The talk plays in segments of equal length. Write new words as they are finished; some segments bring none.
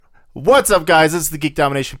What's up, guys? This is the Geek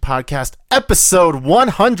Domination Podcast, episode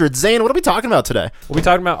 100. Zane, what are we talking about today? We'll be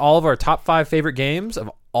talking about all of our top 5 favorite games of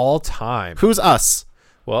all time. Who's us?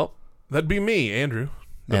 Well, that'd be me, Andrew.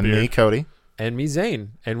 And me, Cody. And me,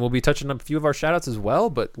 Zane. And we'll be touching on a few of our shoutouts as well,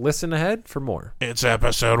 but listen ahead for more. It's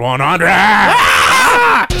episode 100!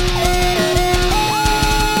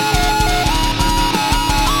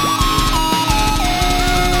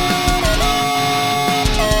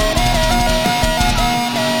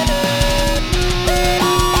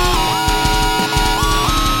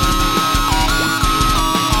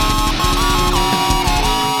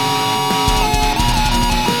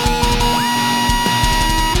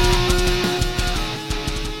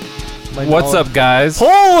 What's up, guys?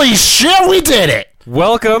 Holy shit, we did it!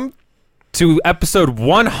 Welcome to episode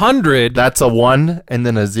 100. That's a 1, and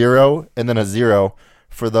then a 0, and then a 0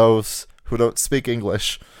 for those who don't speak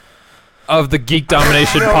English. Of the Geek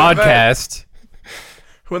Domination Podcast.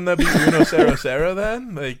 Wouldn't that be Uno Cero Cero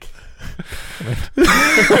then? Like,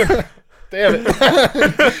 Damn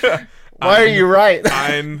it. Why are you right?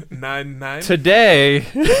 999. Today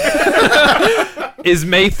is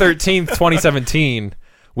May 13th, 2017.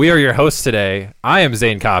 We are your hosts today. I am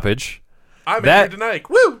Zane Coppage. I'm that- Andrew Denick.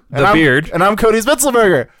 Woo! The beard. And I'm Cody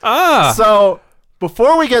Spitzelberger. Ah. So,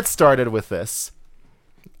 before we get started with this,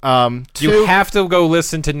 You have to go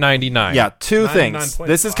listen to 99. Yeah, two 99.5. things.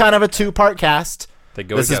 This is kind of a two-part cast. They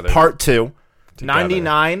go This together. is part 2. Together.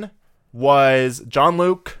 99 was John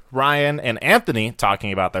Luke, Ryan, and Anthony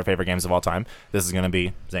talking about their favorite games of all time. This is going to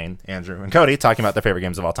be Zane, Andrew, and Cody talking about their favorite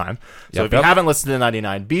games of all time. So if you haven't listened to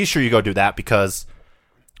 99, be sure you go do that because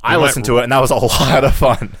I listened to it, and that was a lot of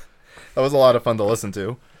fun. That was a lot of fun to listen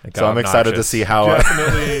to. So I'm excited to see how...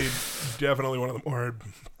 Definitely one of the more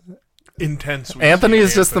intense... Anthony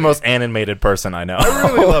is just the most animated person I know. I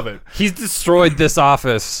really love it. He's destroyed this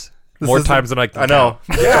office more times than I can know.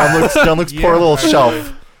 count. John Luke's poor little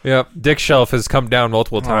shelf. Yep. Dick Shelf has come down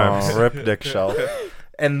multiple times. Oh, rip Dick Shelf.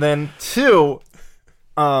 And then 2,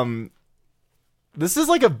 this is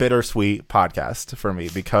like a bittersweet podcast for me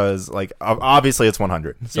because like obviously it's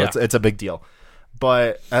 100, so it's a big deal.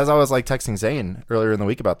 But as I was like texting Zane earlier in the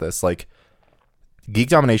week about this, like Geek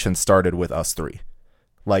Domination started with us 3.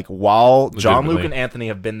 Like while John Luke and Anthony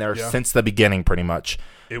have been there since the beginning, pretty much.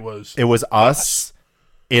 It was us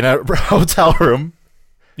in a hotel room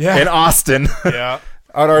in Austin. Yeah.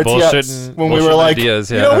 On RTX when we were like,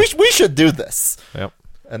 ideas, you know, we should do this. Yep.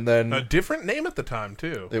 And then A different name at the time,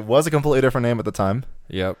 too. it was a completely different name at the time.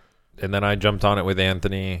 Yep. And then I jumped on it with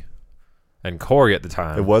Anthony and Corey at the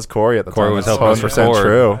time. It was Corey at the Corey time. was That's helping us 100% record.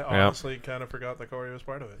 true. I honestly kind of forgot that Corey was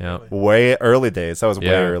part of it. Yeah. Really. Way early days. That was way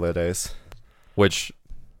Yeah. early days. Which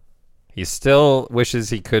he still wishes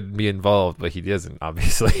he could be involved, but he doesn't,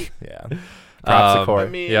 obviously. Yeah. Props to Corey. I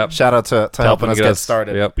mean, Yep. Shout out to helping us get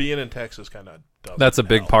started. Yep. being in Texas kind of does That's a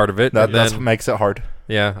big part of it. That And that's then, makes it hard.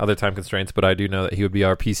 yeah, other time constraints, but I do know that he would be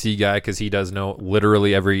our PC guy because he does know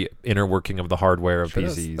literally every inner working of the hardware of Sure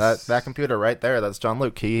PCs. is. That computer right there, that's John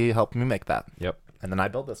Luke. He helped me make that. Yep. And then I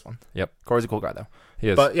built this one. Yep. Corey's a cool guy, though. He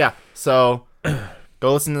is. But yeah, so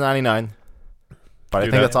go listen to 99. But I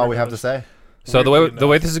Do think that. that's all we have to say. So Weird the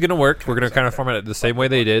way enough. this is going to work, we're going to kind of format it the same way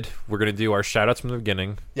they did. We're going to do our shout outs from the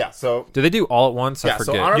beginning. Yeah, so... Did they do all at once? I Yeah, so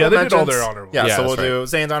forget. honorable Yeah, they mentions. did all their honorable. Yeah, Yeah, so we'll that's do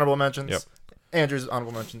Zane's honorable mentions, Yep. Andrew's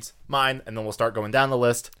honorable mentions, mine, and then we'll start going down the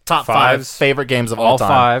list. Top Fives. 5 favorite games of all all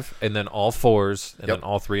time. 5, and then all 4s, and Yep. then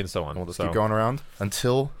all 3, and so on. We'll just So, keep going around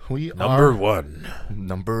until we Number are 1.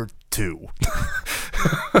 number 2.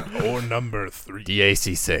 Or number 3. The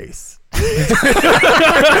AC says.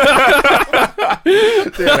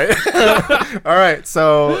 All right,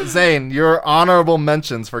 so Zane, your honorable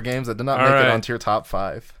mentions for games that did not All make right. it onto your top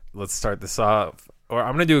 5. Let's start this off. Or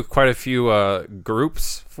I'm going to do quite a few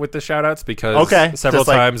groups with the shout outs because Okay, several just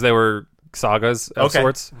like- times they were sagas of Okay.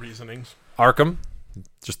 sorts. Reasonings. Arkham.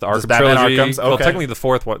 Just the Arkham Batman trilogy. Arkhams? Well, Okay. technically the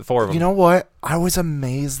four of them. You know what? I was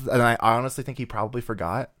amazed, and I honestly think he probably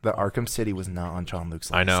forgot that Arkham City was not on John Luke's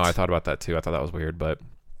list. I know. I thought about that too. I thought that was weird, but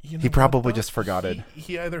You know He probably what, just forgot it.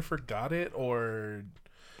 He either forgot it or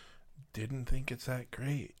didn't think it's that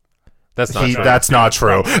great. that's not true. That's not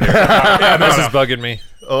true. Yeah, no, This no. is bugging me.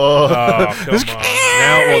 Oh, Oh, come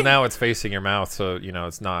on. Now it's facing your mouth, so you know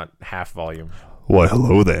it's not half volume. well,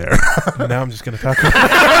 hello there. Now I'm just going to talk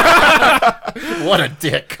about What a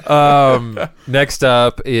dick. Next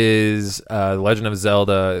up is Legend of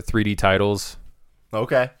Zelda 3D titles,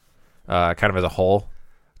 Okay, kind of as a whole,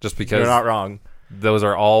 just because you're not wrong. those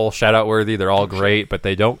are all shout out worthy. They're all great, but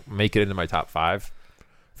they don't make it into my top 5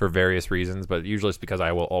 for various reasons. But usually it's because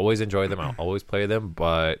I will always enjoy them. I'll always play them,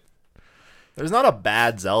 but There's not a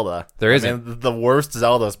bad Zelda. There I isn't. mean, the worst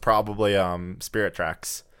Zelda is probably Spirit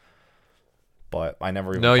Tracks. but I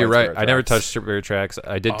never even No, you're played right. Spirit I never Tracks. touched Spirit Tracks.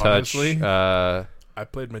 I did Honestly? touch. I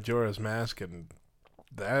played Majora's Mask, and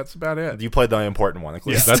that's about it. You played the important one, at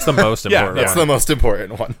least. That's the most Yeah, important. That's the most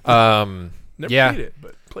important one. Never Yeah. beat it,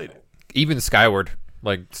 but played it. Even Skyward,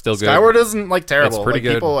 like still good. Skyward isn't like terrible. It's pretty Like,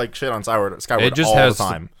 good. People like shit on Skyward It just all has the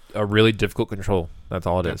time. a really difficult control. That's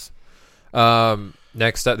all it is.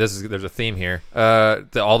 Next up, there's a theme here.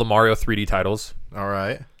 All the Mario 3D titles, All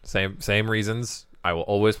right. same reasons. I will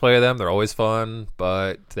always play them. They're always fun,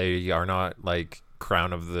 but they are not like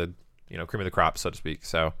crown of the cream of the crop, so to speak.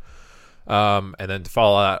 So, and then to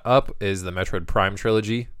follow that up is the Metroid Prime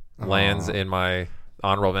trilogy. Lands in my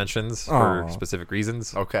honorable mentions for specific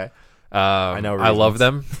reasons. Okay. I know I love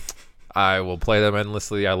reasons. them. I will play them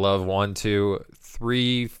endlessly. I love 1, 2,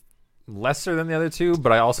 3 lesser than the other two,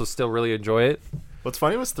 but I also still really enjoy it. What's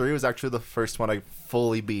funny was 3 was actually the first one I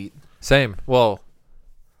fully beat. Same. Well,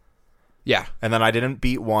 yeah. And then I didn't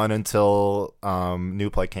beat 1 until New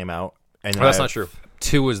Play came out. And Well, that's not true.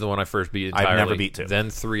 2 was the one I first beat entirely. I've never beat 2. Then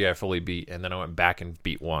 3 I fully beat, and then I went back and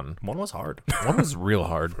beat 1. 1 was hard. 1 was real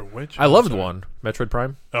hard. For which? I loved Sorry. 1. Metroid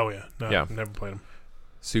Prime. Oh, yeah. No, Yeah. never played them.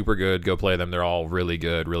 Super good. Go play them. They're all really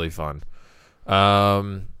good, really fun.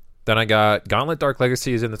 Then I got Gauntlet Dark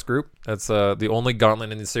Legacy is in this group. That's the only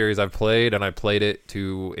Gauntlet in the series I've played, and I played it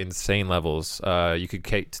to insane levels. You could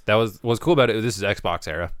that was what's cool about it. This is Xbox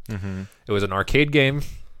era. Mm-hmm. It was an arcade game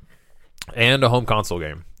and a home console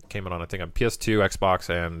game. Came out on I think on PS2, Xbox,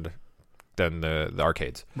 and then the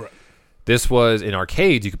arcades. Right. This was in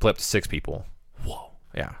arcades. You could play up to 6 people. Whoa.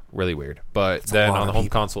 Yeah, really weird. But a then lot on the of home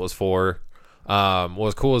people. console it was 4. What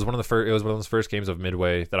was cool is it was one of those first games of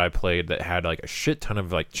Midway that I played that had like a shit ton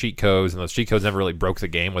of like cheat codes, and those cheat codes never really broke the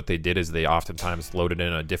game. What they did is they oftentimes loaded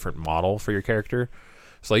in a different model for your character,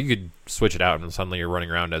 so like you could switch it out and suddenly you're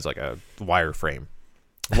running around as like a wireframe.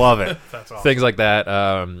 Love it. That's awesome. Things like that.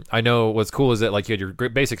 I know what's cool is that like you had your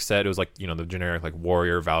basic set. It was like the generic like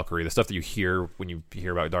warrior, Valkyrie, the stuff that you hear when you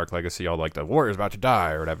hear about Dark Legacy, all like the warrior's about to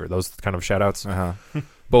die or whatever. Those kind of shout outs. Uh-huh.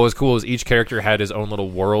 But what's cool is each character had his own little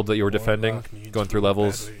world that you were defending, Warlock needs going through to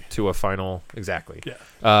levels badly. to a final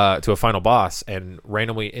Yeah. to a final boss, and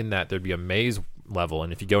randomly in that there'd be a maze level,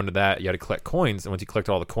 and if you go into that, you had to collect coins, and once you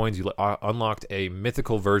collected all the coins, you unlocked a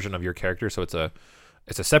mythical version of your character. So it's a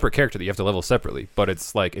separate character that you have to level separately, but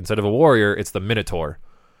it's like instead of a warrior, it's the Minotaur,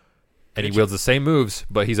 and he wields the same moves,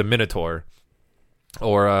 but he's a Minotaur.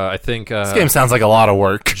 Or I think This game sounds like a lot of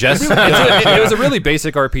work. it was a really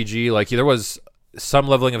basic RPG. Like there was some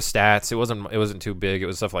leveling of stats. It wasn't too big. It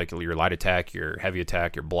was stuff like your light attack, your heavy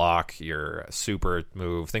attack, your block, your super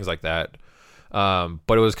move, things like that.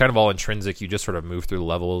 But it was kind of all intrinsic. You just sort of move through the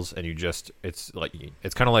levels, and it's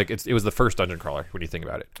kind of like it was the first dungeon crawler when you think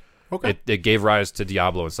about it. Okay. It gave rise to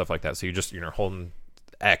Diablo and stuff like that. So you just holding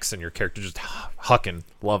X and your character just hucking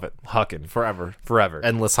Love it. Forever.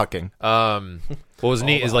 Endless hucking. What was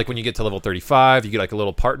neat is like when you get to level 35, you get like a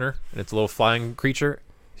little partner, and it's a little flying creature.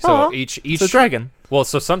 So each It's a dragon. well,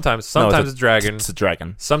 so sometimes No, it's a dragon, It's a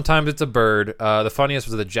dragon. sometimes it's a bird. The funniest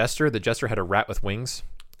was the Jester. The Jester had a rat with wings,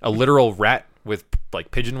 a literal rat with like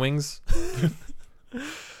pigeon wings.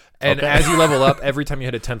 And Okay. as you level up, every time you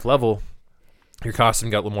hit a 10th level, your costume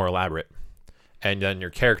got a little more elaborate. And then your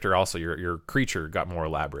character also, your creature got more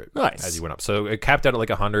elaborate Nice. as you went up. So it capped out at like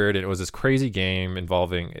 100, and it was this crazy game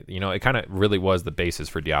involving, it kind of really was the basis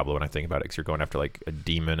for Diablo when I think about it, because you're going after like a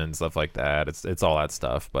demon and stuff like that. It's all that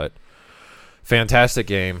stuff, but fantastic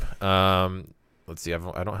game. Let's see,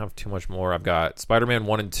 I don't have too much more. I've got Spider-Man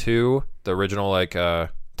 1 and 2, the original like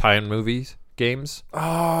tie-in movies games.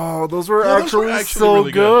 Oh, those were Yeah, those actually, were actually so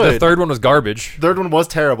really good. good. The third one was garbage. Third one was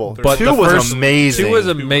terrible. But Two the was first- amazing. 2 was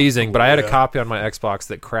amazing, but I had a Yeah. copy on my Xbox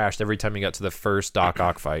that crashed every time you got to the first Doc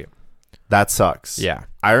Ock fight. That sucks. Yeah.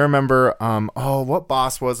 I remember, what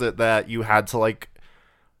boss was it that you had to, like,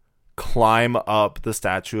 climb up the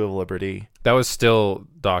Statue of Liberty? That was still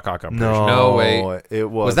Doc Ock. I'm pretty sure. No, wait. It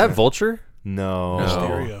was. Was that Vulture? No.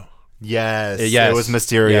 Mysterio. Yes. Yes. It was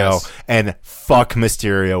Mysterio. Yes. And fuck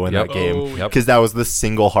Mysterio in Yep. that game. Oh, Yep. Because that was the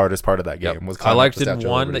single hardest part of that Yep. game. Was I climbing liked up the it in Statue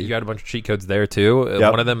of one that Liberty. you had a bunch of cheat codes there too. Yep.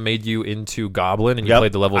 One of them made you into Goblin, and you Yep.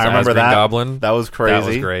 played the levels I as remember Green that. Goblin. That was crazy. That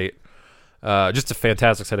was great. Just a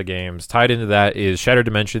fantastic set of games. Tied into that is Shattered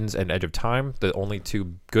Dimensions and Edge of Time, the only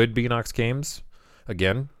 2 good Beanox games.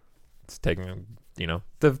 Again, it's taking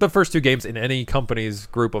the first 2 games in any company's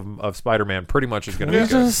group of Spider-Man pretty much is going to Can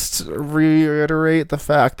be we good. just reiterate the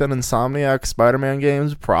fact that Insomniac Spider-Man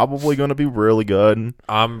games probably going to be really good?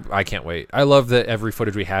 I can't wait. I love that every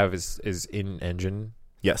footage we have is in engine,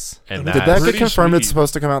 Yes. and Did that get Pretty confirmed? It's sweet.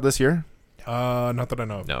 supposed to come out this year? Not that I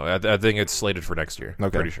know of. No, I think it's slated for next year. Okay.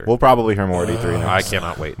 Pretty sure. We'll probably hear more at E3. next I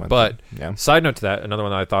cannot wait. month. But yeah. side note to that, another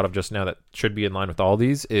one that I thought of just now that should be in line with all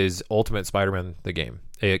these is Ultimate Spider-Man the game.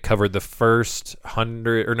 It covered the first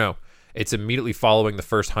 100 or no, it's immediately following the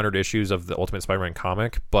first 100 issues of the Ultimate Spider-Man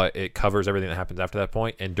comic, but it covers everything that happens after that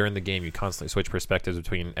point. And during the game, you constantly switch perspectives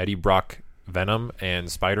between Eddie Brock, Venom,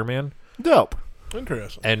 and Spider-Man. Dope.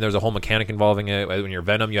 Interesting. And there's a whole mechanic involving it. When you're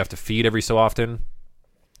Venom, you have to feed every so often,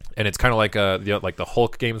 and it's kind of like the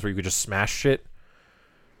Hulk games where you could just smash shit,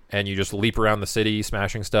 and you just leap around the city,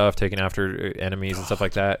 smashing stuff, taking after enemies and stuff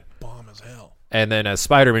like that. Bomb as hell. And then as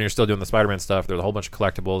Spider-Man, you're still doing the Spider-Man stuff. There's a whole bunch of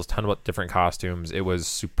collectibles, ton of different costumes. It was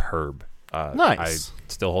superb. Nice. I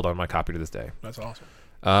still hold on to my copy to this day. That's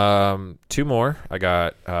awesome. 2 more. I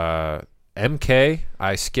got MK.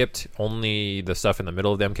 I skipped only the stuff in the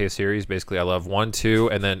middle of the MK series. Basically, I love 1, 2,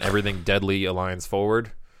 and then everything Deadly Alliance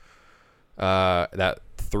forward. That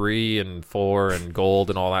 3 and 4 and Gold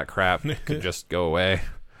and all that crap could just go away.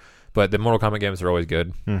 But the Mortal Kombat games are always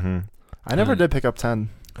good. Mm-hmm. I never did pick up 10.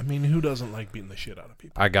 I mean, who doesn't like beating the shit out of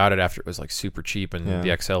people? I got it after it was like super cheap and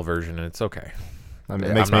the XL version, and it's okay. It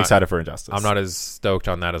makes me excited for Injustice. I'm not as stoked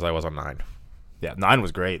on that as I was on 9. Yeah, 9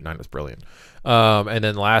 was great. 9 was brilliant. And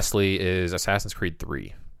then lastly is Assassin's Creed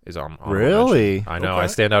 3 is on Really? mention. I know. Okay. I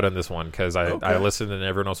stand out on this one because I Okay. listened and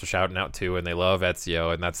everyone else was shouting out too, and they love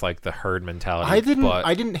Ezio, and that's like the herd mentality. I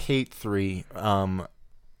But didn't hate 3.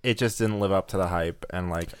 It just didn't live up to the hype, and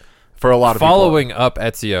like for a lot of following up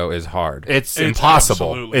Ezio is hard. people, it's It's impossible.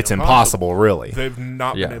 absolutely It's impossible. impossible, really. They've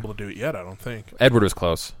not Yeah. been able to do it yet, I don't think. Edward was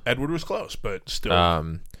close. Edward was close, but still.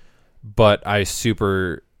 But I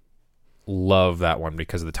super love that one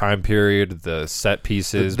because of the time period, the set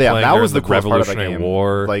pieces. Yeah, playing that during was the coolest part of the Revolutionary game.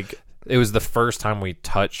 War. Like, it was the first time we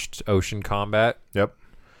touched ocean combat. yep.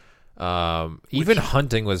 Even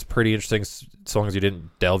hunting was pretty interesting, so long as you didn't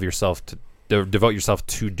devote yourself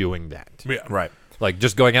to doing that. yeah. Right. Like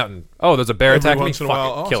just going out and there's a bear Every attacking me, once in a fuck while,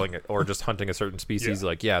 it, awesome. killing it, or just hunting a certain species. Yeah.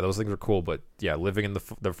 Like those things were cool, but living in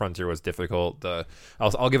the frontier was difficult.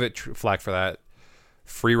 I'll give it flack for that.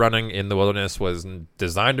 Free running in the wilderness was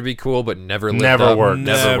designed to be cool, but never lived Never up. worked.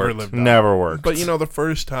 Never worked. lived up. Never worked. But the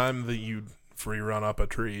first time that you free run up a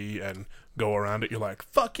tree and go around it, you're like,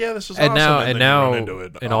 "Fuck yeah, this is And awesome!" now, then you run into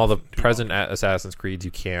it in all the often, too present often. Assassin's Creeds,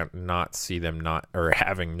 you can't not see them not or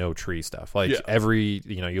having no tree stuff. Like Yeah. every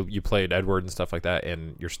you played Edward and stuff like that,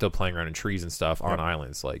 and you're still playing around in trees and stuff on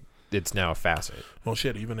islands. Like it's now a facet. Well,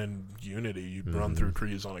 shit, even in Unity, you run through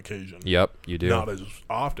trees on occasion. Yep, you do. Not as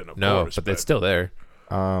often, of no, course. but it's still there.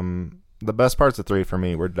 The best parts of 3 for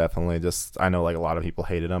me were definitely just, I know like a lot of people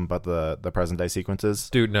hated them, but the present day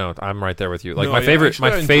sequences. Dude, no, I'm right there with you. Like No, my yeah, favorite, actually,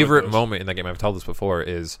 I my enjoyed favorite those. moment in that game. I've told this before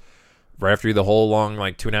is right after you do the whole long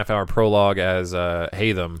 2.5 hour prologue as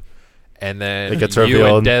Hatham, and then It gets you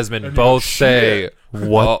revealed. and Desmond And both you're, say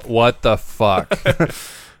what the fuck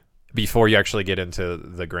before you actually get into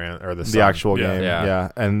the sun. actual Yeah. game. Yeah.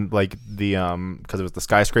 Yeah. And like the because it was the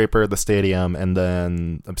skyscraper, the stadium, and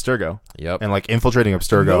then Abstergo. Yep. And like infiltrating Those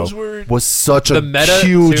Abstergo were- was such a The meta,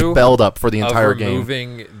 huge too, build up for the of entire game.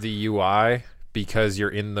 removing the UI because you're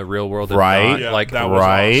in the real world, and Right. not, Yeah, like that was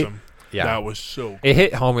right. awesome. yeah. That was so cool. It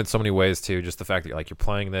hit home in so many ways too. Just the fact that you're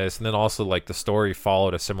playing this, and then also like the story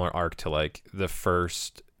followed a similar arc to like the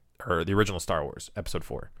first or the original Star Wars Episode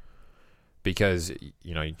 4, because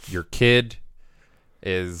your kid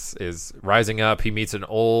is rising up. He meets an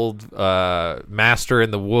old master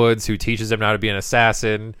in the woods who teaches him how to be an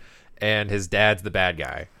assassin, and his dad's the bad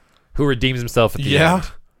guy who redeems himself at the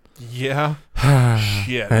end. Yeah.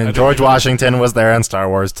 Shit. I And don't George even- Washington was there in Star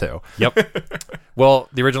Wars too. Yep. Well,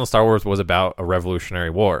 the original Star Wars was about a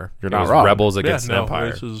Revolutionary War. You're It not was wrong. Rebels Yeah, against an no,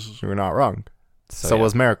 empire. this is You were not wrong. So yeah.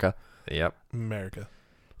 was America. Yep. America.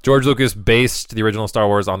 George Lucas based the original Star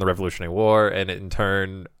Wars on the Revolutionary War, and in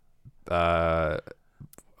turn,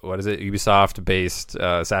 what is it? Ubisoft based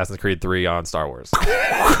Assassin's Creed 3 on Star Wars.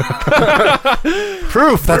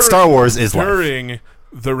 Proof that Star Wars is life. During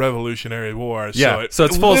the Revolutionary War. Yeah, So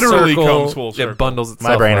it's full literally circle. comes full circle. It bundles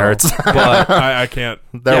itself. My brain well. hurts. But I can't.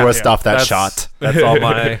 There was yeah, stuff that that's, shot. That's all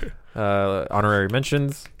my honorary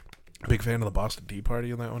mentions. Big fan of the Boston Tea Party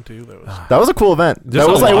in that one too. That was That was a cool event. There's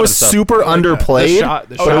That was a like, it lot was of stuff. super like that. underplayed,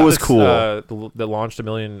 The but it was that's, cool. that launched 1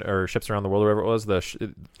 million or ships around the world, or whatever it was.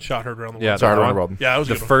 shot heard around the world. Yeah, Sorry, that around one. the world. Yeah, that was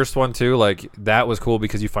a The good one. first one too, like that was cool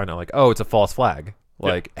because you find out like, oh, it's a false flag,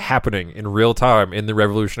 like happening in real time in the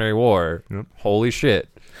Revolutionary War. Yep. Holy shit!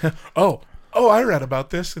 Oh, I read about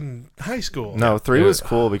this in high school. No, 3 Yeah. was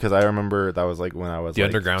cool because I remember that was like when I was The like,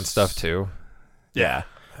 underground stuff too. Yeah.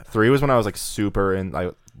 3 was when I was like super in.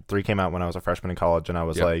 3 came out when I was a freshman in college, and I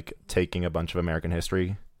was Yep. like taking a bunch of American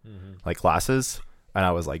history like classes, and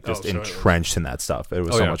I was like just so it was- entrenched in that stuff. It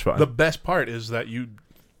was so yeah. much fun. The best part is that you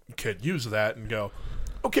could use that and go,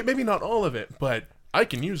 okay, maybe not all of it, but I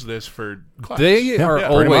can use this for class. They are yeah,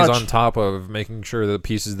 pretty always much. on top of making sure the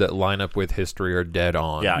pieces that line up with history are dead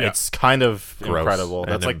on. yeah, Yeah. it's kind of Gross incredible.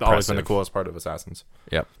 and That's like always been the impressive. coolest part of Assassins.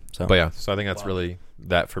 Yep. So, But yeah, so I think that's really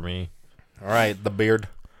that for me. all right, the beard.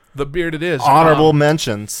 The beard it is. Honorable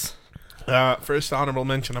mentions. First honorable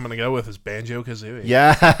mention I'm going to go with is Banjo-Kazooie.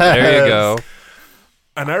 Yeah, There you go.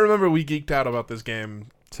 And I remember we geeked out about this game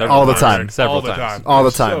All the time. Several times. All the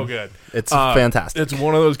It's time. So good. It's fantastic. It's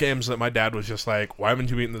one of those games that my dad was just like, why haven't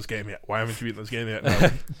you beaten this game yet? Why haven't you beaten this game yet?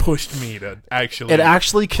 And pushed me to actually. It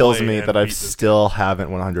actually kills play me and that I beat this still haven't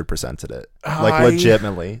 100%ed it. Like I-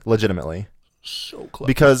 legitimately. so close.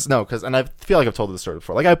 Because and I feel like I've told this story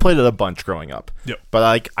before. Like I played it a bunch growing up. Yep. But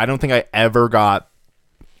like I don't think I never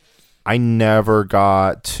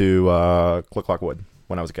got to Click Clock Wood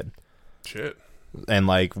when I was a kid. Shit. And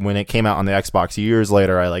like when it came out on the Xbox years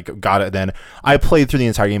later, I like got it. Then I played through the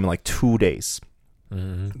entire game in like 2 days.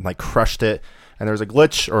 Like crushed it. And there was a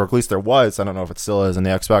glitch, or at least there was. I don't know if it still is in the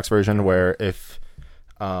Xbox version, where if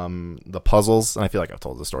the puzzles, and I feel like I've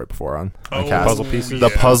told this story before on cast. puzzle pieces? The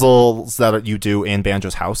yeah. puzzles that you do in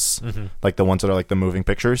Banjo's house, like the ones that are like the moving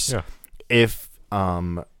pictures. Yeah. If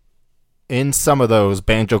in some of those,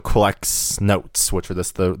 Banjo collects notes, which are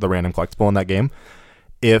the random collectible in that game.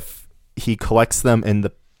 If he collects them in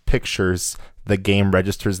the pictures, the game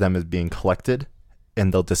registers them as being collected,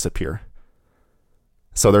 and they'll disappear.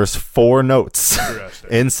 So there's 4 notes Interesting.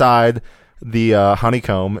 inside the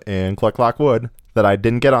honeycomb in Click Clock Wood that I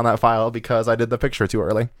didn't get on that file because I did the picture too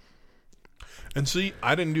early. And see,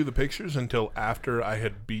 I didn't do the pictures until after I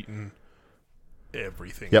had beaten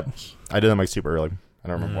everything Yep. else. I did them like super early. I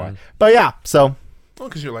don't remember why. But yeah, so Well,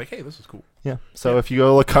 because you're like, hey, this is cool. yeah. So if you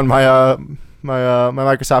go look on my my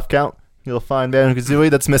Microsoft account, you'll find Banjo-Kazooie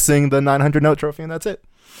that's missing the 900 note trophy, and that's it.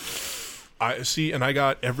 I see, and I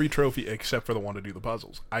got every trophy except for the one to do the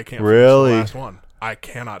puzzles. I can't Really? finish the last one. I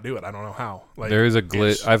cannot do it. I don't know how. Like, There is a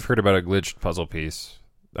glitch. it's- I've heard about a glitched puzzle piece.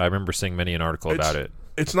 I remember seeing many an article about it.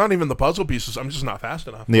 It's not even the puzzle pieces. I'm just not fast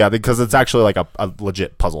enough. Yeah, because it's actually like a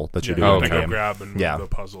legit puzzle that you do Oh, in the I go game. grab and move Yeah. the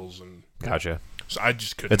puzzles, and Gotcha. so I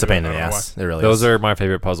just couldn't. It's a do it. pain in I the don't know ass. It really Those is. are my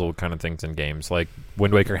favorite puzzle kind of things in games. Like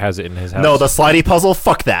Wind Waker has it in his house. No, the slidey puzzle.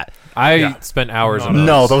 Fuck that. I Yeah. spent hours No, on those.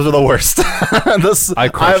 No, those are the worst. I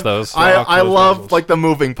crushed those. I those love puzzles. like the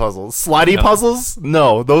moving puzzles. Slidey No. puzzles.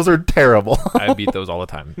 No, those are terrible. I beat those all the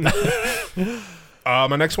time.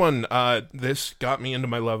 My next one. This got me into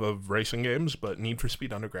my love of racing games, but Need for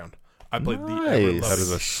Speed Underground. I played the Nice. ever-loving That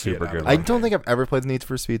is a shit super out good of I that. don't think I've ever played the Need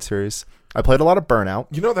for Speed series. I played a lot of Burnout.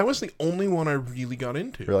 You know, that was the only one I really got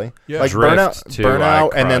into. Really? Yeah. Like Drift, Burnout, too,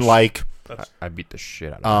 Burnout, I and then crushed. like I beat the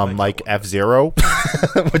shit out of like F-Zero,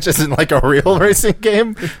 which isn't like a real racing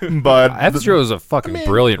game, but F-Zero is a fucking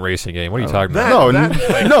brilliant racing game. What are you talking that- about?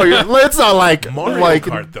 no, it's not like Mario like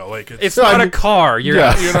Kart though. Like It's No, not I'm- a car. You're,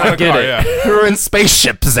 Yeah. you're not I a get car, it. yeah. you're in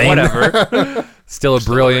spaceship, Zane. Whatever. Still a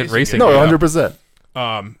brilliant racing racing No, game. 100%.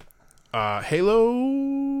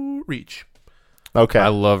 Halo Reach. Okay. I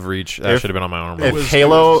love Reach. That If- should have been on my honorable. if was-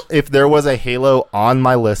 Halo, it was- if there was a Halo on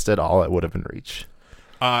my list at all, it would have been Reach.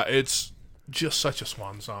 It's just such a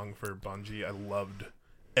swan song for Bungie. I loved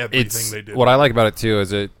everything It's they did. what I like about it too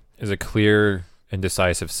is it is a clear and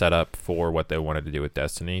decisive setup for what they wanted to do with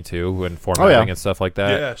Destiny too, and formatting and stuff like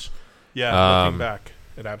that. Yes. Yeah. Looking Um, back,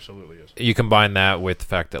 it absolutely is. You combine that with the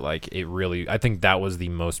fact that like it really, I think that was the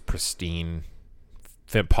most pristine,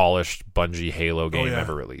 polished Bungie Halo game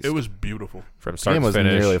ever released. It was beautiful. From The start game to was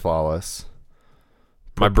finish. nearly flawless.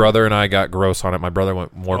 My brother and I got gross on it. My brother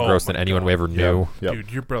went more Oh gross my than anyone God. we ever knew. Yep.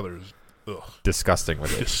 Dude, your brother is Disgusting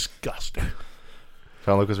with it. disgusting.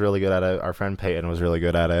 John Luke was really good at it. Our friend Peyton was really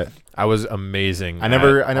good at it. I was amazing. I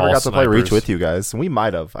never at got all to play Reach snipers. with you guys. We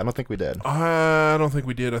might have. I don't think we did. I don't think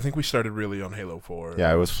we did. I think we started really on Halo 4.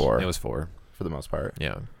 Yeah, it was 4 It was 4. for the most part.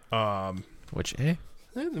 Yeah. Um, Which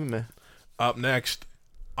up next,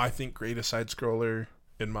 I think greatest side scroller,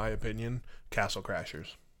 in my opinion, Castle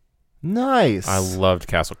Crashers. Nice. I loved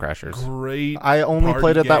Castle Crashers. Great. I only party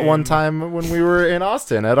played it that one game. time when we were in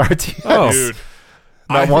Austin at RTS. Oh. Dude.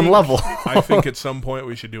 That I one think- level. I think at some point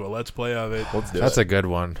we should do a Let's Play of it. Let's do That's it. a good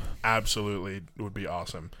one. Absolutely. It would be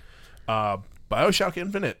awesome. Bioshock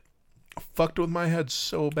Infinite fucked with my head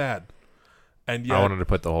so bad. And I yet, wanted to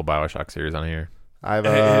put the whole Bioshock series on here. I've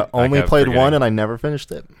I only kept played forgetting. one and I never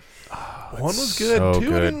finished it. one was good. so 2 I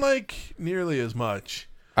good. didn't like nearly as much.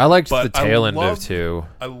 I liked But the I tail end love- of 2.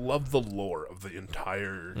 I love the lore of the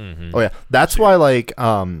entire... Mm-hmm. Oh yeah, that's why like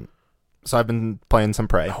so I've been playing some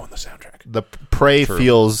Prey. Oh, and the soundtrack. The Prey True.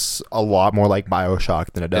 feels a lot more like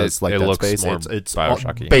BioShock than it does like it Dead looks Space. more It's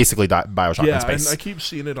BioShock-y. basically BioShock Yeah, in space. and I keep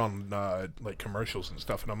seeing it on like commercials and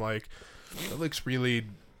stuff, and I'm like, it looks really,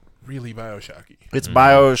 really BioShocky. It's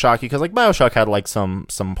BioShocky because like BioShock had like some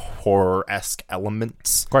horror-esque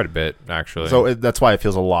elements, Quite a bit, actually. so that's why it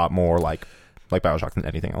feels a lot more like BioShock than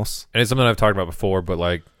anything else. And it's something I've talked about before, but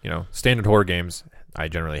like, standard horror games I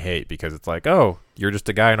generally hate because it's like, oh, you're just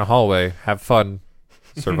a guy in a hallway, have fun,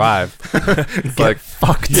 survive. It's like,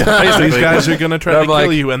 Fucked. These guys are gonna try I'm to kill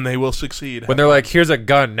like- you, and they will succeed. when they're like, here's a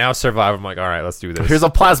gun, now survive. I'm like, all right, let's do this. Here's a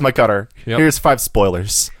plasma cutter. Yep. Here's 5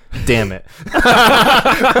 spoilers. Damn it.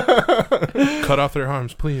 Cut off their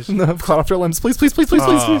arms, please. No, cut off their limbs. Please, please, please, please,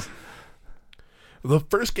 please, please. The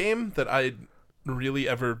first game that I really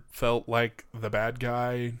ever felt like the bad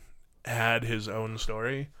guy had his own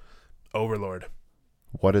story, Overlord.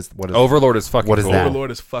 What is Overlord is fucking What is cool. that?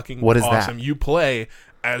 Overlord is fucking What is that? awesome. You play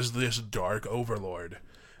as this dark Overlord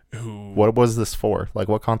who What was this for? Like,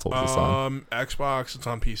 what console is this on? Xbox, it's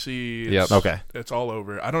on PC. Yep. It's, Okay. It's all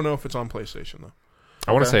over. I don't know if it's on PlayStation though.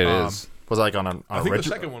 I want to say it Um, is. Was it like on an I think the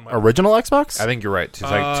second one might be. original Xbox? I think you're right. It's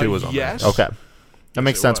like 2 was on yes. Okay. That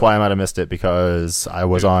makes it sense was. why I might have missed it because I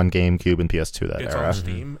was Dude. on GameCube and PS2 that It's era. on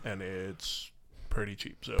Steam and it's pretty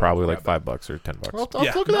cheap. So there. Probably like grab $5 or $10. I'll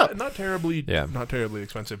yeah, look it up. not terribly, Yeah. not terribly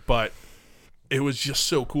expensive, but it was just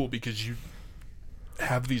so cool because you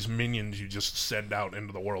have these minions you just send out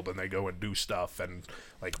into the world and they go and do stuff and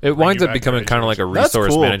like It bring winds you up back becoming kind of like a That's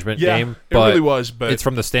resource cool. management yeah, game, it but really was. But it's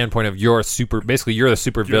from the standpoint of you're the super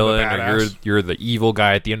villain, or badass. you're the evil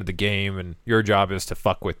guy at the end of the game, and your job is to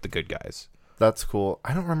fuck with the good guys. That's cool.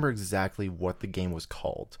 I don't remember exactly what the game was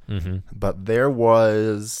called, Mm-hmm. but there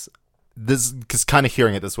was this because kind of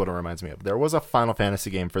hearing it, this is what it reminds me of. There was a Final Fantasy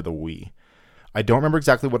game for the Wii. I don't remember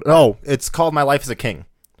exactly what. Oh, it's called My Life as a King.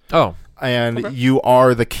 Oh, And you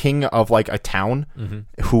are the king of like a town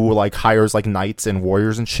who like hires like knights and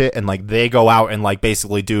warriors and shit, and like they go out and like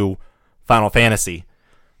basically do Final Fantasy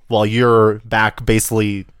while you're back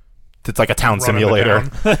basically. It's like a town Running simulator.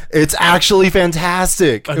 It's actually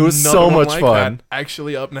fantastic. It was so another one much like fun. that,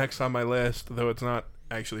 actually, up next on my list, though it's not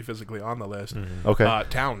actually physically on the list. Okay.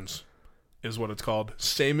 Towns is what it's called.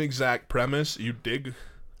 Same exact premise. You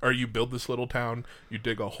build this little town. You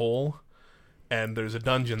dig a hole. And there's a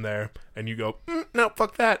dungeon there, and you go, no,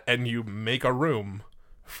 fuck that, and you make a room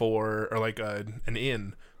or like an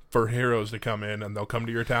inn for heroes to come in, and they'll come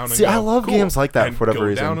to your town. And See, go, I love cool, games like that and for whatever go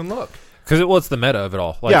reason. down and look. because it's the meta of it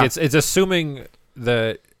all. Like Yeah. it's assuming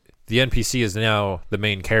that the NPC is now the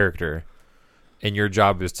main character, and your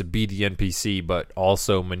job is to be the NPC, but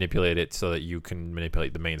also manipulate it so that you can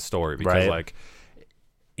manipulate the main story. Because Right. like,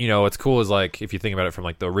 what's cool is like if you think about it from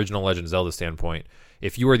like the original Legend of Zelda standpoint.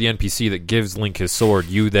 If you are the NPC that gives Link his sword,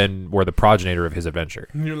 you then were the progenitor of his adventure.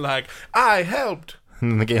 And you're like, I helped.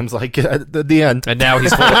 And the game's like at the end. And now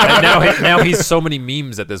he's full and now he's so many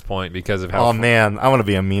memes at this point because of how. Oh man, I want to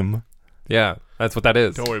be a meme. Yeah, that's what that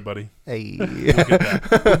is. Don't worry, buddy. Hey,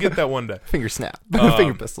 We'll get that one day. finger snap,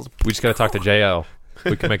 finger pistols. We just gotta talk to JL.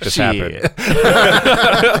 We can make this happen. Shit.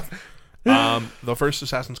 The first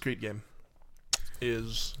Assassin's Creed game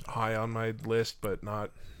is high on my list, but not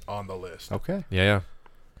on the list. Okay. Yeah.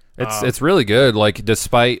 It's really good. Like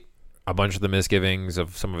despite a bunch of the misgivings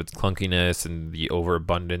of some of its clunkiness and the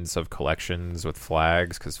overabundance of collections with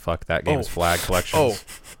flags, because fuck that game's flag collections.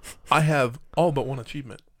 I have all but one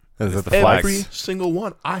achievement. Is it the Every flags? single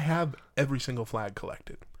one. I have every single flag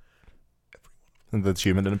collected. The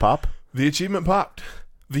achievement didn't pop. The achievement popped.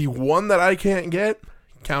 The one that I can't get,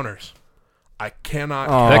 counters. I cannot.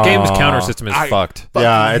 That game's counter system is I- fucked. fucking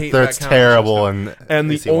Yeah, hate it's that counter terrible. system. And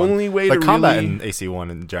And the AC1. only way the to combat really, in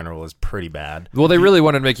AC1 in general is pretty bad. Well, they really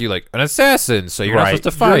wanted to make you like an assassin, so you're not supposed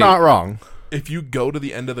to fight. You're not wrong. if you go to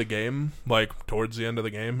the end of the game, like towards the end of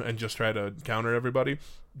the game, and just try to counter everybody,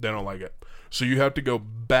 they don't like it. So you have to go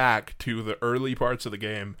back to the early parts of the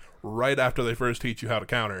game, right after they first teach you how to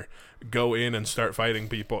counter, go in and start fighting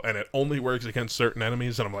people, and it only works against certain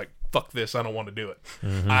enemies, and I'm like, fuck this, I don't want to do it.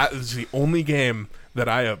 This is the only game that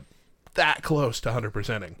I am that close to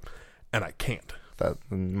 100%ing, and I can't. That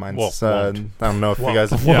mine's. Won't. I don't know if you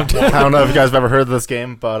guys. Won't. I don't know if you guys have ever heard of this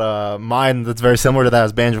game, but mine that's very similar to that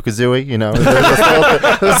is Banjo Kazooie. You know,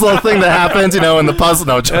 there's this little thing that happens. You know, in the puzzle.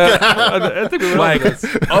 No, joking. I think we Like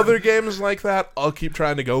other games like that, I'll keep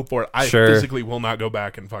trying to go for it. I Sure. physically will not go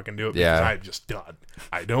back and fucking do it because Yeah. I'm just done.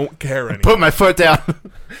 I don't care anymore. Put my foot down.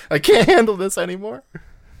 I can't handle this anymore.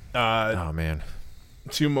 Oh man.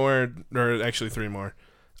 Two more, or actually three more.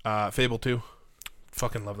 Fable 2.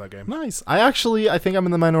 Fucking love that game. Nice. I think I'm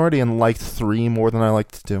in the minority and liked 3 more than I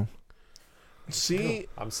liked 2. See,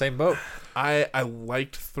 I'm same boat. I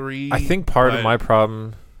liked 3. I think part of my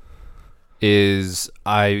problem is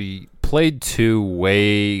I played 2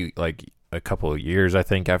 way like a couple of years, I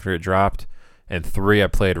think, after it dropped, and 3 I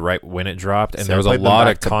played right when it dropped, and See, there I was a played them lot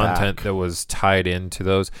back of to content back. that was tied into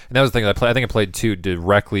those. And that was the thing. I think I played 2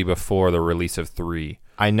 directly before the release of 3.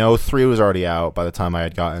 I know 3 was already out by the time I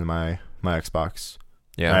had gotten my Xbox.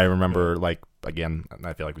 Yeah, And I remember, like, again,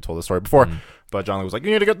 I feel like we told this story before, but John was like,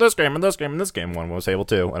 you need to get this game and this game and this game. One was Fable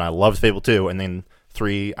 2, and I loved Fable 2, and then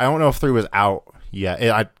 3, I don't know if 3 was out yet.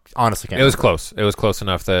 I honestly can't It was remember. close. It was close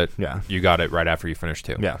enough that Yeah. you got it right after you finished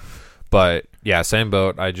 2. Yeah. But yeah, same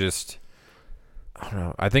boat. I don't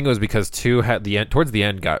know. I think it was because 2 had towards the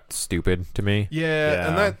end got stupid to me. Yeah, Yeah.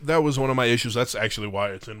 and that was one of my issues. That's actually why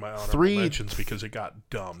it's in my honorable 3 mentions, because it got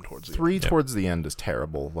dumb towards the 3 end. towards the end is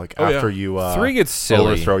terrible. Like, Oh, after yeah. you 3 gets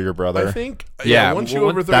silly. overthrow your brother. I think, Yeah, once you well,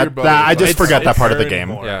 overthrow that- your brother, that- I just it's- forgot that it's part of the there game.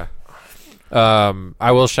 anymore. Yeah.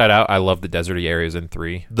 I will shout out. I love the deserty areas in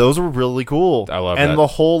 3. Those were really cool. I love and that. the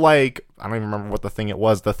whole, like, I don't even remember what the thing it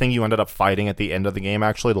was. The thing you ended up fighting at the end of the game,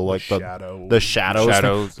 actually, to like the shadows.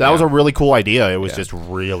 Shadows, That was yeah. a really cool idea. It was Yeah. just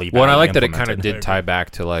really bad. Well, and I like that it kind of implemented. did tie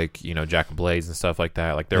back to like Jack and Blaze and stuff like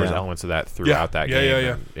that. Like there was Yeah. elements of that throughout that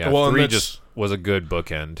game. Yeah. And, Well, and 3 that's- just was a good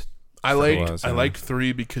bookend. I was, yeah. liked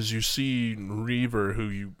 3 because you see Reaver, who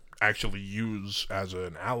you actually use as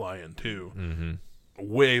an ally in 2,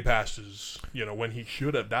 way past his, when he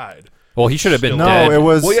should have died. Well, he should have been No, dead. it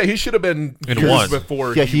was. Well, yeah, he should have been In years 1.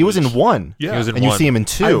 before. Yeah, he was in 1. Yeah, He was in And you 1. see him in I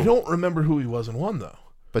 2. don't remember who he was in 1 though.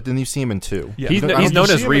 But then you see him in 2. Yeah, He's I don't- he's you known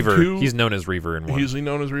see as him in Reaver. 2? He's known as Reaver in 1. He's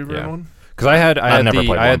known as Reaver Yeah. in 1. Because I had never played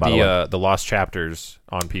I one, had by the way. the lost chapters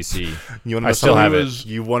on PC. You want to I know still something? have it. Was-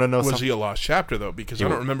 You want to know Was something? he a lost chapter though? Because I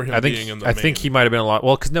don't remember him I think being in the. I think main- he might have been a lot.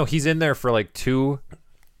 Well, because no, he's in there for like 2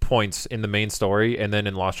 points in the main story, and then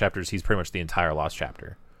in Lost Chapters, he's pretty much the entire Lost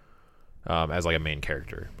Chapter as like a main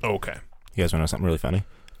character. Okay. You guys want to know something really funny?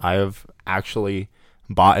 I have actually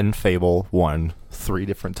bought in Fable 1 3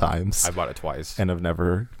 different times I bought it twice. and have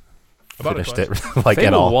never I bought it finished it, twice. like, at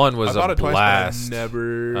Fable all. 1 was I bought a it twice, blast. but I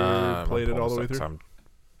never I'm played it all the way pulling this through. up 'cause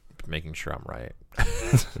I'm making sure I'm right.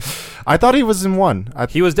 I thought he was in 1.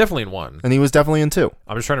 He was definitely in 1. And he was definitely in 2.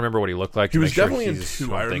 I'm just trying to remember what he looked like. He to was make sure definitely in he's 2.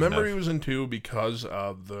 who I I'm thinking remember of. he was in 2 because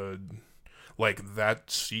of the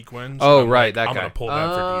that sequence. Oh, I'm right, like, that I'm guy. gonna pull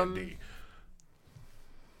that for D&D.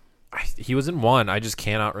 He was in 1. I just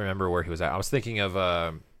cannot remember where he was at. I was thinking of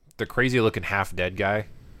the crazy looking half dead guy.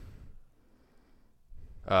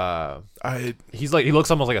 He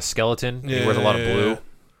looks almost like a skeleton. He wears a lot of blue, Yeah.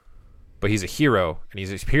 but he's a hero, and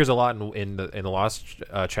he appears a lot in the Lost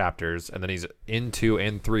chapters, and then he's in 2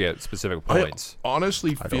 and 3 at specific points. I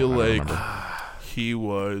honestly I feel don't like remember. he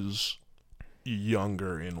was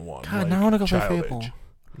younger in 1. God, like, now I want to go play child Fable. age.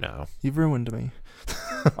 No, You've ruined me.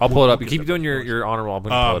 I'll pull it up. We'll Keep get doing that your honorable. I'm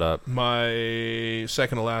gonna pull it up. My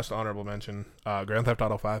second to last honorable mention, Grand Theft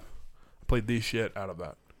Auto 5. Played the shit out of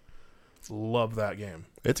that. Love that game.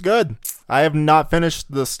 It's good. I have not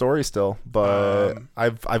finished the story still, but Um,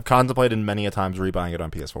 I've contemplated many a times rebuying it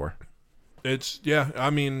on PS4. I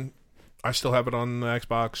mean, I still have it on the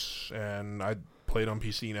Xbox, and I play it on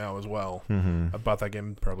PC now as well. Mm-hmm. I bought that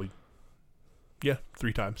game probably,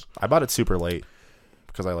 3 times. I bought it super late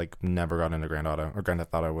because I never got into Grand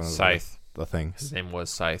Theft Auto when it was Scythe. the thing. His name was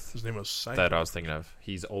Scythe. His name was Scythe. That I was thinking of.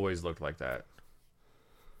 He's always looked like that.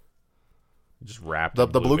 Just wrapped. The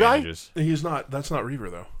in blue guy? bandages. He's not. That's not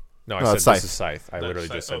Reaver though. No, I No, said it's this Scythe. is Scythe. I literally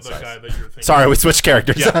just said the guy Scythe. that you're thinking. Sorry, we switched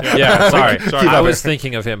characters. Yeah, sorry. Sorry. I up. was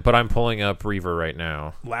thinking of him, but I'm pulling up Reaver right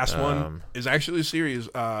now. Last one is actually a series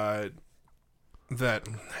that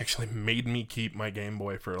actually made me keep my Game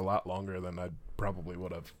Boy for a lot longer than I probably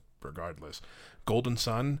would have, regardless. Golden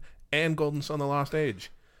Sun and Golden Sun: The Lost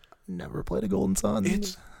Age. Never played a Golden Sun.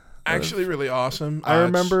 It's actually really awesome. I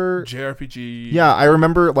remember- it's JRPG. Yeah, I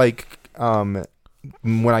remember when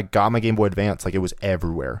I got my Game Boy Advance, it was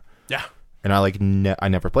everywhere, Yeah. and I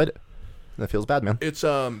never played it. That feels bad, man. It's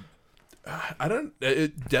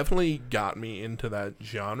it definitely got me into that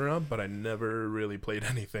genre, but I never really played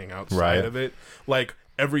anything outside Right. of it. Like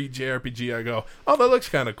every JRPG I go, oh, that looks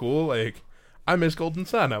kind of cool. Like I miss Golden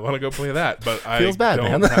Sun. I want to go play that, but Feels bad,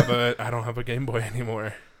 don't man. I don't have a Game Boy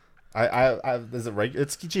anymore. I is it right?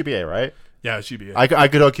 It's GBA, right? Yeah, it should be. I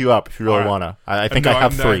could hook you up if you really All right. wanna. I think No, I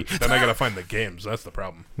have I'm 3. Then I gotta find the games. That's the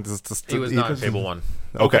problem. He was not in Fable 1.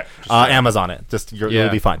 Okay, Amazon it. You'll Yeah.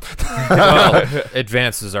 be fine. Well,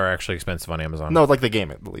 advances are actually expensive on Amazon. No, the game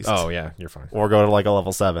at least. Oh, yeah, you're fine. Or go to a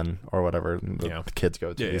level 7 or whatever the kids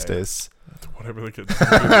go to Yeah, these yeah. days. Whatever the kids.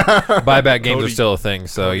 Buyback games are Cody- still a thing,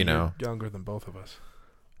 so, Cody, you know. you're younger than both of us.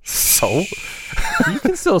 So You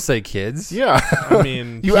can still say kids. yeah, I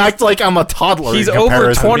mean, you act like I'm a toddler. He's in over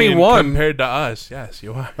comparison. 21. compared to us, yes,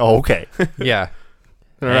 you are. Oh, okay. Yeah.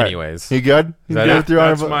 All right. Anyways. You good? You That good it? with your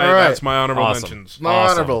That's honorable? my All right. that's my honorable Awesome. mentions. My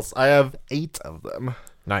Awesome. honorables. I have 8 of them.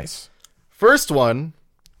 Nice. First one.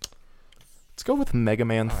 Let's go with Mega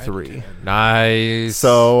Man 3. Nice.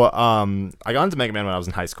 So, I got into Mega Man when I was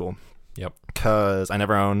in high school Yep. because I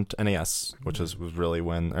never owned NES, which was really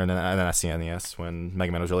when, or an SNES when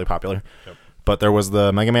Mega Man was really popular. Yep. But there was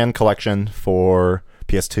the Mega Man collection for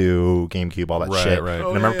PS2, GameCube, all that Right, shit. right. And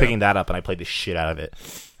Oh, I remember yeah. picking that up and I played the shit out of it.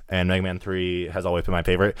 And Mega Man 3 has always been my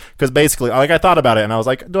favorite because basically, like, I thought about it and I was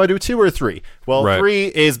like, do I do 2 or 3? Well, Right. 3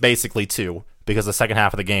 is basically 2 because the second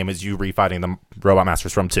half of the game is you refighting the Robot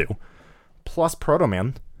Masters from 2. Plus Proto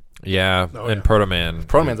Man. Yeah. Oh, and yeah. Proto Man.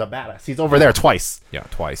 Proto Man's a badass. He's over there twice. Yeah,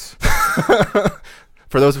 twice.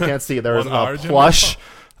 For those who can't see, there's One a large and plush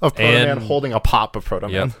of Proto Man And- holding a pop of Proto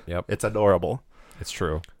Man. Yep. It's adorable. It's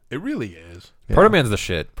true. It really is. Proto Man's the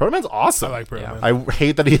shit. Proto Man's I awesome. like Proto Yeah. Man. I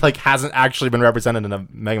hate that he like hasn't actually been represented in a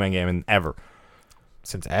Mega Man game in ever.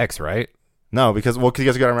 Since X, right? No, because you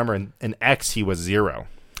guys got to remember in X he was 0.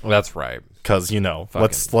 Well, that's right. Because Fucking-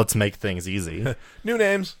 let's make things easy. New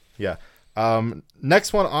names. Yeah.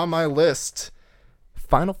 Next one on my list,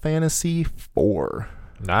 Final Fantasy 4.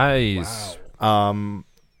 Nice. Wow.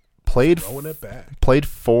 Played Throwing it back.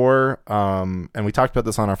 4. And we talked about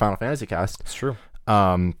this on our Final Fantasy cast. It's true.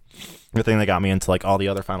 The thing that got me into like all the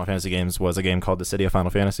other Final Fantasy games was a game called The City of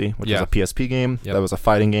Final Fantasy, which Yeah. was a PSP game. Yep. That was a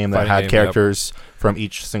fighting game that Fighting had game, characters from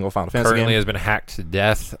each single Final Fantasy Currently game. has been hacked to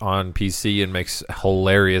death on PC and makes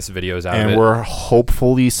hilarious videos out of And it. we're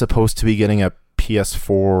hopefully supposed to be getting a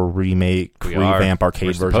PS4 remake, We are. revamp arcade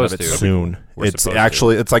We're version of supposed it to. soon. We're It's supposed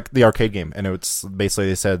actually it's like the arcade game, and it's basically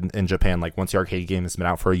they said in Japan like once the arcade game has been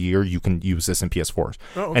out for a year, you can use this in PS4s,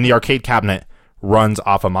 Oh, okay. and the arcade cabinet runs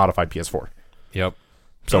off a modified PS4, Yep.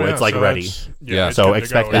 so Oh, yeah, it's like ready. it's- Yeah, it's so good to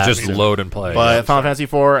expect go. that. It's Yeah, just me too. load and play. But Final Fantasy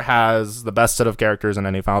IV has the best set of characters in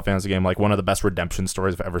any Final Fantasy game. Like one of the best redemption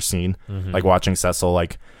stories I've ever seen. Mm-hmm. Like watching Cecil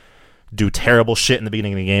like do terrible shit in the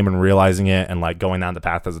beginning of the game and realizing it, and like going down the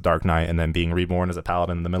path as a Dark Knight, and then being reborn as a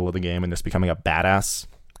Paladin in the middle of the game, and just becoming a badass.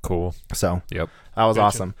 Cool. So Yep. that was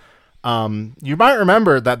Gotcha. awesome. You might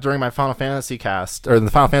remember that during my Final Fantasy cast, or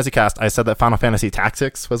the Final Fantasy cast, I said that Final Fantasy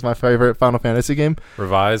Tactics was my favorite Final Fantasy game.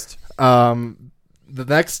 Revised. The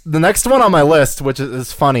next one on my list, which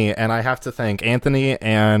is funny, and I have to thank Anthony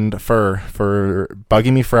and for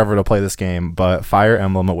bugging me forever to play this game, but Fire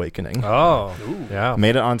Emblem Awakening. Oh. Yeah.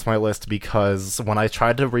 Made it onto my list because when I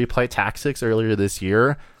tried to replay Tactics earlier this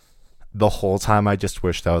year, the whole time I just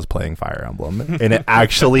wished I was playing Fire Emblem, and it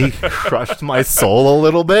actually crushed my soul a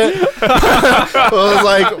little bit. I was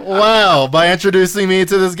like, wow, by introducing me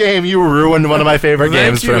to this game, you ruined one of my favorite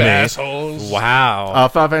games Thank you, for me. assholes. Wow.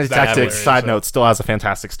 Final Fantasy That's Tactics, hilarious, side so- note, still has a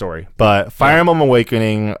fantastic story. But Fire Emblem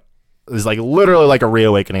Awakening is like literally like a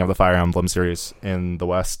reawakening of the Fire Emblem series in the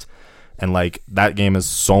West. And like that game is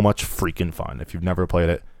so much freaking fun. If you've never played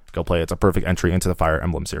it, go play it. It's a perfect entry into the Fire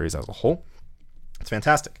Emblem series as a whole. It's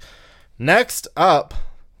fantastic. Next up,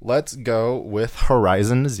 let's go with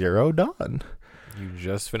Horizon Zero Dawn. You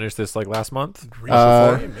just finished this like last month?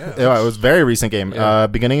 Recent game, yeah. Yeah, it was a very recent game. Yeah.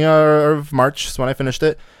 Beginning of March is when I finished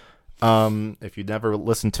it. If you'd never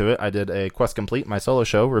listened to it, I did a Quest Complete, my solo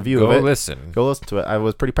show review Go of it. listen. Go listen to it. I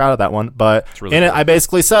was pretty proud of that one. But It's really in it, cool. I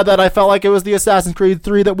basically said that I felt like it was the Assassin's Creed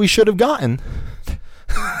 3 that we should have gotten.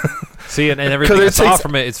 See, and everything 'Cause I it saw takes-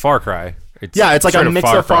 from it, it's Far Cry. It's Yeah, it's like sort a of mix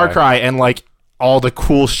of Far Cry and like all the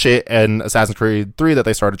cool shit in Assassin's Creed 3 that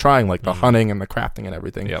they started trying, like the hunting and the crafting and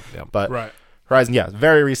everything. Yep, yep. But Right. Horizon, yeah,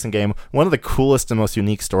 very recent game. One of the coolest and most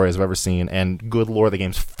unique stories I've ever seen. And good lord, the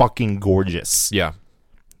game's fucking gorgeous. Yeah.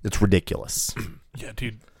 It's ridiculous. Yeah,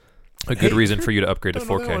 dude. A good Hey, reason sure. for you to upgrade to Don't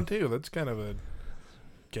know that one 4K. too. That's kind of a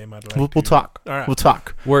game I'd like. We'll to- talk. All right. We'll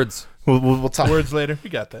talk. Words. We'll talk. Words later. We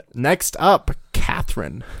got that. Next up,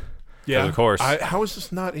 Catherine. Yeah, Of course. How is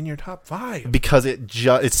this not in your top 5? Because it's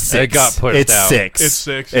six. It got pushed it's out. six. It's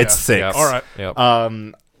 6. It's yeah. 6. Yep. All right.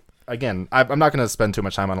 Yep. Again, I'm not going to spend too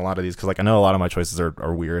much time on a lot of these because like I know a lot of my choices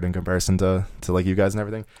are weird in comparison to like you guys and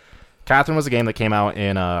everything. Catherine was a game that came out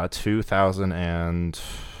in 2010,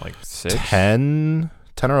 Like 6? 10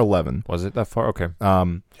 or 11. Was it that far? Okay. Yeah,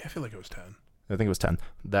 I feel like it was 10. I think it was 10.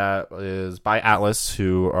 That is by Atlas,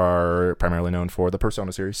 who are primarily known for the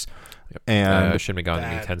Persona series. Yep. And Shin Megami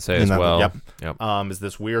that- Tensei and as that- well. yep. Yep. is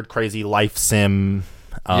this weird, crazy life sim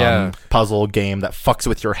puzzle game that fucks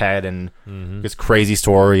with your head and this crazy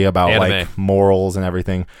story about Anime. like morals and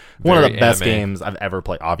everything. One of Very the best anime. games I've ever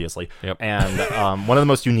played, obviously. Yep. And one of the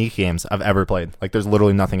most unique games I've ever played. Like there's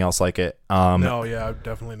literally nothing else like it. No, yeah, I've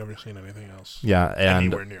definitely never seen anything else. Yeah, and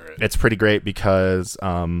Anywhere near it. it's pretty great because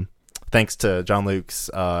thanks to John Luke's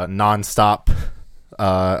nonstop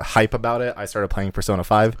hype about it, I started playing Persona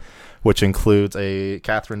 5, which includes a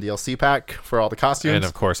Catherine DLC pack for all the costumes. And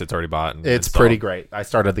of course, it's already bought. And It's installed. pretty great. I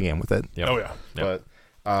started the game with it. Yep. Oh yeah. Yep.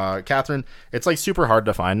 But Catherine, it's like super hard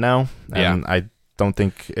to find now. And I don't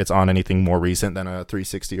think it's on anything more recent than a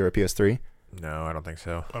 360 or a PS3. No, I don't think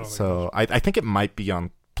so. I don't think So I think it might be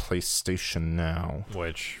on PlayStation now.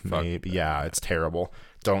 Which fuck, Maybe. Yeah, it's terrible.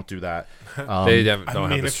 Don't do that. they don't I have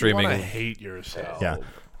mean, the if you want to streaming. hate yourself, Yeah.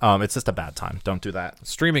 It's just a bad time. Don't do that.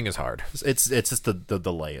 Streaming is hard. It's just the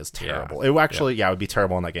delay is terrible. It actually it would be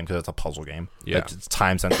terrible in that game because it's a puzzle game. Yeah. It's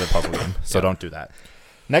time sensitive puzzle game. So don't do that.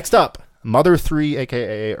 Next up, Mother 3,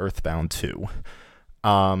 aka Earthbound 2.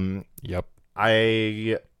 Yep.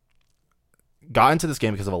 I got into this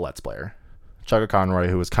game because of a Let's Player, Chugga Conroy,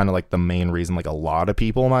 who was kind of like the main reason like a lot of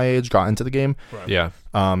people my age got into the game. Right. Yeah.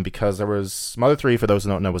 Because there was Mother 3, for those who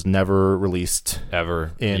don't know, was never released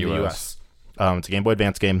Ever in the US. It's a Game Boy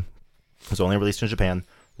Advance game. It was only released in Japan.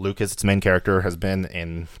 Luke is its main character, has been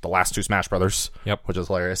in the last two Smash Brothers, Yep. which is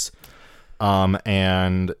hilarious.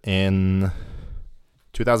 And in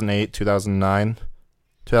 2008, 2009,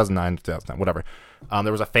 whatever,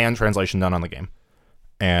 there was a fan translation done on the game.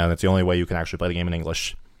 And it's the only way you can actually play the game in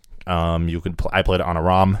English. You could I played it on a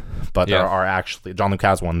ROM, but there are actually, John Luke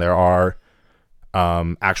has one. There are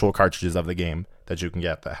actual cartridges of the game that you can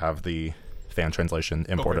get that have the fan translation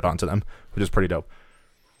imported onto them, which is pretty dope.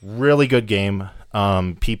 Really good game.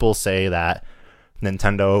 People say that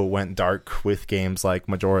Nintendo went dark with games like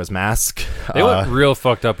Majora's Mask. They went real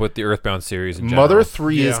fucked up with the Earthbound series in general. Mother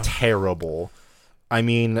 3 is Yeah. terrible. I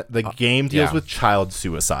mean, the game deals yeah. with child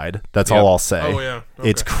suicide. That's Yep. all I'll say. Oh yeah.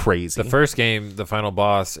 It's Okay. crazy. The first game, the final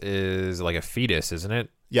boss is like a fetus, isn't it?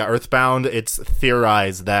 Yeah, Earthbound, it's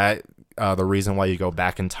theorized that the reason why you go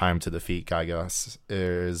back in time to defeat Gygas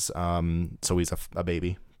is so he's a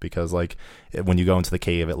baby. Because, like, when you go into the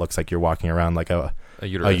cave, it looks like you're walking around like a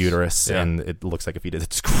uterus Yeah. and it looks like a fetus.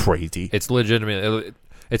 It's crazy. It's legitimate.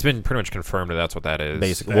 It's been pretty much confirmed that that's what that is.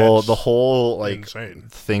 Basically. That's Well, the whole, like, insane.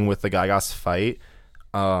 thing with the Gygas fight,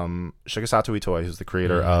 Shigesato Itoi, who's the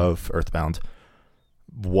creator of Earthbound,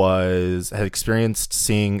 had experienced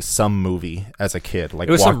seeing some movie as a kid. Like,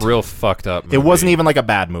 It was walked- some real fucked up movie. It wasn't even like a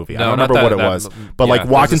bad movie. I No, don't not remember that- what it that- was. But yeah, like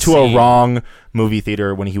walked there's a into a scene- wrong movie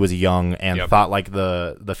theater when he was young and Yep. thought like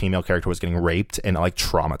the female character was getting raped and it like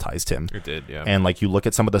traumatized him. It did, yeah. And like you look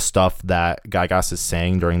at some of the stuff that Gygas is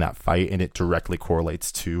saying during that fight and it directly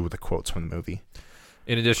correlates to the quotes from the movie.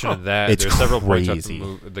 In addition to that, It's there's several points crazy.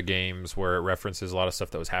 at the games where it references a lot of stuff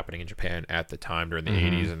that was happening in Japan at the time during the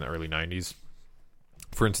 80s and the early 90s.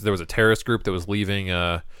 For instance, there was a terrorist group that was leaving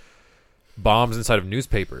bombs inside of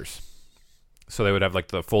newspapers. So they would have like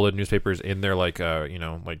the folded newspapers in their like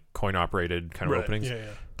like coin operated kind of Right. openings. Yeah, yeah.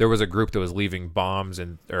 There was a group that was leaving bombs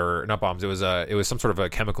or not bombs. It was some sort of a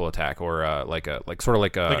chemical attack or like an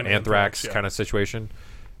Like an anthrax yeah. kind of situation.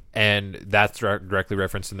 And that's directly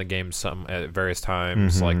referenced in the game some at various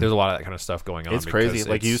times. Like there's a lot of that kind of stuff going on. It's crazy. because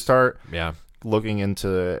Like you it's- start yeah. looking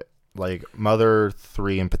into like Mother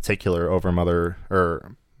 3 in particular over Mother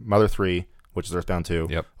 3, which is Earthbound 2,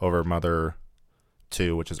 Yep. over Mother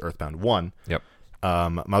 2, which is Earthbound 1. Yep.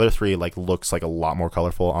 Mother 3 like looks like a lot more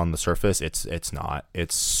colorful on the surface. It's not.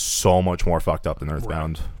 It's so much more fucked up than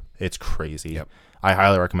Earthbound. It's crazy. Yep. I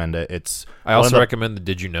highly recommend it. It's I also recommend the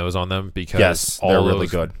Did You Knows on them because Yes, all they're those really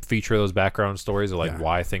good. feature those background stories of like Yeah.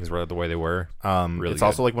 why things were the way they were. Really it's good.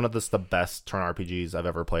 also like one of the best turn RPGs I've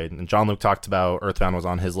ever played. And John Luke talked about Earthbound was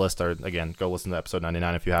on his list. Or again, go listen to episode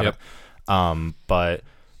 99 if you haven't. But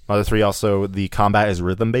Mother 3 also, the combat is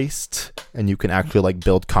rhythm based, and you can actually like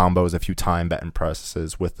build combos if you time button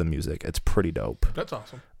presses with the music. It's pretty dope. That's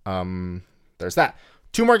awesome. There's that.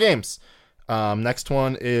 2 more games. Next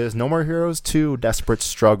one is No More Heroes 2: Desperate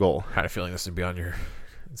Struggle. I had a feeling this would be on your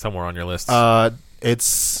somewhere on your list.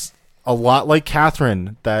 It's a lot like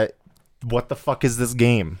Catherine. That what the fuck is this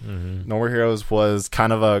game? No More Heroes was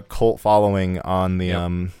kind of a cult following on the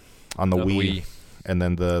on the Wii. And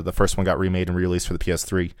then the first one got remade and re-released for the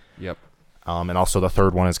PS3. Yep. And also the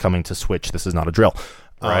third one is coming to Switch. This is not a drill.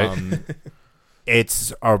 Right.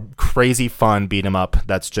 It's a crazy fun beat 'em up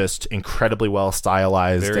that's just incredibly well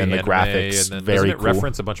stylized Very and the anime, graphics and then very doesn't it cool.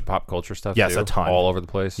 reference a bunch of pop culture stuff Yes, too? a ton. All over the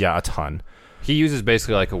place. Yeah, a ton. He uses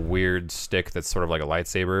basically like a weird stick that's sort of like a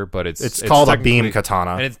lightsaber, but it's called a beam technically-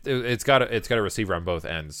 katana. and it's got a receiver on both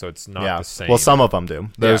ends, so it's not the same. Well, some of them do.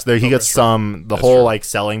 He gets some. The That's whole true. like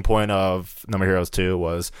selling point of No More Heroes 2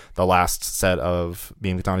 was the last set of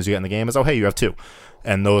beam katanas you get in the game is, oh hey, you have 2,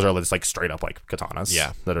 and those are just like straight up like katanas.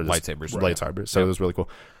 Yeah, that are just lightsabers. lightsabers. So it was really cool.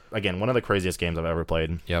 Again, one of the craziest games I've ever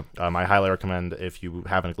played. Yep. I highly recommend if you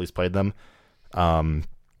haven't at least played them.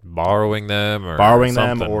 Borrowing them or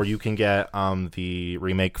Something. Or you can get the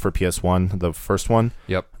remake for PS1, the first one,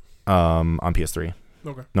 Yep. on PS3.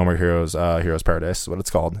 Okay. No More Heroes, Heroes Paradise is what it's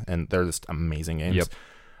called, and they're just amazing games. Yep.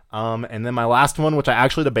 And then my last one, which I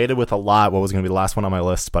actually debated with a lot, what was going to be the last one on my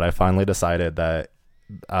list, but I finally decided that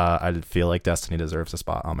I feel like Destiny deserves a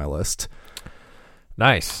spot on my list.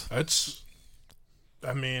 Nice.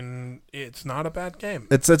 I mean, it's not a bad game.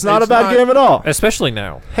 It's not a bad game at all. Especially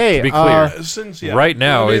now. Hey, to be clear. Since Right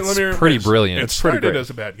now, it's pretty rephrase. brilliant. It It's pretty started great. as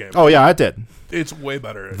a bad game. Oh yeah, I did. It's way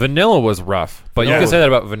better. Vanilla was rough, but you No. can say that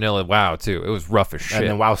about Vanilla WoW too. It was rough as shit. And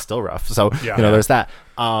then WoW's still rough. So Yeah. there's that.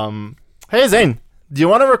 Hey Zane, do you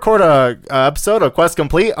want to record a episode of Quest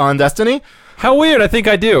Complete on Destiny? How weird! I think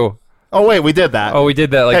I do. Oh wait, we did that. Oh, we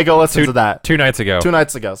did that. Like Hey, go listen to that. 2 nights ago, 2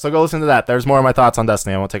 nights ago. So go listen to that. There's more of my thoughts on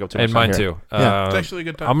Destiny. I won't take up too much and time mine here. too. Yeah. It's actually a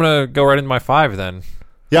good time. I'm gonna go right into my 5 then.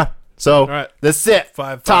 Yeah. So right. this is it.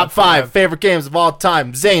 Top five favorite games of all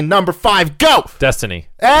time. Zane, number 5, go. Destiny.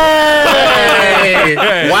 Hey!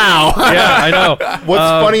 Wow. Yeah, I know. What's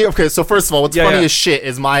funny? Okay, so first of all, what's yeah, funny yeah. as shit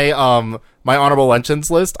is my my honorable mentions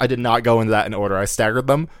list. I did not go into that in order. I staggered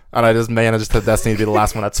them, and I just managed to Destiny to be the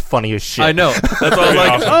last one. That's funny as shit. I know. That's why I was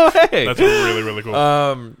like, Awesome. oh hey. That's really, really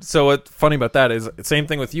cool. So what's funny about that is same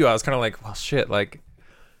thing with you. I was kind of like, well, shit. Like,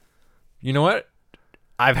 you know what?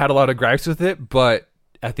 I've had a lot of gripes with it, but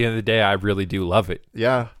at the end of the day, I really do love it.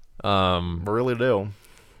 Yeah, I really do.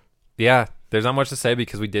 Yeah, there's not much to say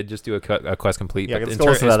because we did just do a Quest Complete. Yeah, but let's go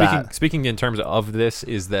listen to that. speaking in terms of this,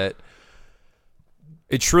 is that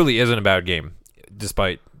it truly isn't a bad game,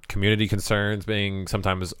 despite community concerns being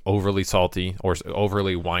sometimes overly salty or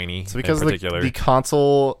overly whiny. It's because in particular, the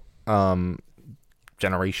console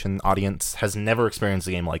generation audience has never experienced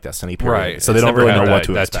a game like Destiny. Period. right? So they It's don't never really had know what that,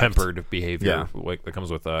 to that expect. tempered behavior Yeah. like, that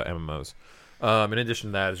comes with MMOs. In addition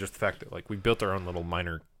to that, is just the fact that like we built our own little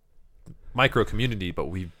micro community, but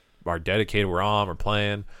we are dedicated. We're on. We're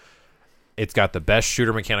playing. It's got the best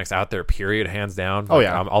shooter mechanics out there. Period, hands down. Oh,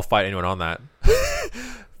 yeah. I'll fight anyone on that.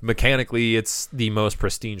 Mechanically, it's the most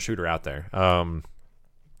pristine shooter out there.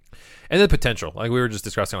 And the potential, like we were just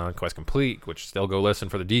discussing on Quest Complete, which still go listen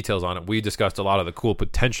for the details on it. We discussed a lot of the cool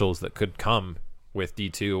potentials that could come with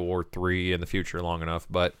D2 or 3 in the future long enough,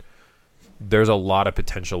 but there's a lot of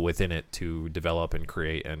potential within it to develop and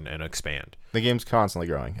create and expand. The game's constantly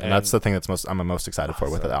growing, and And- that's the thing that's I'm most excited for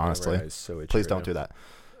with it. Honestly, please don't do that.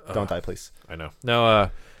 Don't die, please. I know. No,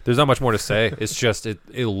 there's not much more to say. It's just it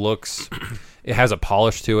looks, it has a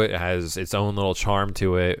polish to it. It has its own little charm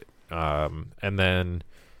to it, and then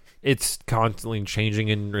it's constantly changing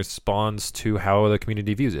in response to how the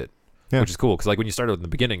community views it, Yeah. which is cool. Because like when you started in the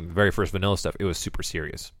beginning, the very first vanilla stuff, it was super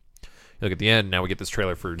serious. You look at the end. Now we get this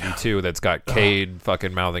trailer for D2 that's got Cade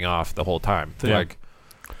fucking mouthing off the whole time. Yeah. Like,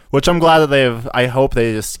 Which I'm glad that I hope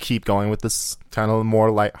they just keep going with this kind of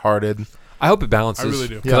more lighthearted. I hope it balances. I really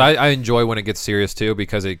do. Because I enjoy when it gets serious too,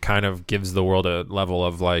 because it kind of gives the world a level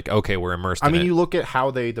of like, okay, we're immersed I in mean, it. you look at how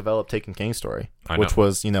they developed Taken King's story, I which know.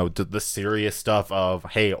 was, the serious stuff of,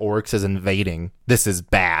 hey, Oryx is invading. This is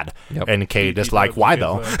bad. Yep. And Cade just He like, why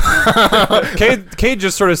though? Cade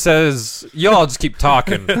just sort of says, y'all just keep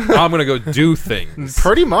talking. I'm going to go do things.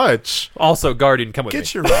 Pretty much. Also, Guardian, come with Get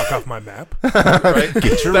me. your rock off my map. Right?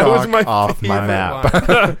 Get your That was rock my off my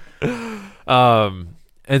favorite map. line.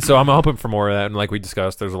 And so I'm hoping for more of that. And like we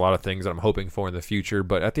discussed, there's a lot of things that I'm hoping for in the future.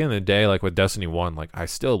 But at the end of the day, like with Destiny 1, like I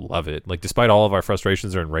still love it. Like despite all of our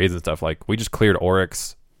frustrations or in raids and stuff, like we just cleared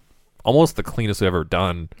Oryx almost the cleanest we've ever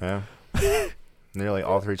done. Yeah. Nearly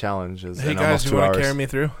all 3 challenges Hey in guys, almost you 2 want hours. to carry me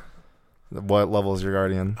through? What level is your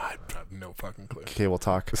Guardian? I have no fucking clue. Okay, we'll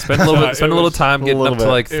talk. Spend a little, It spend a little was time a getting little up to bit.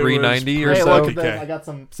 like It was 390 or Hey, so. look, PTK. I got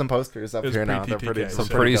some posters up It was here now. They're pre-PTK, pretty, so- some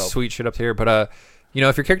Pretty dope. sweet shit up here. But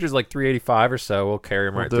if your character's like 385 or so, we'll carry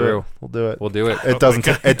him We'll right do through. it. We'll do it. We'll do it. It doesn't.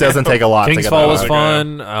 It doesn't take a lot. to King's get Fall that was out.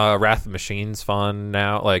 fun. Wrath of the Machine's fun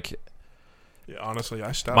now. Like Yeah, honestly,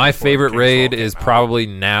 I stopped. my before favorite King's raid Fall is came out. probably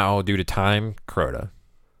now due to time Crota.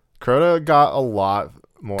 Crota got a lot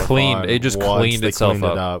more Cleaned. fun It just once cleaned they itself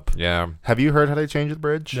cleaned it up. Yeah. Have you heard how they changed the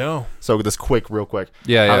bridge? No. So this real quick.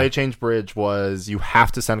 Yeah. How Yeah. they changed bridge was you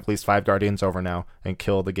have to send at least 5 guardians over now and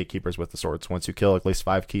kill the gatekeepers with the swords. Once you kill at least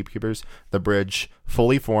 5 gatekeepers, the bridge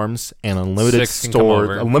fully forms and Six can come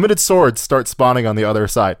over. unlimited swords start spawning on the other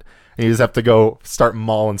side. And and you just have to go start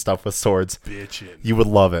mauling stuff with swords. Bitchin'. You would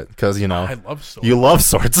love it because I love swords. you love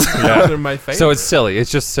swords. Yeah. They're my favorite. So it's silly.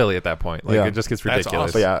 It's just silly at that point. Like Yeah. it just gets That's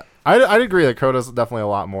ridiculous. awesome. But yeah, I'd agree that Coda's definitely a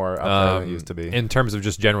lot more up there than it used to be. In terms of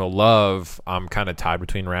just general love, I'm kind of tied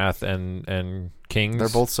between Wrath and Kings. They're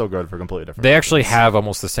both so good for completely different. They actually reasons. have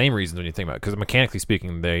almost the same reasons when you think about it, because mechanically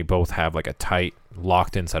speaking, they both have like a tight,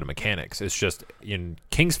 locked-in set of mechanics. It's just in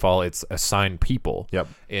King's Fall, it's assigned people. Yep.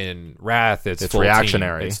 In Wrath, it's It's full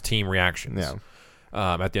reactionary. Team. It's team reactions.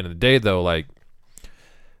 Yeah. At the end of the day, though, like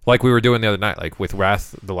we were doing the other night, like with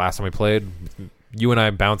Wrath, the last time we played, you and I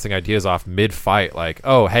bouncing ideas off mid-fight, like,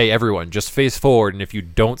 oh, hey, everyone, just face forward, and if you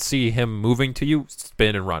don't see him moving to you,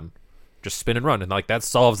 spin and run. Just spin and run, and like that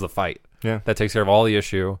solves the fight. Yeah. That takes care of all the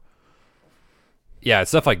issue. Yeah,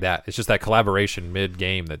 it's stuff like that. It's just that collaboration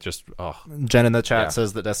mid-game that just, Jen in the chat Yeah.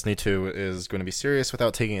 says that Destiny 2 is going to be serious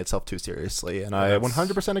without taking itself too seriously, and I That's-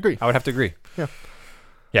 100% agree. I would have to agree. Yeah.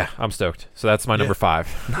 Yeah, I'm stoked. So that's my number 5.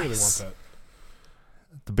 I really want that.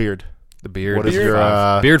 The beard. The beard. What is Beard your,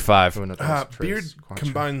 5. Beard 5. Beard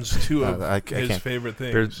combines two of I his can't. favorite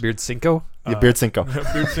things. Beard Cinco? Yeah, beard Cinco.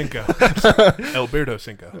 Beard Cinco. Alberto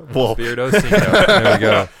Cinco. Well, Beardo Cinco. There we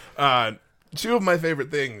go. Two of my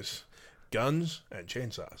favorite things: guns and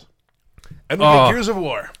chainsaws. And we get Gears of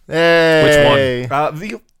War. hey.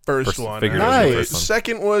 The first one. figured it was the Nice. first one.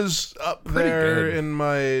 Second was up Pretty there good. in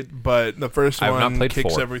my, but the first I have not one played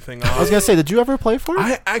kicks 4. everything I was off. gonna say, did you ever play for it?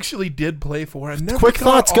 I actually did play 4. I never Quick got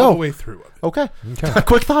thoughts, all go. the way through it. Okay. Okay.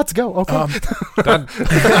 Quick thoughts, go. Okay. Done.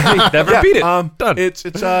 Never beat it. Done.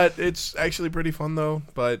 It's actually pretty fun though,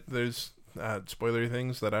 but there's spoilery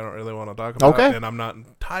things that I don't really want to talk about. Okay. And I'm not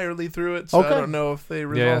entirely through it, so Okay. I don't know if they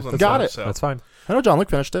resolve Yeah, themselves. got it. So. That's fine. I know John Luke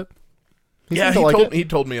finished it. Yeah, seemed to like it. he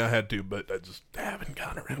told me I had to, but I just haven't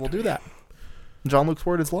gotten around. We'll to do it. that. John Luke's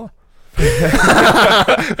word is law.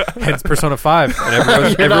 Hence Persona 5.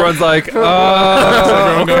 And everyone's like,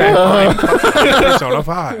 Everyone okay. going, "Fine." Persona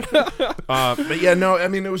 5. But yeah, no, I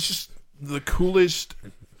mean, it was just the coolest,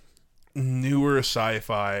 newer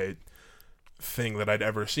sci-fi thing that I'd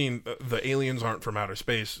ever seen. The aliens aren't from outer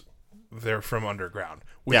space; they're from underground,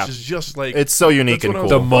 which Yeah. is just like It's so unique that's and what I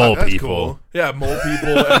cool. was The like, mole that's people. cool. Yeah, mole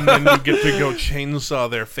people, and then you get to go chainsaw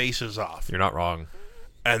their faces off, You're not wrong.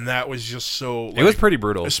 and that was just so. It was pretty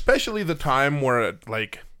brutal. especially the time where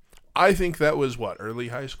I think that was early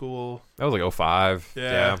high school. That was like 05.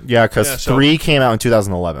 Yeah. Yeah, because Yeah, so- 3 came out in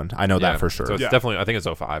 2011. I know Yeah. that for sure. So it's Yeah. definitely, I think it's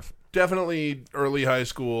 05. Definitely early high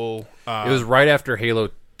school. It was right after Halo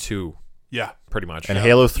 2, yeah. pretty much. and Yeah.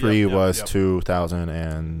 Halo 3 Yep, was yep.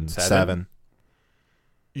 2007.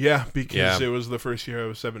 Yeah, because Yeah. it was the first year I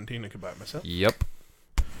was 17 and could buy it myself. Yep.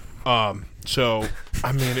 So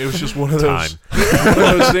I mean, it was just one of Time.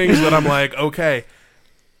 those things that I'm like, okay,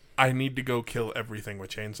 I need to go kill everything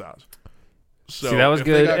with chainsaws. So See, that was if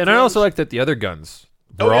they good. got And I also close- like that the other guns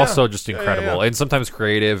Oh, were yeah. also just Yeah, yeah, incredible yeah. and sometimes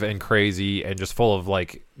creative and crazy and just full of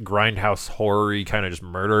like grindhouse horror-y kind of just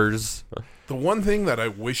murders. the one thing that I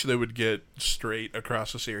wish they would get straight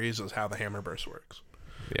across the series is how the hammer burst works.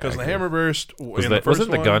 Because the hammer burst was in the that, first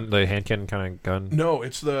wasn't the one, gun, the hand cannon kind of gun? No,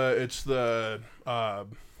 it's the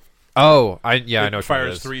Oh, I know it what fires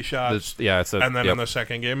it is. 3 shots. Yeah, it's a. And then yep. in the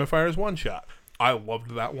second game, it fires 1 shot. I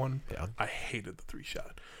loved that one. Yeah. I hated the 3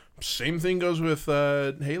 shot. Same thing goes with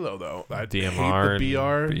Halo, though. I DMR hate the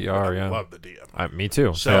BR. and BR, I yeah. love the DMR. Me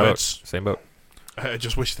too. So Same boat. it's- Same boat. I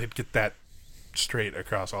just wish they'd get that straight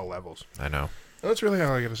across all levels. I know. And that's really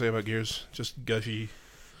all I got to say about Gears. Just gushy.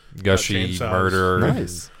 Gushy chainsaws. murder.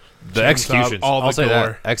 Nice. The Chainsaws, executions. all the I'll say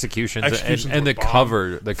gore. that. Executions, Executions and were the bomb.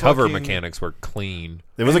 cover. The cover Fucking- mechanics were clean.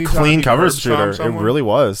 It was a Anytime clean you cover curb stomp shooter. It someone- really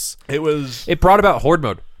was. It was. It brought about Horde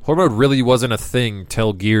mode. Horde mode really wasn't a thing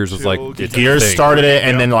till Gears was Till like Gears it's a Gears thing. started it,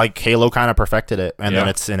 and Yep. then like Halo kind of perfected it, and then Yeah.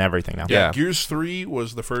 it's in everything now. Yeah. Gears 3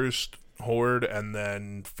 was the first Horde, and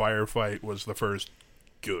then Firefight was the first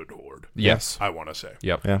good Horde. Yes. I want to say.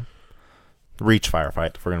 Yep. Yeah. Reach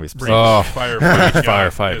Firefight, if we're gonna be specific. Oh. Firefight. yeah,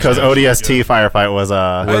 Firefight. Because it's actually ODST good. Firefight was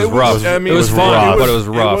Was It rough. I mean, It was fun, but it was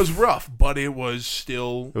rough. It was rough, but it was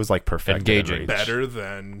still it was like perfect. Engaging. better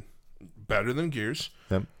than Gears.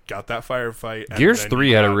 Yep. Got that firefight. and Gears then 3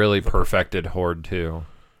 you had a got really the- perfected Horde too.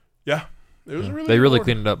 Yeah, it was a really. They good really Horde.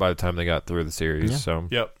 cleaned it up by the time they got through the series. Yeah. So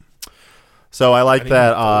Yep. So I like I that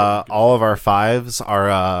didn't know. all of our 5s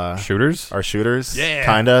are shooters, shooters, Yeah.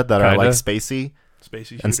 kinda that are Kinda. like spacey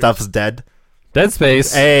Spacey and shooters. stuff's dead. Dead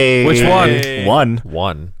Space. Hey, Which one? Hey.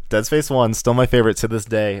 One. Dead Space 1, still my favorite to this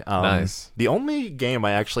day. Nice. The only game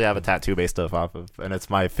I actually have a tattoo based off of, and it's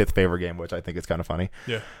my 5th favorite game, which I think is kind of funny.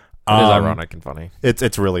 Yeah. It is ironic and funny.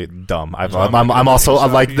 It's really dumb. I'm like also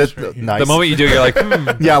I'm like zombies this. right here. Nice. The moment you do, you're like,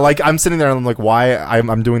 yeah, like I'm sitting there and I'm like, why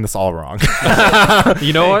I'm doing this all wrong.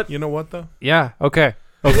 you know what? You know what though? Yeah. Okay.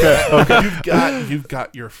 Okay. You've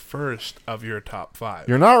got your first of your top 5.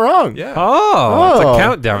 You're not wrong. Yeah. Oh, it's Oh. a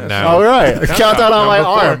countdown now. All right. Countdown on my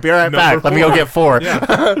Number 4. arm. Be right Number back. Let me go 4. get 4. Yeah.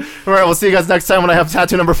 All right. We'll see you guys next time when I have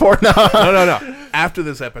tattoo number 4. No. No. After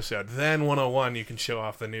this episode, then 101, you can show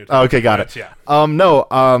off the new. Okay, got it. Yeah.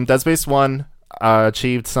 Dead Space 1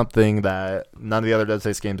 achieved something that none of the other Dead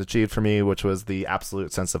Space games achieved for me, which was the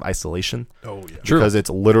absolute sense of isolation. Oh yeah. True. Because it's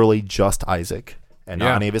literally just Isaac and not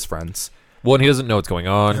Yeah. any of his friends. Well, and he doesn't know what's going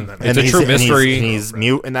on. And then- It's a he's- true mystery. And he's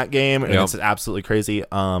mute in that game, and Yep. it's absolutely crazy.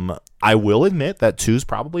 I will admit that 2 is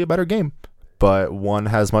probably a better game, but 1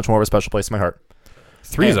 has much more of a special place in my heart.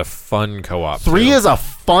 3 is and a fun co-op. 3 too. is a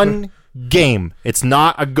fun game. It's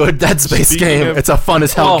not a good Dead Space Speaking game. of- it's a fun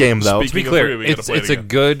as hell Well, game, though. To be Speaking of clear, 3, we gotta it's play it a again.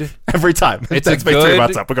 good. Every time. It's Dead a Space 3 good.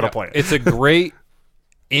 months up, we're going to play it. It's a great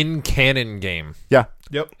in canon game. Yeah.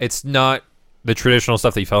 Yep. It's not the traditional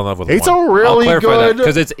stuff that you fell in love with. It's one. a really I'll clarify good-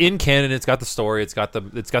 because it's in canon. It's got the story. It's got the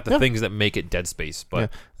Yeah. things that make it Dead Space. But Yeah.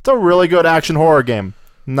 It's a really good action horror game.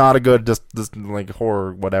 Not a good just like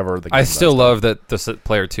horror whatever. The I game still does. love that the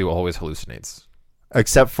player 2 always hallucinates.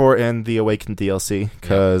 Except for in the Awakened DLC,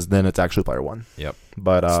 because then it's actually player 1. Yep.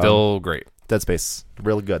 But Still great. Dead Space,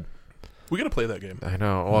 really good. We gotta play that game. I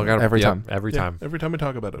know. Well, I got Every time. Every Yeah, time. Every time we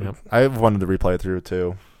talk about it. Yep. I've wanted to replay it through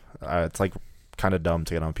too. It's like kind of dumb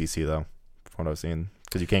to get on PC though, from what I've seen,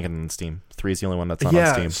 because you can't get it on Steam. 3 is the only one that's not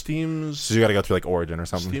on Steam. Steam's So you got to go through like Origin or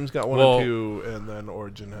something. Steam's got 1 Well- and 2, and then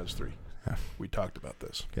Origin has 3. Yeah. We talked about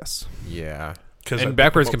this. Yes. Yeah. 'Cause I And picked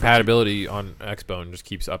backwards them up for compatibility on Xbone just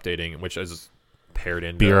keeps updating, which is paired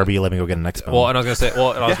into. BRB, let me go get an Xbox. Well, and I was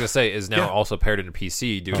gonna Yeah. say is now Yeah. also paired into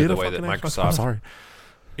PC due Get to a the way that fucking Xbox. Microsoft. I'm sorry. cheap.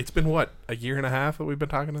 It's been what, a year and a half that we've been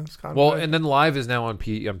talking to this conference? Well, and then Live is now on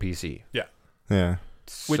PC. Yeah.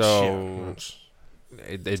 which So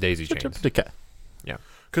it daisy chains. Okay.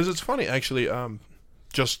 because it's funny actually.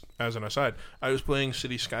 Just as an aside, I was playing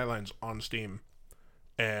City Skylines on Steam,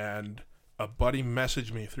 and a buddy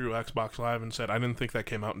messaged me through Xbox Live and said, "I didn't think that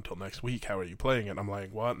came out until next week. How are you playing it?" I'm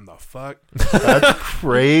like, "What in the fuck?" That's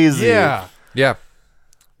crazy. Yeah.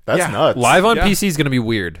 That's Yeah. nuts. Live on Yeah. PC is gonna be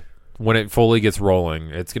weird when it fully gets rolling.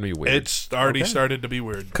 It's gonna be weird. It's already Okay. started to be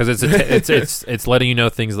weird. Because it's letting you know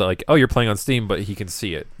things that like, oh, you're playing on Steam, but he can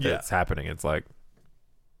see it. Yeah. It's happening. It's like,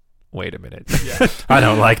 wait a minute. Yeah. I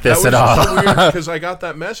don't like this at all. so weird because I got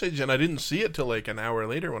that message and I didn't see it till like an hour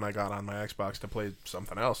later when I got on my Xbox to play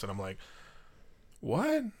something else, and I'm like,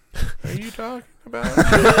 "What are you talking about?"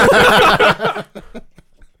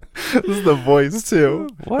 This is the voice too.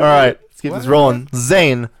 What? All right, let's keep What? this rolling.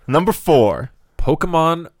 Zane, number 4.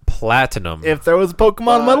 Pokemon Platinum. If there was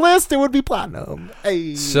Pokemon on my list, it would be Platinum.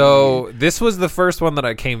 Hey. So this was the first one that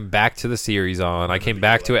I came back to the series on. I came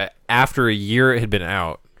back to it after a year it had been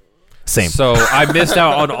out. Same. So I missed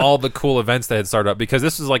out on all the cool events that had started up because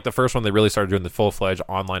this was like the first one they really started doing the full-fledged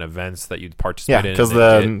online events that you'd participate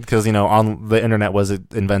Yeah, in. because you know on the internet was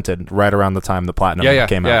invented right around the time the Platinum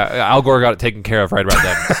came out. Yeah, Al Gore got it taken care of right about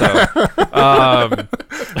then. So,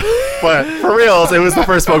 But for reals, it was the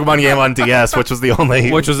first Pokemon game on DS, which was the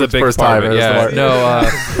only, which was a big first part time. of it. It was the Yeah,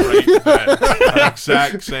 one- no, Right, that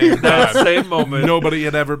exact same time. same moment. Nobody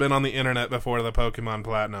had ever been on the internet before the Pokemon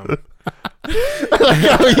Platinum.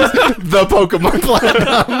 the Pokemon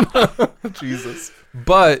Platinum. Jesus.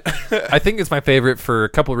 But I think it's my favorite for a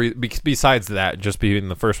couple of reasons. Besides that, just being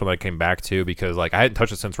the first one that I came back to because like I hadn't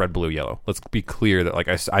touched it since Red, Blue, Yellow. Let's be clear that like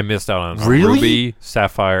I missed out on Really? Ruby,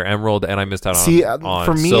 Sapphire, Emerald, and I missed out See, on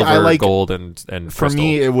for me, Silver, I like- Gold, and For Crystal.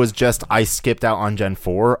 me, it was just I skipped out on Gen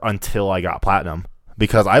 4 until I got Platinum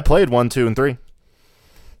because I played 1, 2, and 3.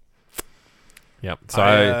 Yep.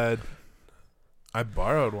 So I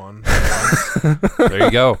borrowed one. there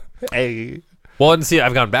you go. Hey. Well, and see,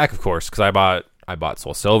 I've gone back, of course, because I bought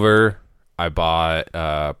Soul Silver, I bought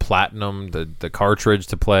Platinum, the cartridge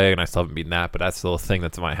to play, and I still haven't beaten that, but that's still a thing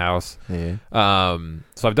that's in my house. Yeah.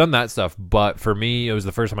 So I've done that stuff, but for me, it was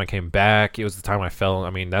the first time I came back. It was the time I fell. I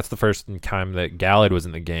mean, that's the first time that Gallade was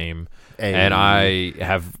in the game, Hey. and I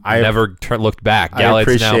have I've- never looked back. I Gallade's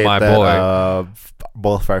appreciate now my that, boy.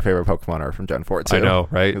 Both of our favorite Pokemon are from Gen 4 too. I know,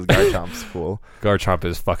 right? Because Garchomp's cool. Garchomp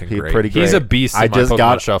is fucking He's great. pretty great. He's a beast in I my just Pokemon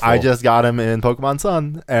got Shuffle. I just got him in Pokemon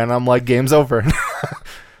Sun, and I'm like, game's over.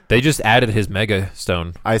 They just added his Mega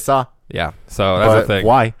Stone. I saw. Yeah, so that's But the thing.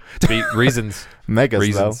 why? Reasons. Megas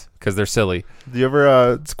Reasons. Because they're silly. though. Do you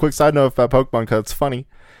ever? It's a quick side note about Pokemon because it's funny.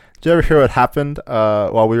 Did you ever hear what happened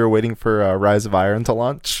while we were waiting for Rise of Iron to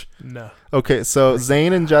launch? No. Okay, so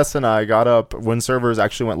Zane and Jess and I got up when servers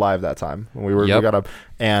actually went live that time. When we got up,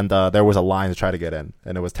 and there was a line to try to get in,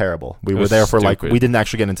 and it was terrible. We were there for stupid. we didn't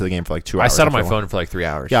actually get into the game for 2 hours. I sat on my phone for 3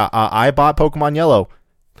 hours. Yeah, I bought Pokemon Yellow.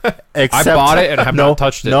 Except, I bought it and have not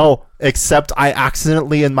touched it. No, except I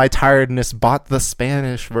accidentally, in my tiredness, bought the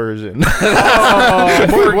Spanish version.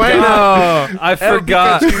 I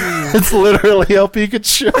forgot. It's literally El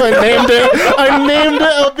Pikachu. I named it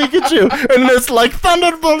El Pikachu, and it's like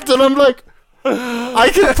Thunderbolt, and I'm like, I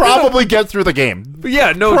can probably get through the game.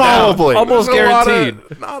 Yeah, no Probably. doubt. Almost There's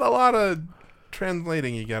guaranteed. Not a lot of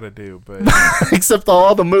translating you gotta do, but Except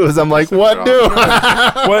all the moves. I'm like, what do?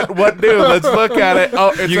 what do? Let's look at it.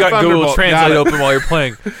 Oh, it's You a got Google Thunderbolt. Translate open while you're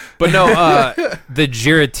playing. But no, the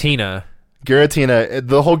Giratina. Giratina,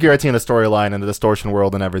 the whole Giratina storyline and the Distortion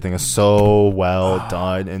world and everything is so well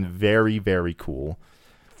done and very, very cool.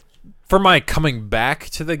 For my coming back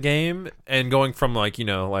to the game and going from oh yeah,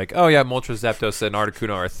 Moltres, Zapdos, and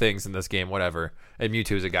Articuno are things in this game, whatever, and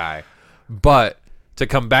Mewtwo's a guy. But to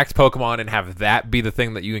come back to Pokemon and have that be the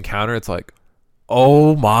thing that you encounter, it's like,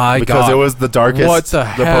 oh my god. Because it was the darkest. What the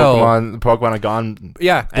hell? Pokemon had gone.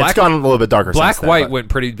 Yeah. It's gone a little bit darker Black since then, White but- went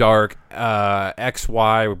pretty dark.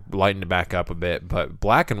 XY lightened it back up a bit, but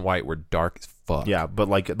Black and White were dark as fuck. Yeah, but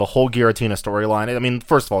the whole Giratina storyline, I mean,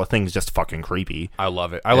 first of all, the thing's just fucking creepy. I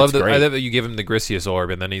love it. I love great. that you give him the Grisius orb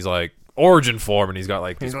and then he's like origin form and he's got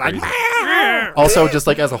these crazy. Also, just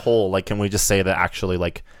as a whole, can we just say that actually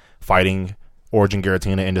fighting Origin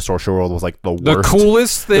Giratina in Distortion World was the worst. The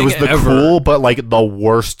coolest thing It was the ever. cool, but the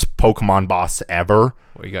worst Pokemon boss ever.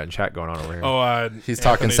 What you got in chat going on over here? Oh, He's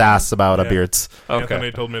talking sass about beards. Okay.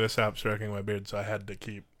 Anthony told me to stop stroking my beard, so I had to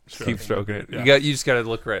keep stroking it. Yeah. You just got to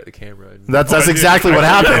look right at the camera. That's exactly what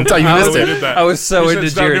happened. You missed it. I was so You said into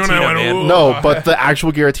stop doing that, I Giratina, went, man. "Ooh." No, but the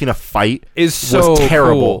actual Giratina fight Is so was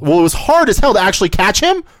terrible. cool. Well, it was hard as hell to actually catch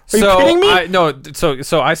him. Are you kidding me?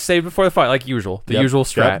 So I saved before the fight like usual, the Yep. usual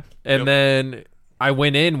strat, Yep. and then I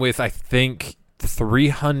went in with I think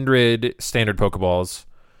 300 standard Pokeballs,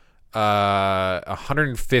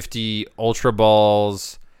 150 Ultra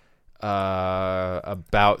Balls,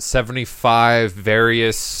 about 75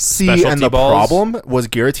 various specialty and the balls. problem was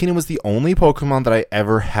Giratina was the only Pokemon that I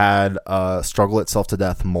ever had struggle itself to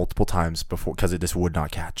death multiple times before because it just would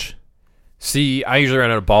not catch. See, I usually ran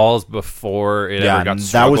out of balls before it ever got to that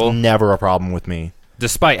struggle. was never a problem with me.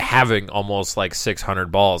 Despite having almost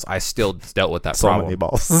 600 balls, I still dealt with that So problem. many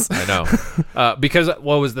balls. I know. Because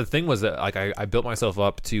what was the thing was that I built myself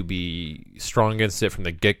up to be strong against it from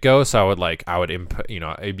the get-go, so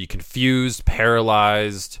I'd be confused,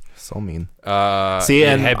 paralyzed. So mean. See,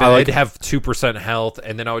 and I'd have 2% health,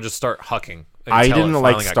 and then I would just start hucking. I until it didn't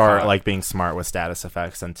finally got start caught. being smart with status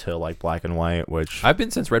effects until Black and White, which I've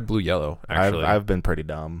been since Red, Blue, Yellow. Actually, I've been pretty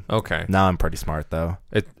dumb. okay. Now I'm pretty smart though.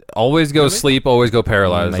 It always go sleep, always go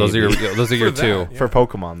paralyzed. Those are Maybe. your two. Yeah. For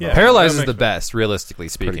Pokemon though. Yeah. Paralyzed That is the makes best, realistically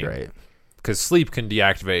Pretty speaking. great. Because sleep can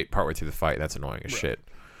deactivate partway through the fight. That's annoying as shit.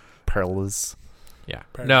 Paralysis. Yeah.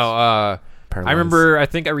 Paralyzed. No. I Paralyzed. remember. I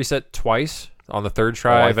think I reset twice on the third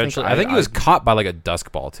try. Oh, Eventually, I think it was caught by a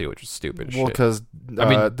dusk ball too, which is stupid. as Well, shit. because I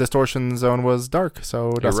mean- Distortion Zone was dark,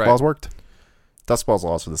 so Dusk right. Balls worked. Dusk Balls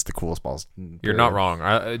are also just the coolest balls. You're not wrong.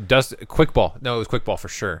 Quick ball. No, it was quick ball for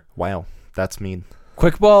sure. Wow, that's mean.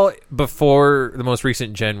 Quick ball before the most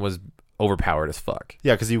recent gen was overpowered as fuck.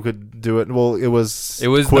 Yeah, because you could do it. Well, it was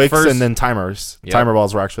the quicks first- and then timers. Yep. Timer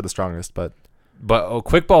balls were actually the strongest, but But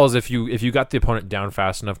quick balls, if you got the opponent down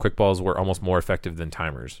fast enough, quick balls were almost more effective than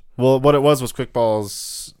timers. well, what it was quick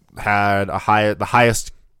balls had the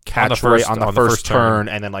highest catch rate on the first turn,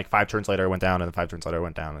 and then 5 turns later it went down, and then 5 turns later it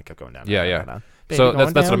went down, and it kept going down. Yeah, down, yeah. down, down. So Baby,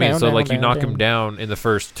 that's what I going mean. down, So down, you knock down, him down in the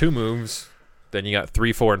first 2 moves, then you got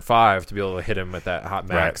 3, 4, and 5 to be able to hit him at that hot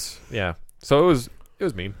max. Yeah. So it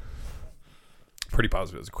was mean. Pretty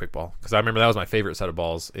positive it was a quick ball because I remember that was my favorite set of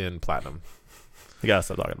balls in Platinum. You gotta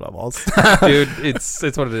stop talking about balls. Dude, it's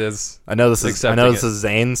what it is. I know this Accepting is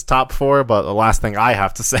Zane's top 4, but the last thing I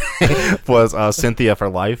have to say was Cynthia for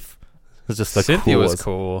life. It's just the Cynthia coolest. was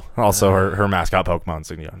cool. Also, her mascot Pokemon,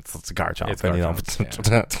 so it's a Garchomp. It's and,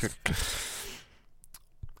 Garchomp,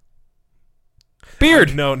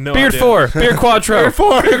 Beard. No, Beard idea. 4. Beard Quattro. Beard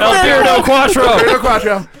 4. El Beardo Quattro.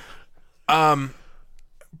 Quattro.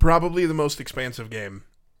 Probably the most expansive game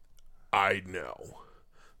I know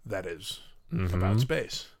that is about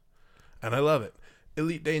space. And I love it.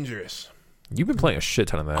 Elite Dangerous. You've been playing a shit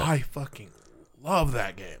ton of that. I fucking love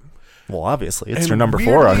that game. Well, obviously, it's And your number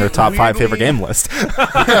 4 on your top 5 favorite weirdly- game list.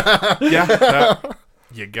 Yeah.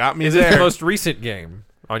 You got me Is it there. the most recent game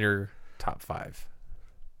on your top 5?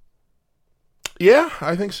 Yeah,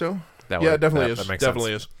 I think so. That Yeah, one- it definitely that- is. That makes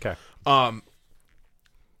Definitely sense. is. Okay.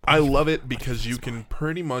 I love it because you can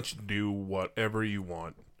pretty much do whatever you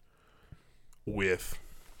want with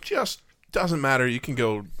just doesn't matter. You can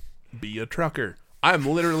go be a trucker. I'm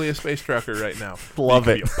literally a space trucker right now. Love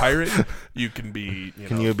you it. can be a pirate. You can be.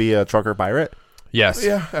 Can you be a trucker pirate? Yes.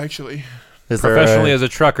 Yeah, actually. Is Professionally there as a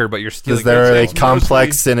trucker, but you're stealing. is there a goods.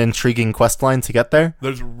 complex and intriguing quest line to get there?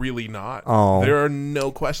 There's really not. Oh. There are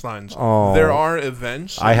no quest lines. Oh. There are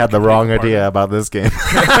events. that I you had the can wrong take part idea about this game.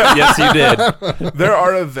 Yes, you did. in. There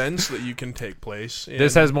are events that you can take place. In.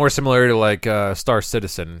 This has more similarity to like Star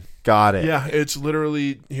Citizen, Got it. Yeah, it's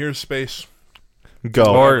literally here's space.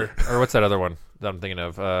 Go. or what's that other one that I'm thinking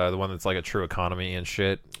of? The one that's like a true economy and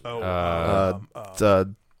shit.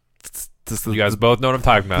 You guys both know what I'm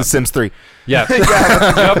talking The about. Sims 3. Yeah,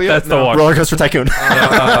 yep, that's the one. Roller Coaster Tycoon.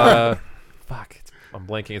 Fuck, I'm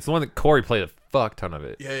blanking. It's the one that Corey played a fuck ton of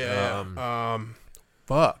it. Yeah.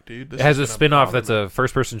 Fuck, dude. This It has is a gonna spin-off bother that's me. a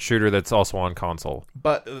first-person shooter that's also on console.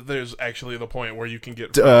 But there's actually the point where you can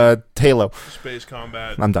get Halo. space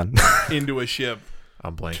combat I'm done. into a ship.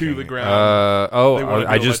 I'm blanking. To the ground. They want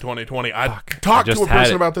to I do just 2020. I fuck. talked I to just a had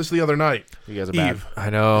person it. about this the other night. You guys are bad. Eve. I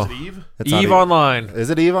know. Is it Eve? It's not Eve Online. Is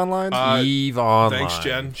it Eve Online? Eve Online. Thanks,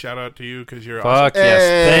 Jen. Shout out to you because you're Fuck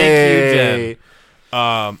yes. Thank you, Jen.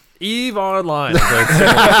 awesome. Eve Online. is a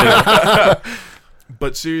similar thing.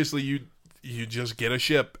 But seriously, you just get a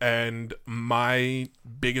ship, and my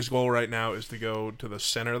biggest goal right now is to go to the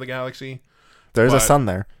center of the galaxy. There's a but- sun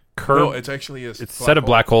there. No, it's actually a It's a set of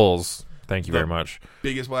black holes. Thank you very much.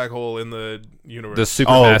 biggest black hole in the universe. The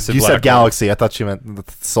Oh, supermassive you black said hole. galaxy. I thought you meant the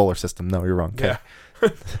solar system. No, you're wrong. Okay. Yeah.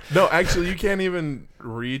 No, actually, you can't even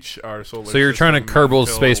reach our solar system. So you're trying to Kerbal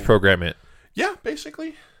until- Space Program it, Yeah,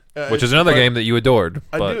 basically. which is another but game that you adored.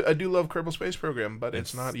 But I do love Kerbal Space Program, but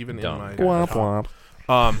it's not even dumb. in my Womp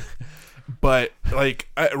womp. But like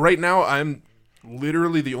right now, I'm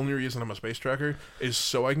literally the only reason I'm a space tracker is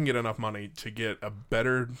so I can get enough money to get a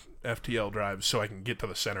better FTL drive, so I can get to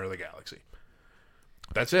the center of the galaxy.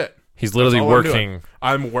 That's it. he's literally That's all I'm doing. working.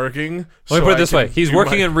 I'm working. Let me so put it I this can way: he's do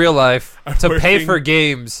working my- in real life I'm to pay working- for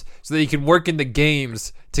games, so that he can work in the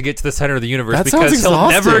games to get to the center of the universe. That sounds because he'll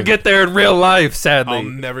never exhausting. get there in real life. Sadly, I'll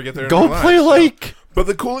never get there. in Go real play life, so- like But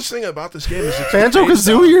the coolest thing about this game is it's Banjo based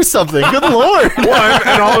Kazooie or something. Good lord. and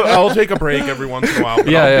I'll take a break every once in a while. But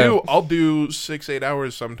Yeah, I'll do 6-8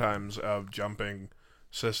 hours sometimes of jumping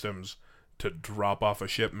systems to drop off a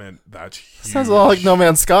shipment. That's huge. Sounds a lot like No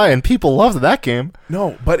Man's Sky, and people loved that game.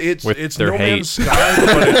 No, but it's With their No hate. Man's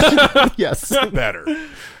Sky, but Yes. it's better.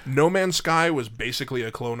 No Man's Sky was basically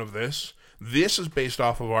a clone of this. This is based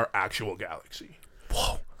off of our actual galaxy.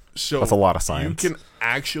 Whoa. So That's a lot of science. You can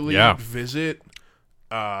actually Yeah. visit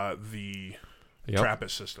the Yep.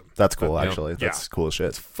 TRAPPIST system. That's cool, Yep. actually. Yeah. That's cool as shit.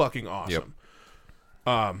 It's fucking awesome.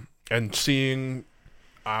 And seeing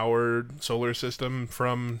our solar system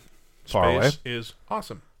from Far space is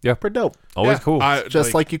awesome. Pretty dope. always Yeah, cool.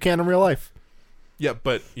 Just like you can in real life. yeah,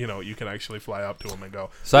 but you can actually fly up to them and go.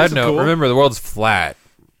 Side "This is note: cool." remember, the world's flat.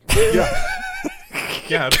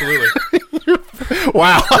 Yeah, absolutely.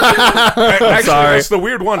 Wow. Actually, sorry. that's the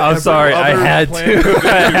weird one. I'm Every sorry, I other had planet- to.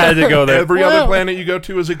 I had to go there. Every Wow. other planet you go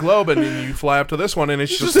to is a globe, and then you fly up to this one, and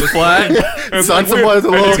it's just this Flat. It's Sun weird. was a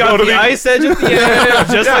And little- it's Got got the ice edge at the end,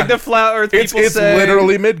 just like the flat Earth It's people say.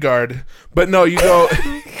 literally Midgard. But no, you go,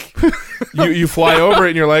 you fly over it,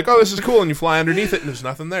 and you're like, oh, this is cool, and you fly underneath it, and there's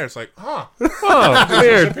nothing there. It's like, huh, Oh,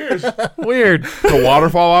 weird, disappears. weird. The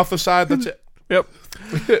waterfall off the side. That's it. Yep.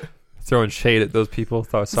 Throwing shade at those people.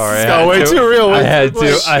 Sorry, This I got had way to. too real. I had to.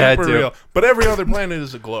 It's I had super to. real. But every other planet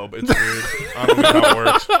is a globe. It's weird. I don't know how it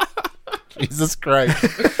works. Jesus Christ.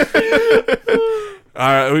 All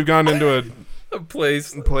right, we've gone into A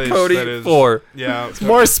place. place Cody that is 4. Yeah,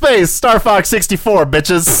 More space. Star Fox 64,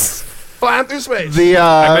 bitches. flying through space. The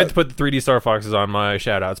I meant to put the 3D Star Foxes on my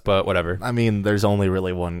shoutouts, but whatever. I mean, there's only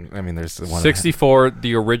really one. I mean, there's one. 64,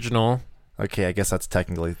 the original. Okay, I guess that's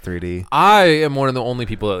technically 3D. I am one of the only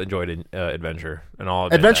people that enjoyed Adventure, and all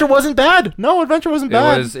Adventure wasn't bad. No, Adventure wasn't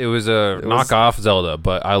bad. It was a It was- knockoff Zelda,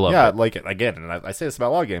 but I love Yeah, it. like again, and I say this about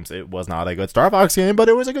a lot of games. It was not a good Star Fox game, but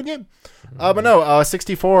it was a good game. But no,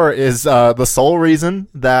 64 is the sole reason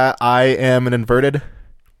that I am an inverted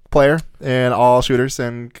player in all shooters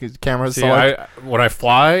and cameras. See, alike. when I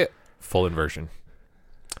fly, full inversion.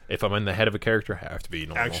 If I'm in the head of a character, I have to be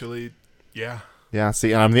normal. Actually, yeah. Yeah,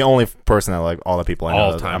 see, and I'm the only person that like all the people I know.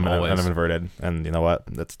 All that time, I'm always. inverted, and you know what?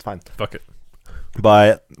 That's fine. Fuck it.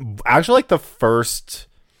 But actually, like the first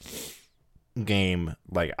game,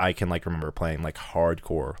 like I can like remember playing like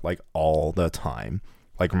hardcore, like all the time.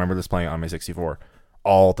 Like remember this playing on my 64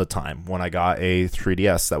 all the time. When I got a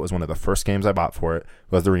 3DS, that was one of the first games I bought for it,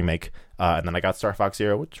 was the remake. And then I got Star Fox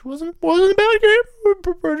Zero, which wasn't a bad game,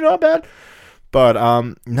 not bad. But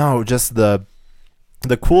no, just the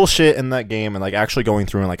cool shit in that game, and like actually going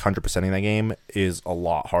through and like 100%ing that game is a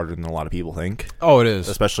lot harder than a lot of people think. Oh, it is.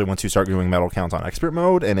 Especially once you start doing medal counts on expert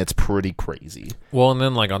mode, and it's pretty crazy. Well, and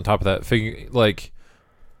then like on top of that, like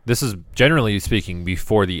this is generally speaking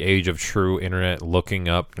before the age of true internet looking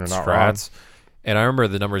up You're not strats. And I remember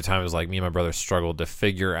the number of times like me and my brother struggled to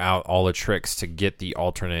figure out all the tricks to get the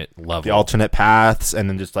alternate level, The alternate paths, and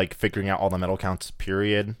then just like figuring out all the medal counts.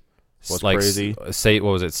 Period. Was like crazy. What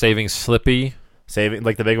was it? Saving Slippy. Saving,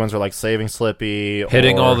 like the big ones were like saving Slippy,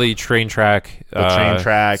 hitting or all the train track, train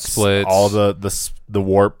tracks, splits, all the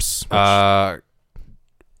warps. What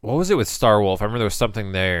was it with Star Wolf? I remember there was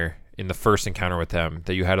something there in the first encounter with them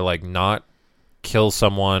that you had to like not kill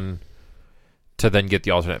someone to then get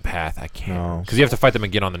the alternate path. I can't, because you have to fight them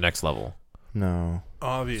again on the next level. No,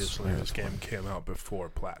 obviously this game came out before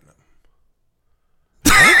Platinum.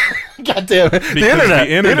 God damn it! The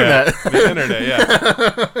internet,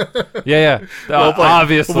 yeah. Well played.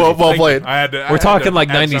 Obviously, well played. We're talking like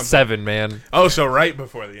 97, man. Oh, so right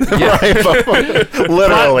before the internet. Yeah.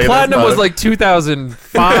 Literally, Platinum was like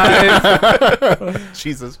 2005.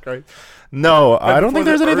 Jesus Christ! No, I don't think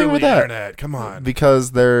there's anything with that. Internet. Come on,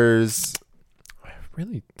 because there's. I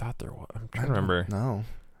really thought there was. I'm trying to remember. No.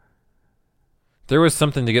 There was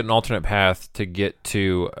something to get an alternate path to get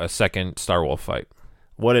to a second Star Wolf fight.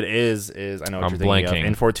 What it is I know what I'm you're thinking blanking. of.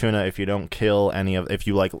 In Fortuna, if you don't kill if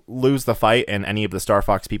you like lose the fight and any of the Star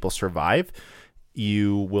Fox people survive,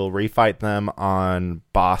 you will refight them on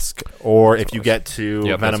Bosk, or if you get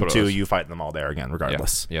to Venom 2, you fight them all there again,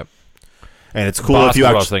 regardless. Yep. And it's cool Bosk if you is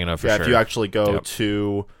what I actually, was thinking of for sure. if you actually go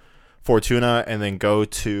to Fortuna and then go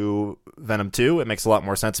to Venom 2, it makes a lot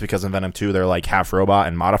more sense, because in Venom 2 they're like half robot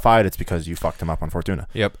and modified. It's because you fucked them up on Fortuna.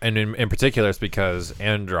 Yep, and in particular it's because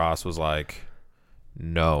Andros was like,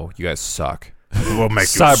 no, you guys suck. We'll make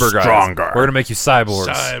Cyber you guys. stronger. We're gonna make you cyborgs.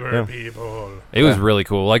 Cyber people. It was really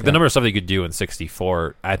cool. Like the number of stuff that you could do in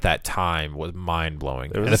 64 at that time was mind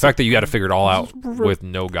blowing, and the fact that you had to figure it all out with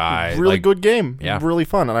no guy. Really like, good game. Yeah, really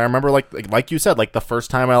fun. And I remember like you said, like the first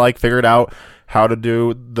time I like figured out how to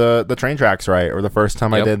do the train tracks right, or the first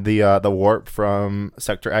time I did the warp from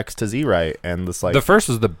Sector X to Z right, and this like the first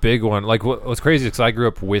was the big one. Like what's crazy is because I grew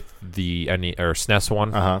up with the SNES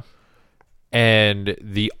one. And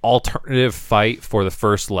the alternative fight for the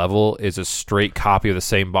first level is a straight copy of the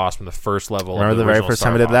same boss from the first level. Remember the very first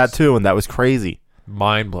time I did that too, and that was crazy.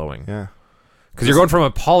 Mind blowing. Yeah. Because you're going from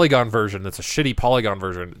a polygon version that's a shitty polygon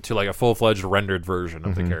version to like a full-fledged rendered version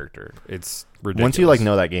of the character. It's ridiculous. Once you like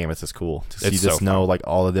know that game, it's just cool. You just so know like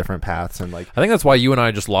all the different paths, and like I think that's why you and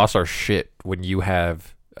I just lost our shit when you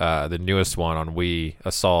have the newest one on Wii,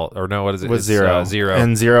 Assault, or no, what is it? With Zero. Zero.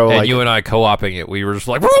 And Zero, and like, you and I co-oping it. We were just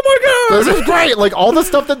like, oh my god, this is great! Like all the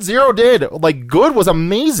stuff that Zero did, like good, was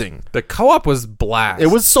amazing. The co-op was blast. It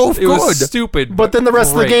was so it good. Was stupid, but then the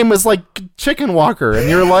rest of the game was like Chicken Walker, and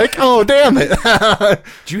you're like, oh damn it.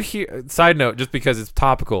 Did you hear? Side note, just because it's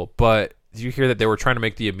topical, but did you hear that they were trying to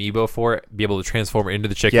make the amiibo for it be able to transform into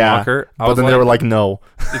the Chicken Walker? But then they were like, no.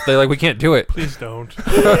 They're like, we can't do it. Please don't.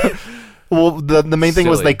 Well, the main thing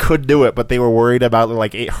was Silly. they could do it, but they were worried about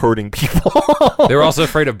like it hurting people. They were also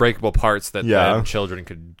afraid of breakable parts that then children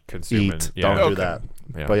could consume. Eat. And, Don't do that.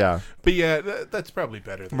 Yeah. But yeah. But yeah, that's probably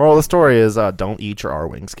better. Moral of the story is don't eat your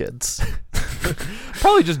R-Wings, kids.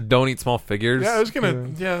 Probably just don't eat small figures. Yeah, I was gonna.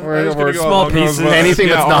 Yeah, Or- I was or gonna go small along those pieces. lines. Anything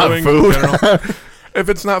that's all not wings in food. general. If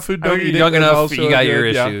it's not food, I don't mean, eat you're it. young That's enough. also You got your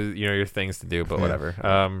good, yeah. issues, your things to do, but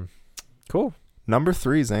whatever. Cool. Number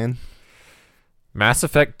 3, Zane. Mass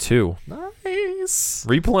Effect 2. Nice.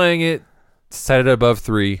 Replaying it, set it above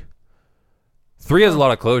 3. 3 has a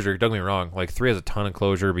lot of closure. Don't get me wrong. Like 3 has a ton of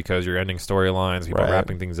closure because you're ending storylines, people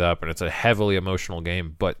wrapping things up, and it's a heavily emotional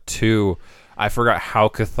game. But 2, I forgot how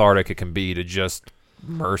cathartic it can be to just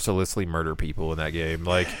mercilessly murder people in that game.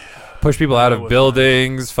 Like push people out of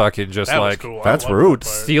buildings, fucking just That was like cool. That's I love rude. that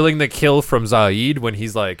part. stealing the kill from Zaid when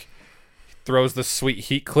he's like throws the sweet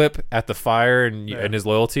heat clip at the fire and his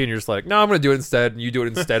loyalty, and you're just like, no, I'm gonna do it instead, and you do it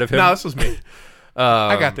instead of him. No, this was me.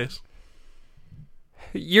 I got this.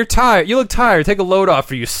 You're tired. You look tired. Take a load off,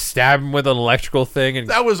 or you stab him with an electrical thing, and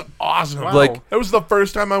That was awesome. Like- that was the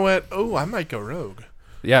first time I went, oh, I might go rogue.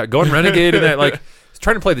 yeah, going renegade and that like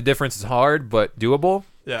trying to play the difference is hard but doable.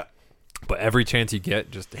 Yeah. But every chance you get,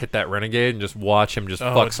 just hit that renegade and just watch him just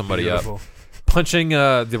Oh, fuck it's somebody beautiful. up. Punching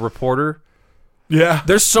the reporter. Yeah.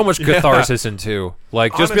 There's so much catharsis in 2.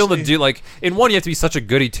 Like, just be able to Honestly- do, like, in 1, you have to be such a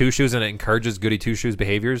goody two-shoes, and it encourages goody two-shoes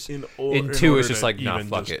behaviors. In 2, it's just like, nah,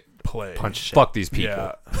 fuck it. play. punch shit. Fuck these people.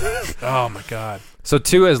 Yeah. Oh my god. So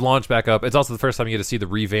 2 has launched back up. It's also the first time you get to see the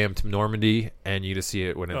revamped Normandy, and you get to see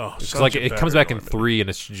it when it such a it comes better back in Normandy. 3, and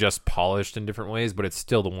it's just polished in different ways, but it's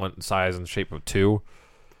still the one size and shape of 2.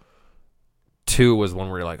 2 was one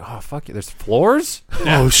where you're like, oh fuck it, there's floors?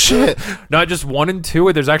 Oh shit! Not just 1 and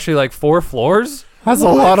 2. There's actually like 4 floors. That's a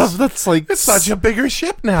lot of. That's like It's such a bigger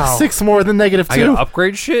ship now. 6 more than -2. I gotta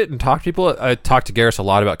upgrade shit and talk to people. I talked to Garrus a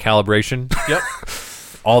lot about calibration. Yep.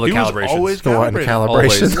 All the He was calibrations. always The one calibrated.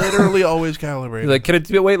 calibration. Always. Literally always calibrated. He's like, can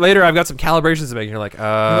it wait later? I've got some calibrations to make. And you're like, Like,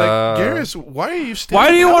 Garrus, why are you still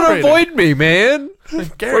why do you want to calibrating? avoid me, man?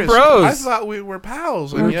 Garrus, bros. I thought we were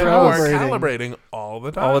pals, and We're yet you are bros. calibrating all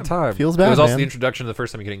the time. All the time. Feels It bad, was also man. the introduction of the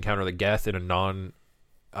first time you could encounter the Geth in a non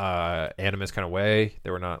animus kind of way.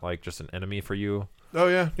 They were not like just an enemy for you. Oh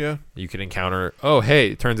yeah, yeah, You could encounter. Oh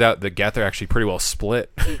hey, it turns out the Geth are actually pretty well split.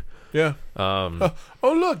 yeah. Um,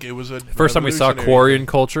 Oh look, it was a first time we saw revolutionary Quarian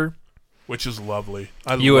culture. which is lovely.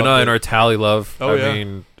 You and loved I it. and our tally love. Oh, I yeah.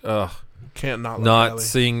 mean, can't not love not Callie.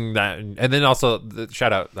 seeing that, and then also the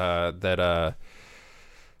shout out that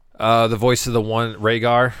the voice of the one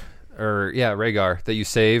Rhaegar that you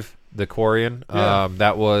save, the Quarian. Yeah.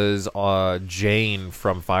 That was Jane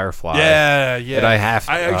from Firefly. Yeah, yeah. And I have.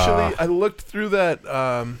 I actually I looked through that the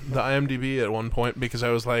IMDb at one point because I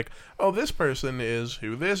was like, oh, this person is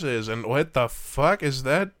who this is, and what the fuck is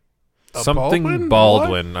that? A something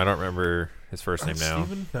Baldwin. I don't remember his first name now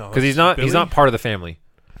No, because he's not Billy? part of the family.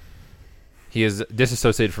 He is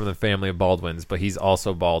disassociated from the family of Baldwins, but he's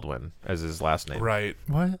also Baldwin as his last name. Right.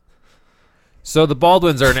 What? So the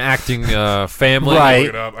Baldwins are an acting family. Right. Look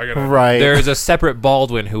it up. I gotta. Right. There's a separate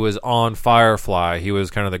Baldwin who was on Firefly. He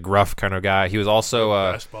was kind of the gruff kind of guy. He was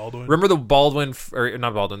also Best Baldwin. remember the Baldwin or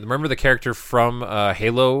not Baldwin. Remember the character from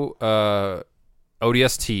Halo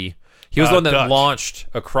ODST. He was the one that Dutch. launched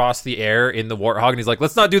across the air in the Warthog, and he's like,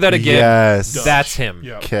 "Let's not do that again." Yes. Dutch. That's him.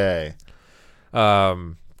 Yeah. Okay.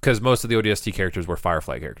 Because most of the ODST characters were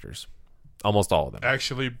Firefly characters. Almost all of them.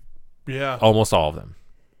 Actually, yeah. Almost all of them.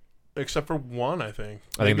 Except for one, I think.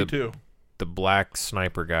 I think Maybe two. The black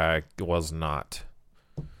sniper guy was not.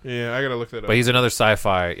 Yeah, I gotta look that up. But he's another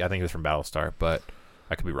sci-fi. I think he was from Battlestar, but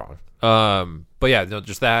I could be wrong. But yeah, no,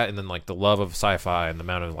 just that, and then like the love of sci-fi and the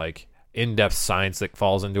amount of like in-depth science that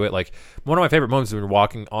falls into it. Like one of my favorite moments when we were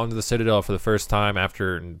walking onto the Citadel for the first time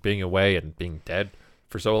after being away and being dead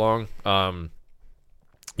for so long.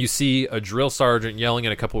 You see a drill sergeant yelling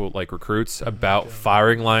at a couple of like recruits about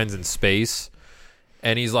firing lines in space,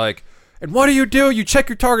 and he's like, "And what do? You check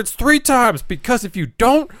your targets 3 times because if you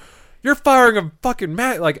don't, you're firing a fucking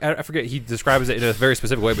like I forget. He describes it in a very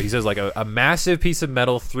specific way, but he says like a massive piece of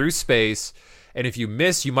metal through space, and if you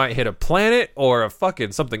miss, you might hit a planet or a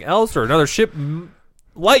fucking something else or another ship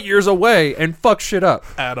light years away and fuck shit up."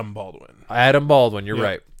 Adam Baldwin. Adam Baldwin, you're Yeah.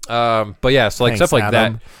 right. But yeah, so like Thanks, stuff like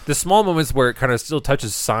Adam. that. The small moments where it kind of still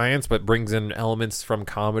touches science, but brings in elements from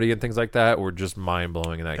comedy and things like that, were just mind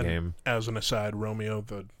blowing in that And game. As an aside, Romeo,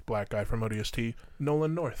 the black guy from ODST,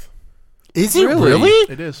 Nolan North. Is he Really? really?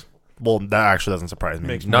 It is. Well, that actually doesn't surprise me.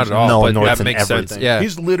 Makes Not at all, No, but North's that in makes sense. everything. Yeah.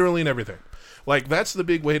 He's literally in everything. Like, that's the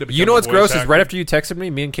big way to become You know what's a voice gross is actor. right after you texted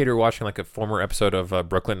me and Katie were watching like a former episode of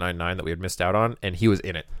Brooklyn Nine-Nine that we had missed out on, and he was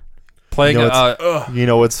in it. Playing You know You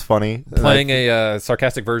know what's funny? playing a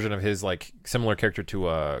sarcastic version of his like similar character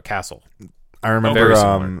to Castle. I remember Very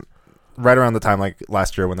similar. right around the time like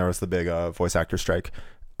last year when there was the big voice actor strike.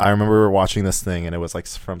 I remember watching this thing and it was like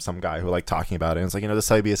from some guy who like talking about it. And it's like, this is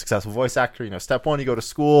how you be a successful voice actor. Step 1, you go to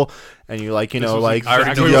school and you like, This is like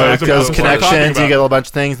exactly you what I know, was those talking connections, you about. get a bunch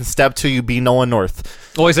of things. And step 2, you be Nolan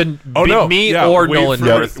North. Oh, he said Oh, no. me Yeah, or wait Nolan for,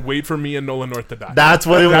 North. Wait for me and Nolan North to die. That's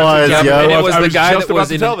what it That's was. exactly Yeah, what and it it was I the was guy just that about was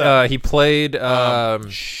to in. tell that. He played.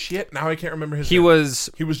 Shit, now I can't remember his He name. was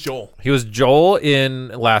He was Joel. Joel in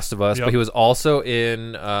Last of Us, Yep. but he was also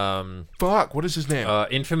in Fuck, what is his name?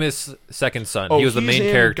 Infamous Second Son. Oh, he was the he's main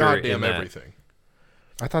in character Goddamn in that. everything.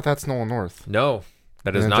 I thought that's Nolan North. No,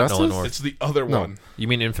 that is In not Injustice? Nolan North. It's the other No. one. You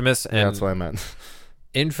mean Infamous and Yeah, that's what I meant.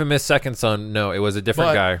 Infamous Second Son? No, it was a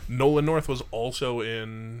different But guy. Nolan North was also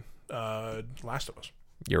in Last of Us.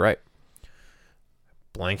 You're right.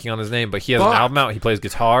 Blanking on his name, but he has Fuck. an album out. He plays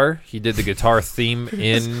guitar. He did the guitar theme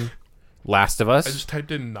in Last of I Us. just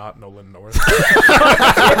typed in not Nolan North.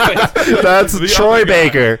 That's The Troy other guy.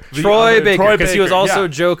 Baker. Troy Baker, because he was Baker, also yeah.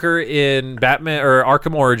 Joker in Batman or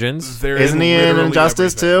Arkham Origins. They're Isn't he in literally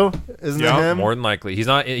Injustice everything. too? Isn't Yeah, it him? More than likely, he's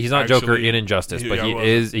not Actually, Joker in Injustice, but yeah, he well,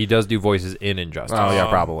 is. He does do voices in Injustice. Oh, yeah,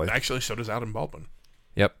 probably. Actually, so does Adam Baldwin.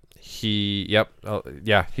 Yep. Yep. Oh,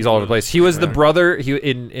 yeah. He's all over the place. He was the brother. He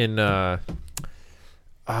in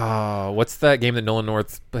What's that game that Nolan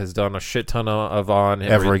North has done a shit ton of on?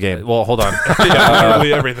 Every game. Well, hold on.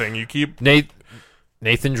 Literally everything. You keep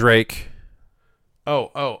Nathan Drake.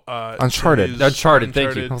 Uncharted. Uncharted,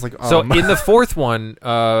 thank you. I was like, So in the fourth one,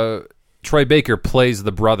 Troy Baker plays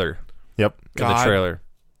the brother yep. in the trailer.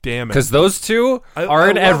 Damn it. Because those two are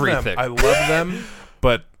in everything. I love them,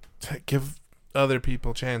 but give other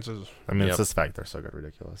people chances. I mean, it's this fact they're so good,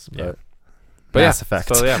 ridiculous. But, Mass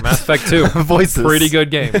Effect. So Mass Effect 2. Voices. Pretty good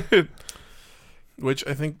game. Which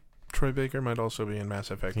I think Troy Baker might also be in Mass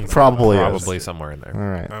Effect. Probably somewhere in there. All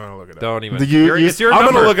right. I'm going to look it up. Don't even. I'm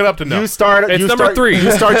going to look it up to know. You start. It's number 3.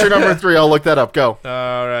 You start your number 3. I'll look that up. Go.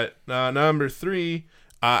 All right. Number 3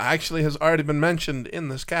 actually has already been mentioned in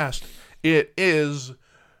this cast. It is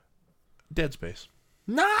Dead Space.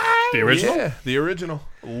 Nice. The original? Yeah, the original.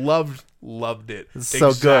 Loved it. It's so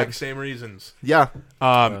exact good. same reasons. Yeah.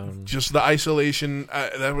 Just the isolation.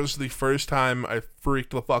 That was the first time I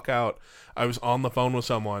freaked the fuck out. I was on the phone with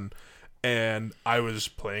someone, and I was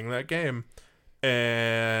playing that game,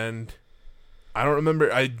 and I don't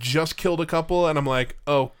remember. I just killed a couple, and I'm like,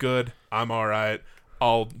 oh, good. I'm all right.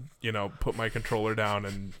 I'll, put my controller down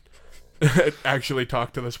and actually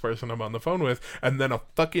talk to this person I'm on the phone with. And then a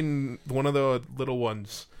fucking one of the little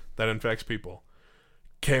ones that infects people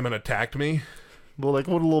came and attacked me. Well, like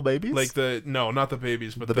little babies? Like not the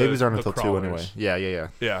babies, but the babies aren't the until crawlers. 2 anyway. Yeah.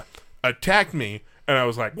 Yeah. Attacked me, and I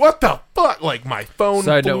was like, what the fuck? Like, my phone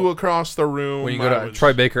flew across the room. When you go to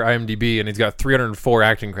Troy Baker IMDb, and he's got 304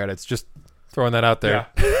 acting credits, just throwing that out there.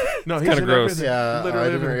 Yeah. No, he's kinda gross. everything. Yeah, Literally I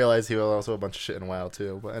didn't everything. realize he was also a bunch of shit in WoW,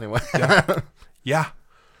 too. But anyway. Yeah.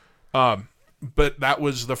 But that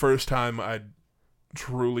was the first time I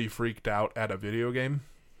truly freaked out at a video game.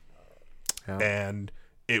 Yeah. And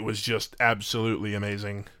it was just absolutely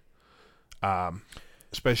amazing.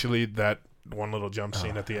 Especially that one little jump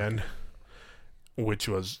scene at the end, which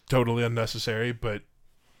was totally unnecessary, but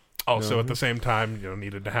also at the same time,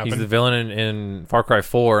 needed to happen. He's the villain in Far Cry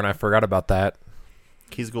 4, and I forgot about that.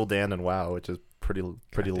 He's Gul'dan in WoW, which is pretty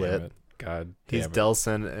lit. God He's damn it.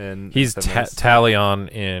 Delsin and He's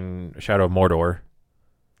Talion in Shadow of Mordor.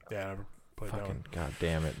 Yeah, I never played that one. God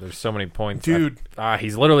damn it. There's so many points. Dude.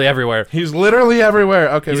 He's literally everywhere. He's literally everywhere.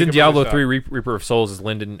 Okay, He's we in can Diablo finish 3 Reaper of Souls as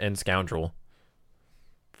Linden and Scoundrel.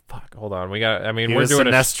 Fuck, hold on. He we're was doing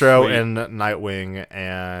Sinestro a and Nightwing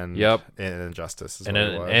and Injustice. Is and what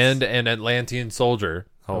it was. an Atlantean soldier.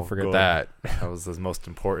 Don't forget good. that. That was his most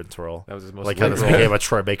important role. That was his most like how this important role. became a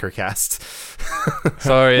Troy Baker cast.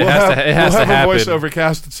 Sorry, it has to we'll happen. have a voiceover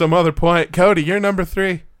cast at some other point. Cody, you're number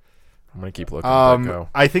 3. I'm gonna keep looking. Go.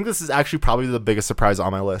 I think this is actually probably the biggest surprise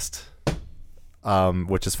on my list.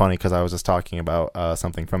 Which is funny because I was just talking about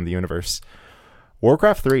something from the universe.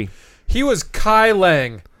 Warcraft 3. He was Kai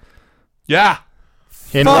Lang. Yeah.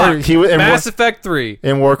 In Mass Effect 3.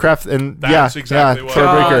 In Warcraft, and That's exactly what. Troy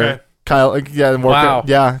Baker. Okay. Kyle, yeah, in Warcraft.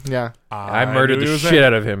 Wow. Yeah. I murdered knew he the was shit there.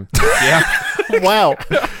 out of him. Yeah. Wow.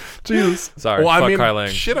 Jesus. Sorry, Well, fuck Kai Lang.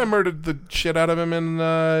 shit, I murdered the shit out of him in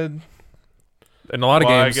In a lot of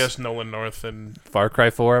games, I guess Nolan North and Far Cry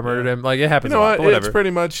 4, I murdered him. Like, it happens you know a lot, what? but whatever. It's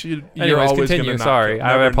pretty much you're Anyways, always continue. gonna not Sorry, kill, I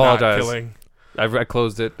never apologize. Not killing. I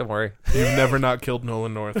closed it. Don't worry. You've never not killed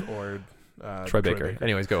Nolan North or Troy Baker.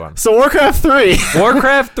 Anyways, go on. So Warcraft 3.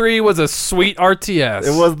 Warcraft 3 was a sweet RTS.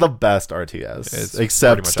 It was the best RTS. It's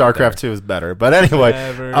Except pretty much out StarCraft 2 is better. But anyway,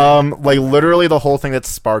 Never. like literally the whole thing that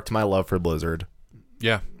sparked my love for Blizzard.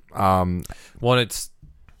 Yeah. Um, One, it's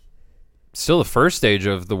still the first stage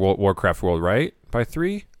of the Warcraft world, right? By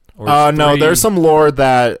 3? Or no, there's some lore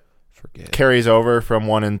that Forget. carries over from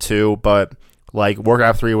 1 and 2, but like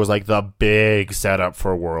Warcraft 3 was like the big setup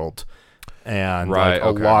for World. And Right, like,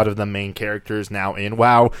 okay. a lot of the main characters now in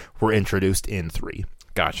WoW were introduced in 3.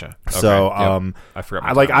 Gotcha. Okay. So Yep. I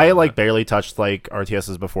forgot. I barely touched like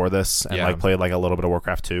RTSs before this and Yeah. like played like a little bit of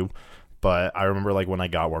Warcraft 2. But I remember like when I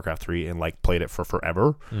got Warcraft 3 and like played it for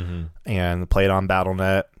forever and played on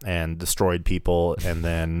Battle.net and destroyed people and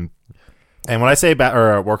then and when I say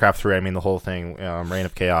Warcraft 3 I mean the whole thing, Reign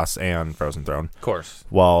of Chaos and Frozen Throne. Of course.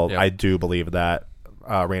 Well, Yep. I do believe that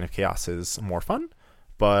Reign of Chaos is more fun,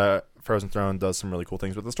 but Frozen Throne does some really cool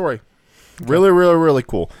things with the story. Really, really, really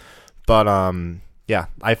cool. But yeah,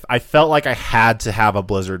 I felt like I had to have a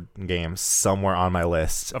Blizzard game somewhere on my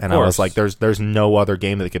list, Of and I was course. like, "There's no other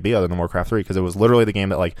game that it could be other than Warcraft 3," because it was literally the game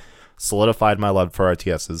that like solidified my love for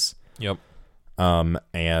RTSs, Yep.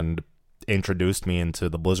 and introduced me into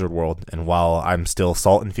the Blizzard world. And while I'm still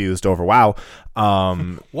salt infused over WoW,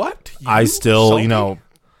 what? I still salty?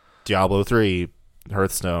 Diablo 3,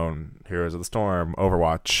 Hearthstone, Heroes of the Storm,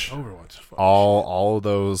 Overwatch, Overwatch. Fuck. all of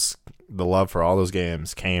those. The love for all those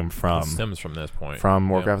games came It from stems from this point.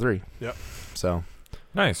 Warcraft 3. Yep. So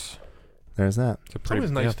Nice. There's that. It's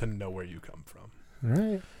always nice to know where you come from. All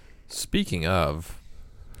right. Speaking of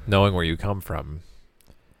knowing where you come from,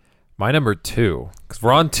 my number 2, because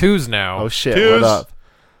we're on 2s now. Oh shit! Twos. What up?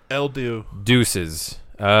 Eldu. Deuces.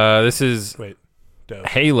 This is Wait. Dope.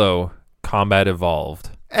 Halo Combat Evolved.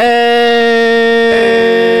 Hey!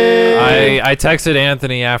 I texted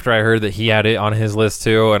Anthony after I heard that he had it on his list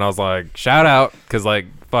too, and I was like, shout out, because like,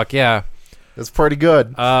 fuck yeah. It's pretty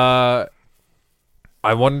good. I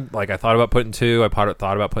thought about putting 2, I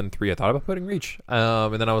thought about putting 3, I thought about putting Reach.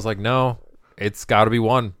 And then I was like, no, it's got to be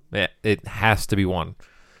 1. It has to be 1.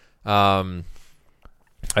 I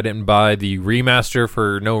didn't buy the remaster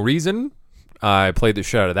for no reason. I played the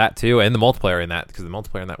shit out of that too, and the multiplayer in that, because the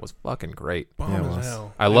multiplayer in that was fucking great. Bomb Yeah, it as was.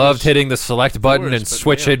 hell. I loved hitting the select button and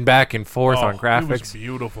switching back and forth on It was graphics.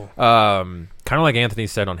 beautiful. Kind of like Anthony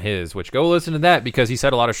said on his, which go listen to that because he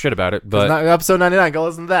said a lot of shit about it. But episode 99. Go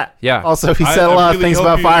listen to that. Yeah. Also, he I- said a I lot of really things hope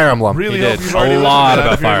about you- Fire Emblem. Really He hope did. you've A already listened lot to that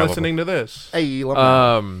about if you're Fire Emblem. listening to this. Hey, let me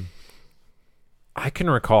know. I can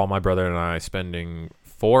recall my brother and I spending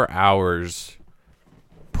 4 hours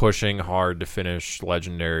pushing hard to finish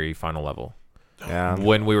Legendary Final Level. Yeah.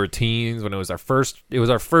 When we were teens, when it was our first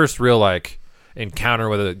real like encounter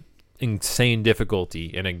with an insane difficulty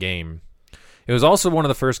in a game. It was also one of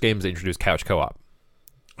the first games that introduced couch co-op.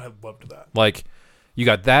 I loved that. Like, you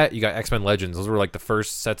got that, you got X-Men Legends. Those were like the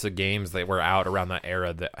first sets of games that were out around that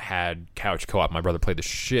era that had couch co-op. My brother played the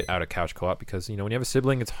shit out of couch co-op because, you know, when you have a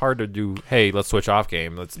sibling, it's hard to do, hey, let's switch off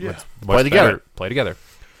game. Let's Play together. Play together.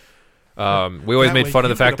 We always That made way fun of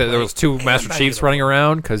the you fact get that to there was play 2 and Master I Chiefs get to running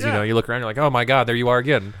around because, you Yeah. know, you look around, you're like, oh my god, there you are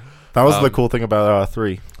again. That was the cool thing about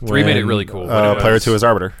 3. 3 made it really cool. Player 2 is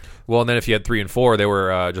Arbiter. Well, and then if you had 3 and 4, they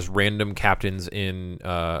were just random captains in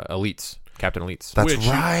elites. Captain elites. That's Which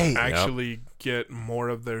right. You actually get more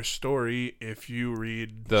of their story if you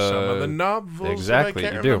read The- some of the novels. Exactly,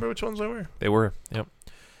 I can't you do. remember which ones they were. They were, yep.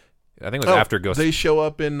 I think it was after Ghost. They show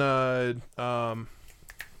up in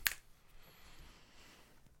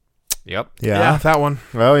Yep. Yeah. that one.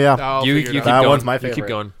 Oh, yeah. I'll You figure it keep out. That going. one's my You keep favorite.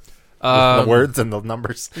 going. The words and the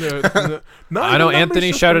numbers. No, I know the Anthony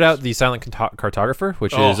numbers shouted just- out the Silent Cartographer,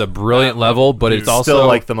 which Oh, is a brilliant that level, but dude. it's also Still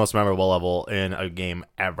like the most memorable level in a game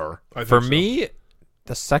ever. I think for so. me,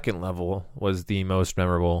 the second level was the most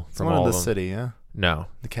memorable It's from one all in of the them. city, yeah. No.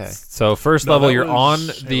 Okay. So first No, level, that you're on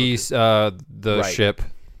was the Right. ship,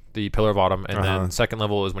 the Pillar of Autumn, and Uh-huh. then second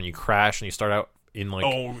level is when you crash and you start out in like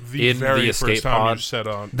the in very the escape first time pod. you set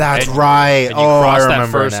on. That's And- right. and you Oh, I cross that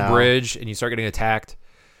remember first now. bridge and you start getting attacked.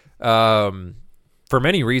 For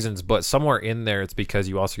many reasons, but somewhere in there, it's because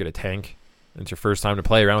you also get a tank. It's your first time to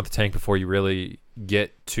play around with the tank before you really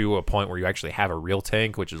get to a point where you actually have a real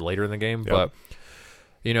tank, which is later in the game. Yep. But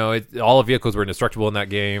you know, all the vehicles were indestructible in that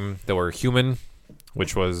game. They were human,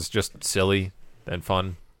 which was just silly and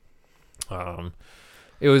fun.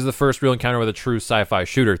 It was the first real encounter with a true sci-fi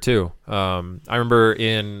shooter too. I remember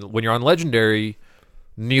when you're on Legendary,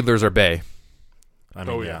 Needlers are Bay. I mean,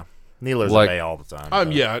 Oh, yeah. yeah. Needlers Like- are Bay all the time.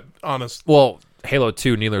 but- Yeah, honest. Well, Halo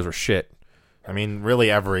 2 Needlers were shit. I mean, really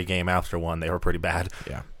every game after 1, they were pretty bad.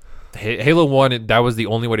 Yeah. Halo 1, that was the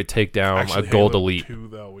only way to take down Actually, a gold Halo elite, 2,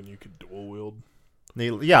 though, when you could dual wield.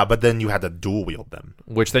 Yeah, but then you had to dual wield them.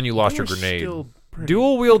 which then you lost They your were grenade. still pretty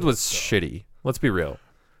Dual wield good, was though. shitty. Let's be real.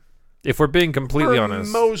 If we're being completely For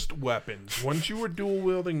honest. most weapons. Once you were dual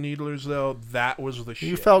wielding needlers, though, that was the shit.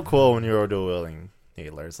 You felt cool when you were dual wielding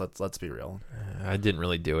Needlers. Let's be real. I didn't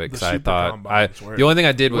really do it because The I super thought combines were- the only thing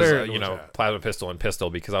I did was where it was at. plasma pistol and pistol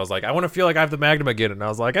because I was like I want to feel like I have the Magnum again and I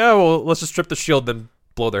was like well let's just strip the shield then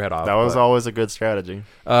blow their head off. That was always a good strategy.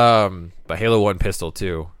 but Halo 1 pistol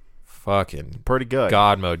too, fucking Pretty good.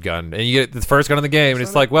 god mode gun, and you get the first gun in the game and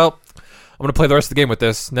it's like well I'm gonna play the rest of the game with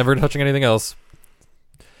this, never touching anything else.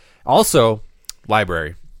 Also,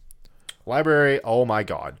 library. Library, oh my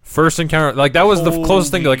god. First encounter, like that was the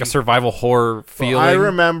closest thing to like a Holy- survival horror feeling I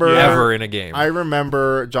remember ever in a game. I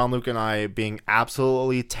remember John Luke and I being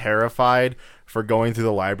absolutely terrified for going through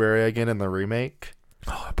the library again in the remake.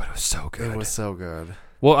 oh, but it was so good. It was so good.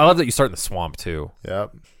 Well, I love that you start in the swamp too.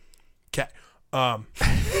 Yep. Okay.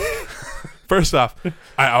 First off,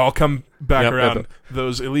 I'll come back Yep, around. yep.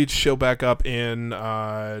 Those elites show back up in.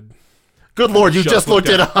 Good lord, you just looked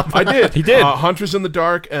it up. I did. He did. Hunters in the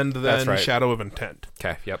Dark and That's then right. Shadow of Intent.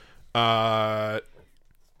 Okay, yep. My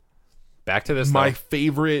Back to this. though.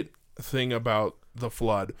 favorite thing about the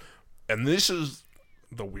Flood, and this is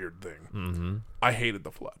the weird thing. Mm-hmm. I hated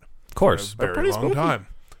the Flood. Of course. For a very pretty long spooky. time.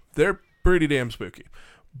 They're pretty damn spooky.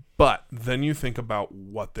 But then you think about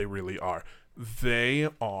what they really are. They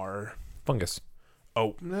are Fungus.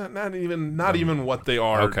 not even what they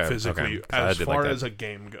are Okay, physically okay. 'Cause I as did far like that. as a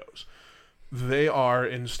game goes. they are,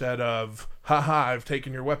 instead of, haha, I've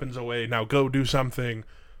taken your weapons away, now go do something,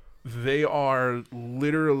 they are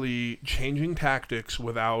literally changing tactics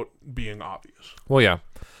without being obvious. Well, yeah.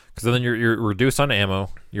 Because then you're reduced on ammo,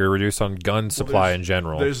 you're reduced on gun supply in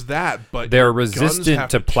general. There's that, but they're your resistant guns to have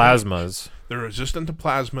to plasmas. change. They're resistant to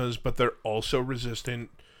plasmas, but they're also resistant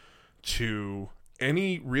to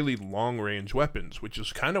any really long-range weapons, which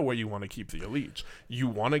is kind of where you want to keep the elites. You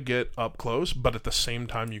want to get up close, but at the same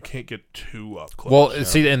time, you can't get too up close. Well,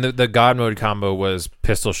 see, and the God mode combo was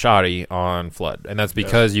pistol shotty on Flood, and that's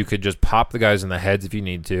because you could just pop the guys in the heads if you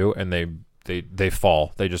need to, and they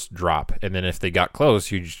fall. They just drop. And then if they got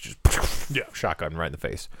close, you just shotgun right in the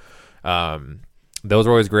face. Those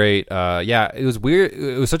were always great. It was weird.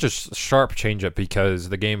 It was such a sharp change-up because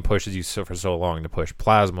the game pushes you for so long to push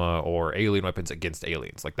plasma or alien weapons against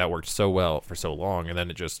aliens. Like, that worked so well for so long, and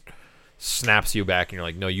then it just snaps you back, and you're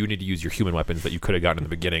like, no, you need to use your human weapons that you could have gotten in the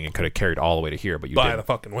beginning and could have carried all the way to here, but you by didn't. the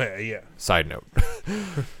fucking way, yeah. Side note.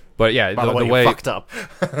 But yeah, By the way, you fucked up.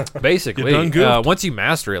 Basically, You done goofed. once you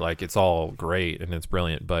master it, like, it's all great and it's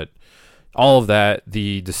brilliant. But all of that,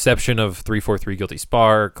 the deception of 343 Guilty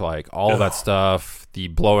Spark, like all of that stuff, the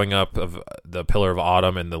blowing up of the Pillar of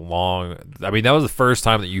Autumn and the long. I mean, that was the first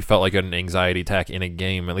time that you felt like an anxiety attack in a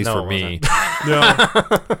game, at least No, for it me. No,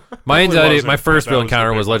 My anxiety, wasn't, my first but real that was the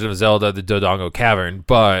encounter big was one. Legend of Zelda: The Dodongo Cavern,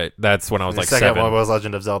 but that's when I was The like second 7. one was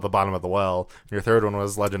Legend of Zelda: The Bottom of the Well. Your third one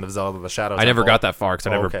was Legend of Zelda: The Shadow I never Temple. got that far because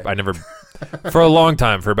okay. I never, for a long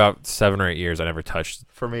time, for about 7 or 8 years, I never touched.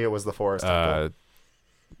 For me, it was the Forest Temple.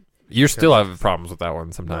 You still have problems with that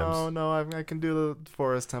one sometimes. No, I can do the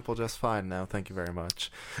Forest Temple just fine now. Thank you very much.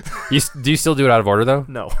 Do you still do it out of order though?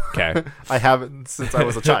 No, Okay. I haven't since I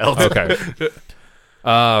was a child. Okay.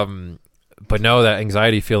 But no, that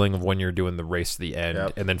anxiety feeling of when you're doing the race to the end,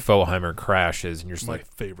 Yep. and then Foheimer crashes, and you're just my like,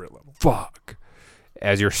 favorite level. "Fuck!"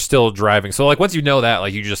 As you're still driving. So like once you know that,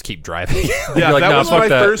 like you just keep driving. Yeah, You're like, that "Nah, was fuck my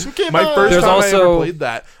that." first. My on. first There's time I also- ever played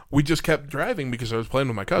that. We just kept driving because I was playing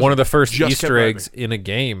with my cousin. One of the first Just Easter kept eggs in a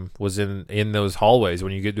game was in those hallways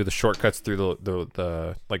when you get through the shortcuts through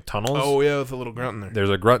the like tunnels. Oh yeah, with a little grunt in there. There's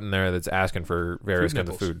a grunt in there that's asking for various Food kinds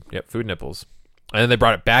of nipples. food. Yep, food nipples. And then they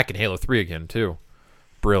brought it back in Halo 3 again too.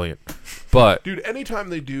 Brilliant. But Dude, anytime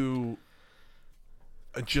they do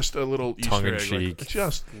just a little Tongue in Easter egg, cheek. like,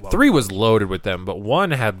 just love 3 was loaded with them, but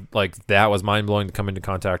 1 had like that was mind blowing to come into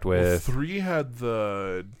contact it. with. 3 had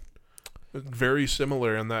the very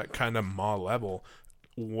similar in that kind of maw level,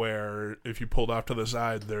 where if you pulled off to the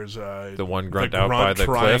side, there's The one grunt the out by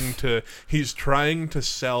grunt the cliff. he's trying to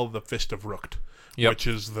sell the Fist of Rooked, Yep. which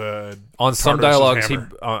is the On some Tartarus's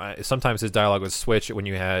dialogues, hammer. sometimes his dialogue would switch when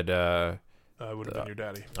you had would have been your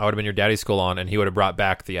daddy. I would have been your daddy's skull on, and he would have brought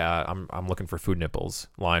back the I'm looking for food nipples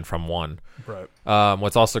line from 1. Right.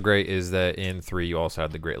 What's also great is that in 3 you also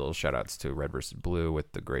had the great little shout outs to Red vs. Blue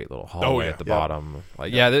with the great little hallway yeah. at the Yep. bottom.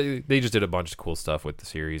 Like they just did a bunch of cool stuff with the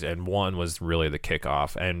series, and 1 was really the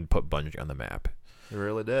kickoff and put Bungie on the map. You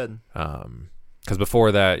really did. Because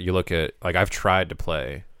before that, you look at like I've tried to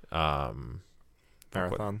play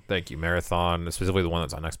Marathon. Thank you, Marathon, specifically the one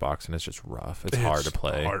that's on Xbox, and it's just rough. It's hard to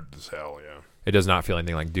play. Hard as hell, yeah. It does not feel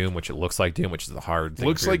anything like Doom, which it looks like Doom, which is the hard thing.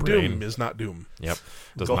 Looks for your like brain. Doom is not Doom. Yep.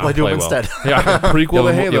 Does Go not play Doom well. instead. Yeah. Prequel You to have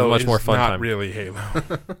a Halo much is more fun not time. really Halo.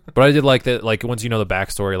 But I did like that, like once you know the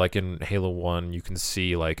backstory, like in Halo 1, you can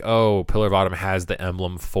see like, oh, Pillar of Autumn has the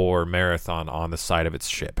emblem for Marathon on the side of its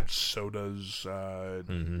ship. So does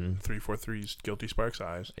Mm-hmm. 343's Guilty Spark's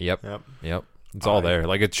eyes. Yep. Yep. Yep. It's all there.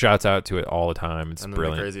 Like it shouts out to it all the time. It's And then the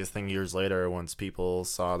brilliant. craziest thing years later, once people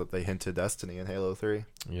saw that they hinted Destiny in Halo 3.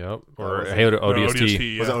 Yep. Or Or was it- Halo Or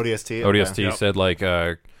ODST. Was it yeah. ODST? ODST Okay. Yep. said like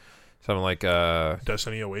something like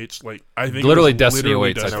Destiny awaits. Like I think Literally it was Destiny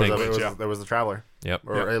literally awaits, I There Destiny think. was, Awaits, there was the Traveler. Yep.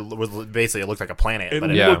 Or it was basically, it looked like a planet. It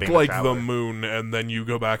but Yeah. ended up looked being like the the Traveler. moon, and then you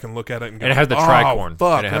go back and look at it, and, go, And it had the oh, tricorn.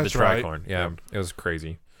 Fuck, and it had the that's right. tricorn. Yeah, it was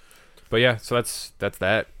crazy. But yeah, so that's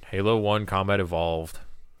that. Halo 1 Combat Evolved.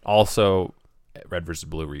 Also, Red versus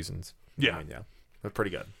Blue reasons. Yeah. I mean, yeah. They're pretty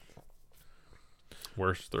good.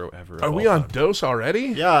 Worst throw ever. of Are all we on time. dose already?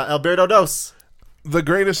 Yeah, Alberto Dos. The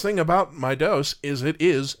greatest thing about my dose is it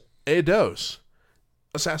is a dose.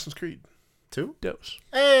 Assassin's Creed 2? dose.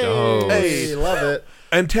 Hey, Dose. hey, love it.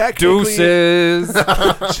 And technically, Deuces.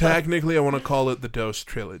 technically, I want to call it the Dose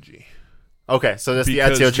trilogy. Okay, so this the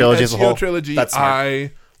Because Ezio trilogy as a Ezio whole. trilogy, That's smart.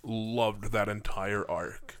 I loved that entire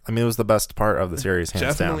arc. I mean, it was the best part of the series,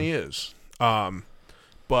 hands Definitely down. is.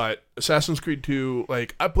 But Assassin's Creed 2,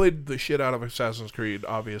 like, I played the shit out of Assassin's Creed,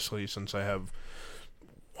 obviously, since I have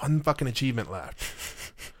one fucking achievement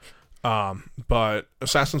left. But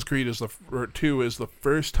Assassin's Creed 2 is the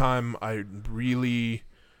first time I really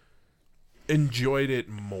enjoyed it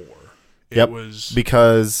more. It was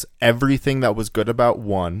because everything that was good about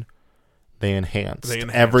 1, they enhanced.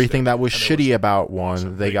 Everything that was shitty about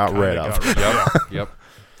 1, they got rid of. Yep.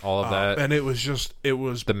 All of that. And it was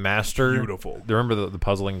the master. beautiful. Do you remember the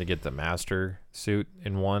puzzling to get the master suit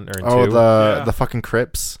in 1 or in 2? Oh, the fucking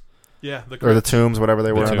crypts. Yeah, or the tombs, whatever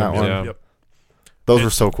they were in that one. Yeah. Yep. Those were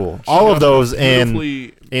so cool. All of those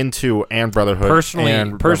in 2 and Brotherhood. Personally,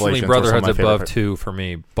 Revelations Brotherhood's were some of my above favorite. 2 for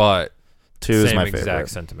me, but 2 is same my exact favorite.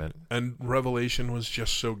 sentiment. And Revelation was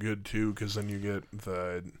just so good too, because then you get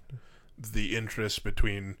the interest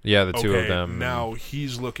between the two of them. Now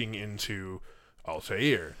he's looking into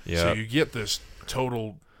Altair. Yeah. So you get this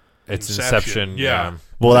total It's Inception. Yeah.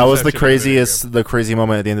 Well, that was the Inception the crazy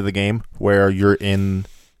moment at the end of the game where you're in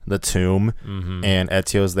the tomb and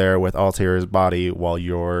Ezio's there with Altair's body while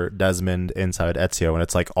you're Desmond inside Ezio, and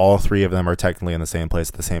it's like all 3 of them are technically in the same place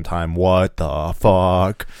at the same time. What the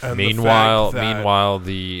fuck? And Meanwhile, the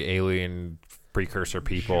the alien precursor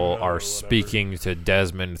people are speaking to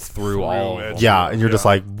Desmond through all. Ezio. Yeah, and you're just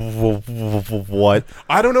like, what?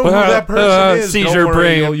 I don't know who that person is. Seizure Don't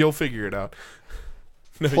worry, brain. you'll figure it out.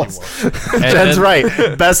 No, you Plus- won't. Jen's right.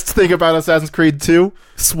 Best thing about Assassin's Creed 2,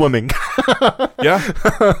 swimming. Yeah.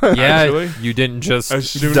 Actually. You didn't just As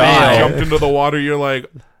soon as Die. you jumped into the water, you're like,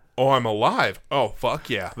 oh, I'm alive. Oh, fuck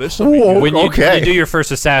yeah. This will be Whoa. good. when you Okay. do your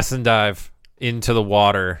first assassin dive into the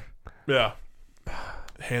water. Yeah.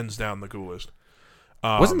 Hands down the coolest.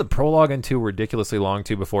 Wasn't the prologue in 2 ridiculously long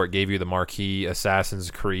too before it gave you the marquee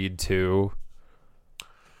Assassin's Creed 2?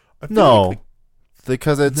 I feel No, like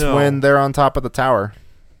because it's No. when they're on top of the tower,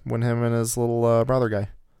 when him and his little brother guy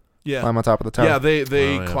yeah. climb on top of the tower. Yeah, they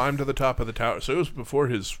Oh, yeah. climbed to the top of the tower. So it was before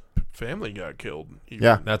his family got killed. even.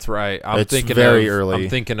 Yeah. That's right. It's very of, early. I'm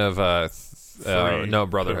thinking of no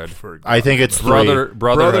Brotherhood. I think it's 3. Brotherhood.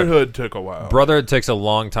 Brotherhood took a while. Brotherhood takes a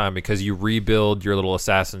long time because you rebuild your little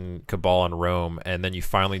assassin cabal in Rome, and then you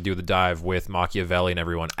finally do the dive with Machiavelli and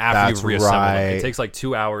everyone after That's you've reassembled them. right. It takes like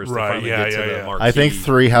 2 hours to Right, finally yeah, get to yeah, the yeah. marquee. I think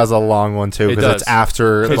 3 has a long one too It because does. it's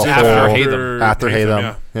after the It's whole after Haytham. after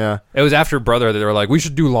Haytham. Yeah. It was after Brotherhood that they were like, we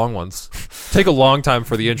should do long ones. Take a long time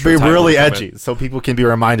for the intro. Be title really to come edgy in. so people can be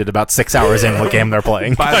reminded about 6 hours in what game they're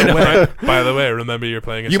playing. By the way, remember you're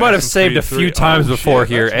playing You might have Assassin's saved Creed a 3. few times Oh, before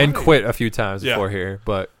shit, here that's and right. quit a few times Yeah. before here,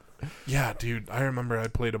 but Yeah, dude. I remember I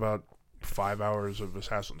played about 5 hours of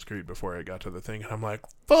Assassin's Creed before I got to the thing, and I'm like,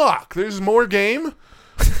 fuck, there's more game?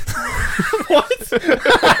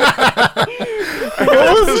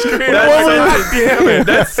 Damn it.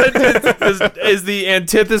 that sentence is the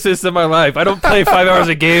antithesis of my life. I don't play 5 hours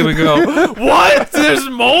a game and go, what? There's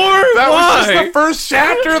more? That was Why? just the first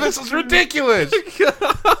chapter. This is ridiculous.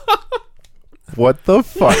 What the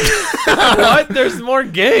fuck? What? There's more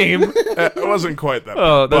game? It wasn't quite that.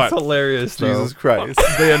 Oh, bad, that's but, hilarious, though. Jesus Christ.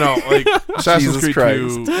 you know, like Assassin's Jesus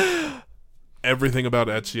Creed 2, everything about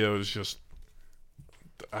Ezio is just.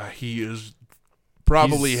 He is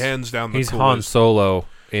probably hands down the He's Han coolest. Solo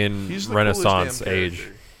in He's the Renaissance coolest damn age.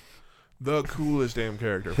 character. The coolest damn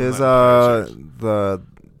character. from His that entire series. the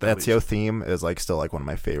At Ezio least. theme is like still like one of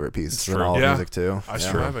my favorite pieces It's in true. all of Yeah. music too. I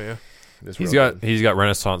still have it. Yeah. It's He's real got good.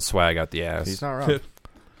 Renaissance swag out the ass. He's not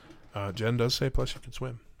wrong. Jen does say, plus you can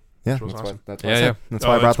swim. Yeah, was that's awesome. why. That's Yeah, why I yeah. said- That's Oh,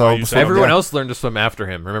 why I brought that's the why whole you said swim. Everyone Yeah. else learned to swim after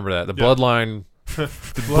him. Remember that. The Yeah. bloodline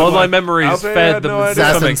bloodline memories Altair fed had the no idea.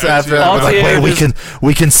 swimming. Assassins after that was like, Altair wait,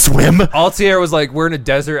 we can swim. Altair was like, we're in a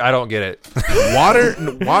desert. I don't get it. Water?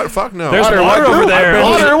 Fuck no. There's water I over there. barely-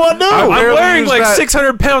 Water, what? No. I I'm barely wearing use like that.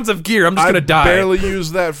 600 pounds of gear. I'm just I going to die. barely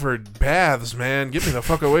use that for baths, man. Get me the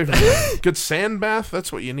fuck away from me. Good sand bath?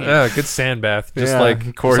 That's what you need. Yeah, good sand bath. Just Yeah,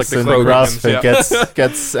 like course just like and the Krogans. CrossFit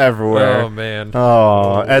gets everywhere. Oh man.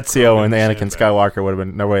 Oh, Ezio and sand Anakin bag. Skywalker would have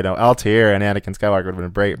been Altair and Anakin Skywalker would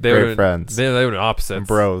have been great friends They would have been opposites. and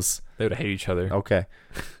bros. They would have hated each other. Okay.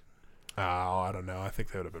 Oh, I don't know. I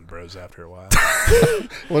think they would have been bros after a while.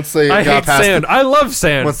 Once they I got hate past sand. I love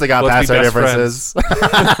sand. once they got Let's past be their best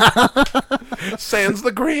differences, Sand's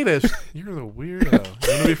the greatest. You're the weirdo. You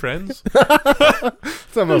want to be friends?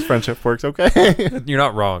 some of those friendship works. Okay. friends. You're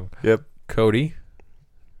not wrong. Yep. Cody.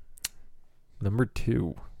 Number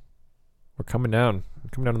 2. We're coming down.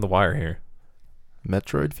 To the wire here.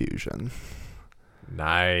 Metroid Fusion.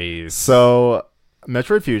 Nice. So,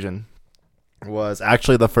 Metroid Fusion was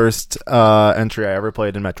actually the first entry I ever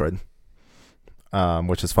played in Metroid.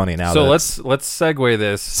 Which is funny now. So that let's segue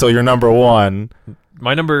this. So your number one,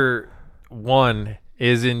 My number 1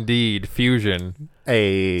 is indeed Fusion.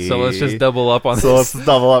 a. So let's just double up on So this. let's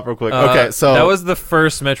double up real quick. Okay, so that was the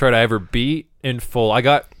first Metroid I ever beat in full. I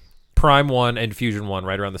got Prime 1 and Fusion 1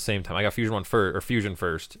 right around the same time. I got Fusion 1 first, or Fusion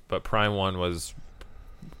first, but Prime 1 was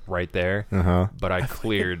right there. Uh-huh. But I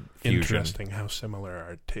cleared Fusion. Interesting how similar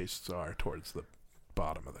our tastes are towards the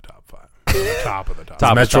bottom of the top 5. The top of the top.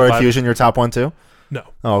 Top- Is Metroid five? Fusion your top 1 too? No.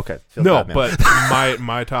 Oh, okay. Feels No, bad, man. but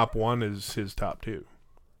my top 1 is his top 2.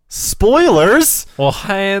 Spoilers. Well,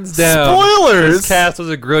 hands down, Spoilers. this cast was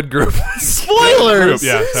a good group. Spoilers.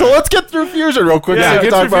 Yeah, So let's get through Fusion real quick. Yeah, so we get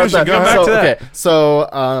can talk through about Fusion. that. Go back so, to that. Okay,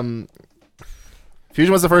 so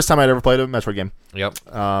Fusion was the first time I'd ever played a Metroid game. Yep.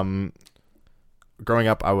 Growing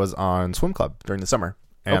up, I was on swim club during the summer,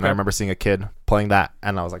 and Okay. I remember seeing a kid playing that,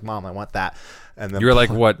 and I was like, "Mom, I want that." And then You were like,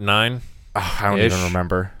 what, 9? I don't ish? even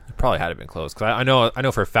remember. You probably had it been close. Because I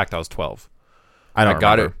know for a fact I was 12. I don't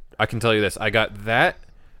got remember. it. I can tell you this. I got that,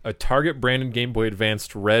 a Target branded Game Boy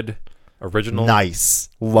Advanced Red original. Nice,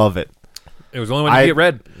 love it. It was the only one you could get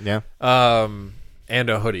red. Yeah, And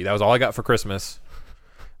a hoodie. That was all I got for Christmas.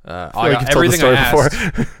 I like got you've told the everything I story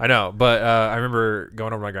asked. before. I know, but I remember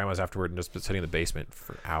going over to my grandma's afterward and just sitting in the basement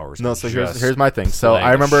for hours. No, and so just here's my thing. So playing I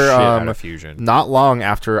the remember shit out of Fusion. not long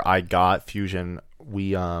after I got Fusion,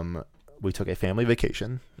 we took a family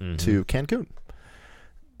vacation Mm-hmm. to Cancun,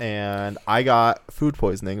 and I got food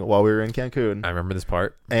poisoning while we were in Cancun, I remember this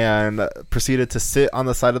part. and proceeded to sit on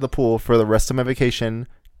the side of the pool for the rest of my vacation,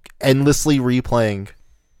 endlessly replaying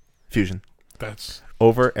Fusion That's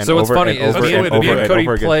over and So what's over funny and is over me and and, over me and and Cody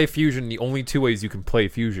over again. play Fusion the only 2 ways you can play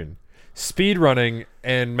Fusion: speed running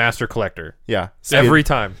and Master Collector. Yeah, Every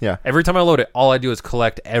time. Yeah. Every time I load it, all I do is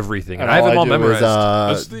collect everything, and I all have them all do is, memorized.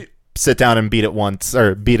 that's the sit down and beat it once,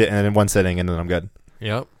 or beat it in one sitting, and then I'm good.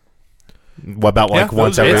 Yep. What about like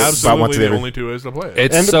once those are every absolutely about once the every? only 2 ways to play it.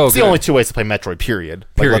 It's And so it's good. the only 2 ways to play Metroid. Period.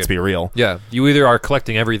 Like, Period. let's be real. Yeah, you either are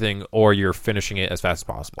collecting everything or you're finishing it as fast as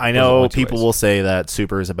possible. I Those are the know only 2 people ways. will say that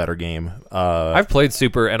Super is a better game. I've played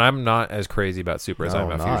Super, and I'm not as crazy about Super as I am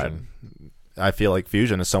No, about not. Fusion. I feel like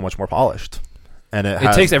Fusion is so much more polished, and it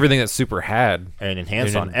It takes everything that Super had and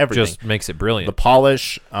enhanced and on everything. just makes it brilliant. The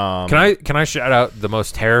polish. Can I shout out the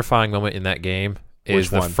most terrifying moment in that game is Which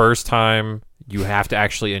the one? first time you have to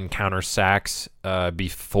actually encounter Sax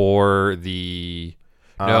before the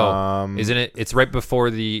isn't it? It's right before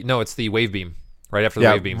the it's the wave beam. Right after the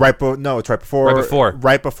Yeah, wave beam. no, it's right before.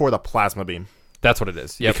 Right before the plasma beam. That's what it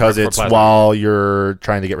is. Yeah, Because right before it's plasma. while you're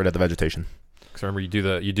trying to get rid of the vegetation. Because remember,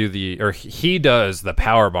 he does the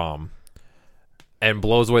power bomb and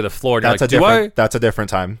blows away the floor. And That's you're like, That's a different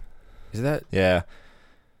time. Is that? Yeah.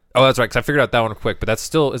 Oh, that's right. Because I figured out that one quick, but that's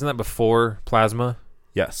still isn't that before plasma?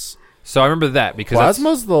 Yes. So I remember that because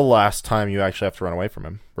Plasma's the last time you actually have to run away from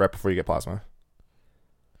him. Right before you get plasma.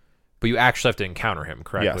 but you actually have to encounter him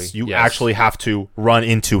correctly. Yes. You actually have to run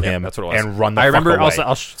into him. That's what it was. And run the I remember fuck away.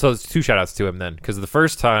 also. So it's 2 shout outs to him then, because the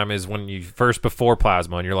first time is when you first before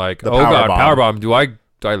plasma, and you're like, The oh power god, bomb. power bomb. Do I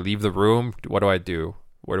leave the room? What do I do?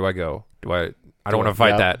 Where do I go? I don't want to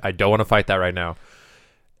fight that. I don't want to fight that right now.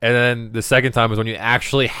 And then the second time is when you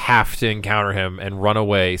actually have to encounter him and run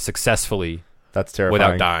away successfully That's terrifying.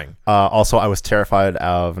 without dying. Also, I was terrified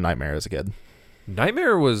of Nightmare as a kid.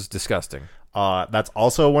 Nightmare was disgusting. That's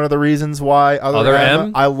also one of the reasons why Other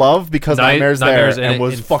M? I love because Nightmare's there in and it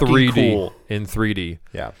was in fucking 3D, cool. in 3D.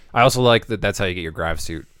 Yeah. I also like that. That's how you get your grav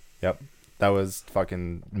suit. Yep. That was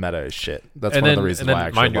fucking meta as shit. That's And one then, of the reasons and then, why I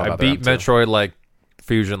actually mind you, love I Other beat M too. Metroid like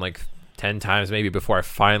Fusion like 10 times maybe before I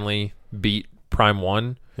finally beat Prime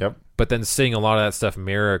 1. Yep. But then seeing a lot of that stuff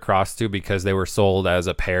mirror across too, because they were sold as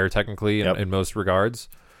a pair technically in most regards.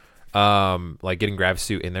 Like getting grav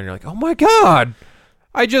suit in there, and you're like, oh my god,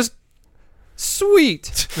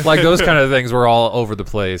 sweet. Like those kind of things were all over the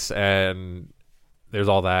place, and there's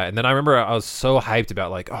all that. And then I remember I was so hyped about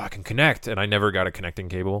like, oh, I can connect, and I never got a connecting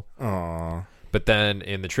cable. Aww. But then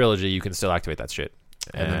in the trilogy, you can still activate that shit.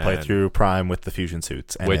 And then play through Prime with the fusion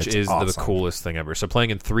suits, and which it's is the awesome. coolest thing ever. So playing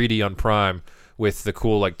in 3D on Prime with the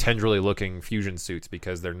cool like tendrily looking fusion suits,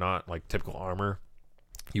 because they're not like typical armor.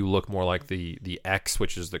 You look more like the X,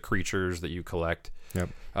 which is the creatures that you collect.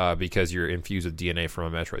 Yep. Because you're infused with DNA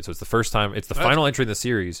from a Metroid. So it's the first time. It's the final entry in the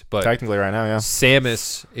series, but Technically, right now, yeah.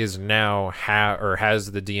 Samus is now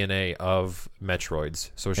has the DNA of Metroids,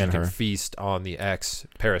 so she In can her. feast on the X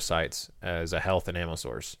parasites as a health and ammo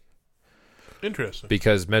source. Interesting.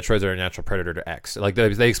 Because Metroids are a natural predator to X. Like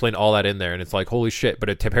they explain all that in there, and it's like holy shit. But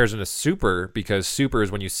it compares into Super, because Super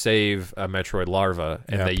is when you save a Metroid larva,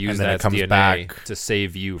 and Yep. they use And then it that comes DNA back. to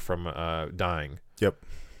save you from dying. Yep.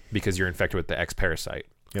 Because you're infected with the X parasite.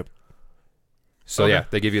 Yep. So Okay. yeah,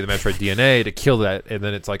 they give you the Metroid DNA to kill that, and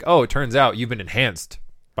then it's like, oh, it turns out you've been enhanced.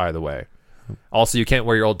 By the way, also you can't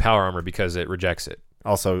wear your old power armor because it rejects it.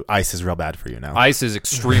 Also, ice is real bad for you now. Ice is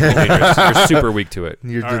extremely dangerous. You're super weak to it.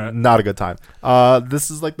 You're All right. not a good time. This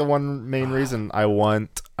is like the one main reason I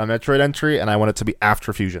want a Metroid entry, and I want it to be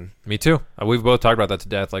after Fusion. Me too. We've both talked about that to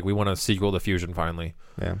death. Like, we want a sequel to Fusion finally.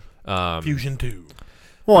 Yeah. Fusion 2.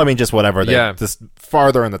 Well, I mean, just whatever. Yeah. Just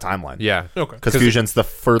farther in the timeline. Yeah. Okay. Because Fusion's the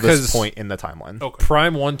furthest point in the timeline. Okay.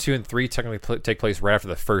 Prime 1, 2, and 3 technically take place right after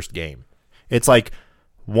the first game. It's like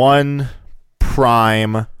 1,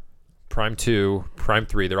 Prime, Prime 2, Prime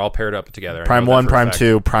 3, they're all paired up together. I Prime know that 1, for a Prime fact.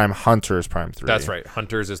 2, Prime Hunters, Prime 3. That's right.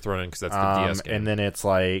 Hunters is thrown in because that's the DS game. And then it's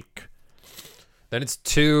like... Then it's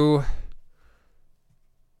 2,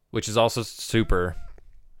 which is also Super.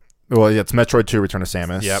 Well, yeah, it's Metroid 2, Return of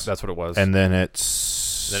Samus. Yep, that's what it was. And then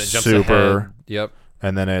it's then it jumps Super. ahead. Yep.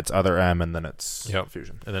 And then it's Other M, and then it's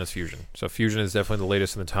Fusion. And then it's Fusion. So Fusion is definitely the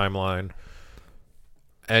latest in the timeline.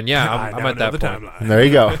 And yeah, I'm at that point. Timeline. There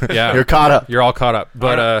you go. Yeah. You're caught up. You're all caught up.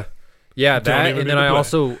 But yeah, Don't that, even and then need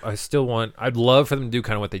to I play. still want, I'd love for them to do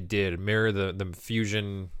kind of what they did, mirror the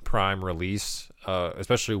Fusion Prime release,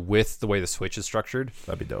 especially with the way the Switch is structured.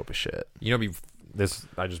 That'd be dope as shit. You know,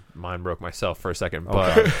 I just mind broke myself for a second, Oh,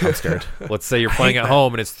 but God, I'm scared. let's say you're playing at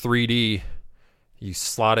home and it's 3D, you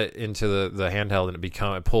slot it into the handheld and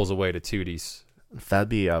it pulls away to 2Ds. That'd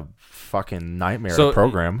be a fucking nightmare So- to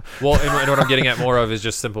program. Well, and what I'm getting at more of is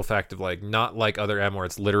just simple fact of like, not like Other M where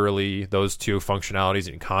it's literally those two functionalities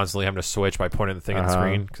and you constantly having to switch by pointing the thing at the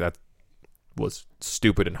screen, because that was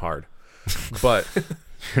stupid and hard. But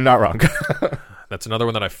You're not wrong. that's another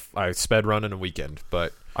one that I sped run in a weekend.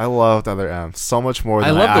 But I loved Other M so much more I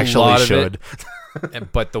than I, loved a actually lot of should.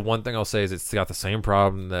 but the one thing I'll say is it's got the same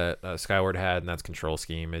problem that Skyward had, and that's control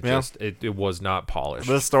scheme. It Yeah. just it was not polished.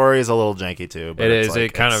 The story is a little janky too. But It it's is.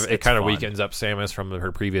 like, It kind of fun. weakens up Samus from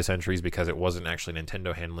her previous entries because it wasn't actually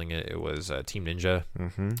Nintendo handling it. It was Team Ninja.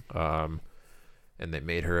 Mm-hmm. And they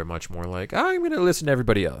made her a much more like, I'm going to listen to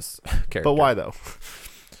everybody else character. But why though?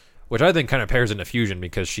 Which I think kind of pairs into Fusion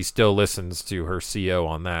because she still listens to her CO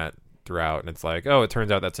on that throughout. And it's like, oh, it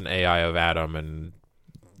turns out that's an AI of Adam and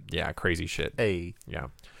yeah, crazy shit. Hey, Yeah.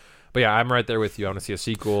 But yeah, I'm right there with you. I want to see a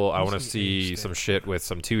sequel. I want to see some shit with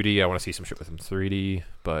some 2D. I want to see some shit with some 3D.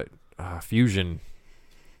 But Fusion.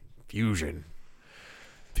 Fusion.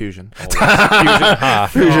 Fusion. Ha.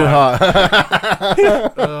 Fusion hot.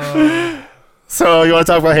 So you want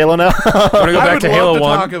to talk about Halo now? I want to go I back would to love Halo to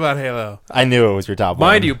 1. talk about Halo. I knew it was your top one.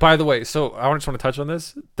 Mind you, by the way, so I just want to touch on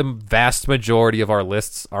this. The vast majority of our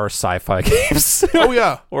lists are sci-fi games. Oh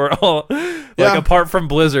yeah. We're all Yeah. like, apart from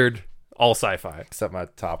Blizzard, all sci-fi. except my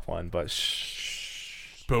top one, but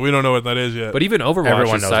But we don't know what that is yet. But even Overwatch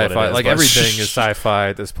Everyone is knows what it sci-fi. is, Like but everything is sci-fi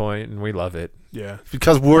at this point, and we love it. yeah.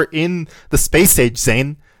 because we're in the space age,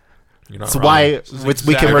 Zane. You're not That's wrong. why is we can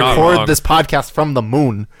exactly not record wrong. this podcast from the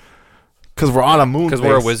moon. Because we're on a moon. Because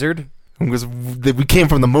we're a base. wizard. Because we came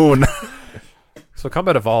from the moon. So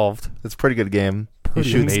Combat Evolved. It's a pretty good game. You Pretty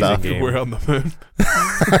shoot amazing stuff. game. We're on the moon.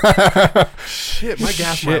 Shit, my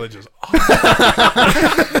gas mileage is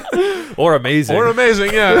Or amazing. or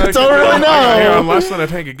amazing. Yeah, Don't really I got here know. on less than a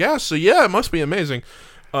tank of gas, so yeah, it must be amazing.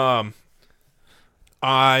 I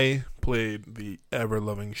played the ever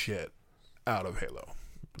loving shit out of Halo.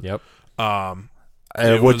 Yep.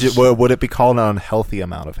 It was- Would it be called an unhealthy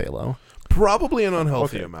amount of Halo? Probably an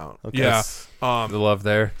unhealthy Okay. amount. Okay. Yeah. The love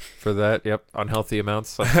there for that. Yep. Unhealthy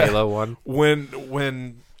amounts of Halo 1.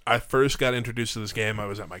 When I first got introduced to this game, I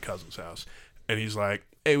was at my cousin's house, and he's like,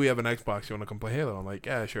 "Hey, we have an Xbox. You want to come play Halo?" I'm like,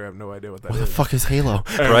 "Yeah, sure." I have no idea what that What is. the fuck is Halo?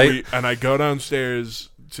 And Right? and I go downstairs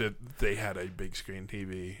to. They had a big screen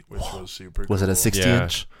TV, which was super. Was it a cool. 60 Yeah.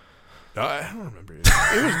 inch? I don't remember.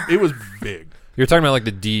 It was big. You're talking about like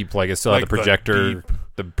the deep, like it still had Like the the projector, deep-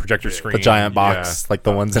 the projector Yeah. screen. The giant Yeah. box, like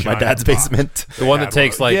the ones in my Giant dad's box. basement. The one that Yeah,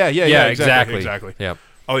 takes well, like yeah, exactly. exactly. Yep.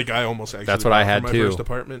 Like I almost actually. That's what I bought had for my too. First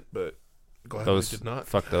apartment, but glad Those I did not.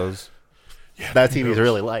 fuck those. Yeah, That TV's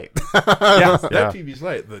really light. yeah, Yeah. that TV's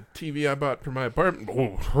light. The TV I bought for my apartment.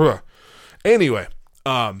 Anyway,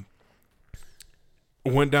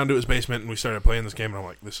 went down to his basement and we started playing this game, and I'm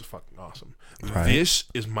like, "This is fucking awesome. Right. This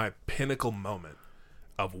is my pinnacle moment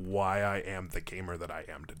of why I am the gamer that I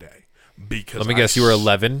am today." Because Let me guess, you were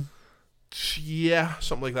 11. Yeah,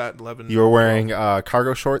 something like that. 11. You were wearing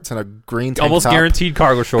cargo shorts and a green tank Almost top. guaranteed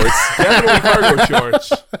cargo shorts. Definitely cargo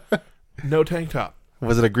shorts. No tank top.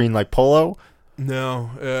 Was it a green like polo?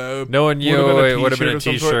 No. Knowing you, it would have been a of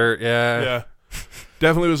some sort. t-shirt. Yeah. Yeah.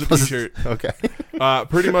 Definitely was a t-shirt. Okay.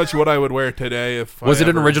 Pretty much what I would wear today if Was I it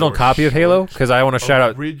an ever original wore copy of Halo? shorts. Because I want to shout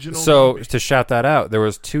out. Original So copy. to shout that out, there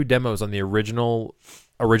was 2 demos on the original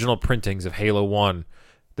printings of Halo 1.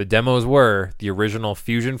 The demos were the original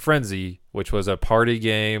Fusion Frenzy, which was a party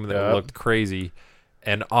game that Yep. looked crazy,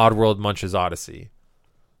 and Oddworld Munch's Odyssey.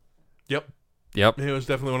 Yep. It was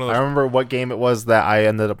definitely one of I those. remember what game it was that I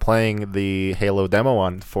ended up playing the Halo demo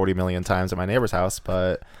on 40 million times at my neighbor's house,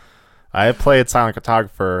 but I played Silent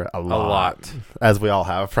Cartographer a lot. As we all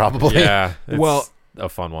have, probably. Yeah. It's Well, a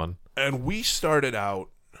fun one. and we started out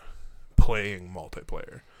playing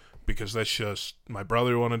multiplayer because that's just my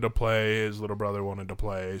brother wanted to play, his little brother wanted to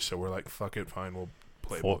play, so we're like, fuck it, fine, we'll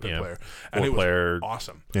play multiplayer. And it was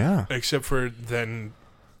awesome. Yeah. Except for then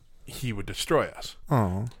he would destroy us.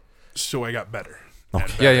 Oh. So I got better. Okay.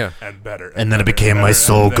 And better, Yeah. And better. And then it better, became and my better,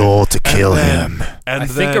 sole and then- goal to kill then- him. And I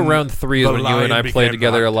think then around 3 is the when you and lion I played became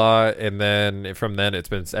together a locked. lot, and then from then it's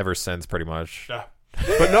been ever since, pretty much. Yeah.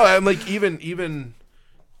 But no, and like even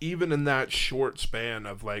in that short span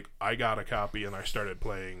of like I got a copy and I started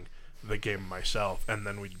playing the game myself, and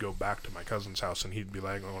then we'd go back to my cousin's house and he'd be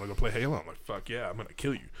like, I want to go play Halo. I'm like, fuck yeah, I'm gonna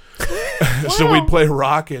kill you. So we'd play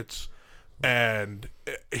Rockets, and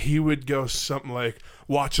he would go something like,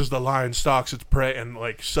 watch as the lion stalks its prey, and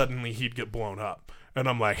like suddenly he'd get blown up, and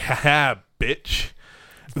I'm like, haha, bitch.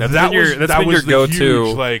 That's been your the go-to.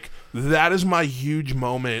 huge, like that is my huge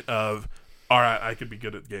moment of, all right, I could be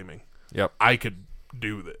good at gaming. Yep. I could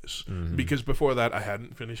do this. Because before that, I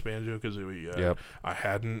hadn't finished Banjo Kazooie. Yep. I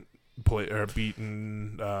hadn't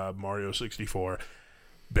beaten Mario 64.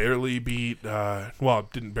 Barely beat.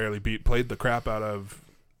 Didn't barely beat. Played the crap out of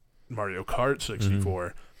Mario Kart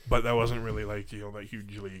 64. But that wasn't really like like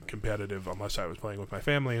hugely competitive unless I was playing with my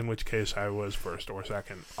family. In which case, I was first or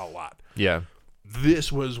second a lot. Yeah.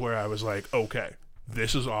 This was where I was like, okay,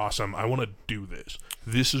 this is awesome. I want to do this.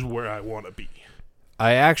 This is where I want to be.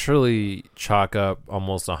 I actually chalk up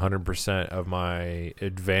almost 100% of my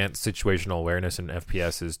advanced situational awareness in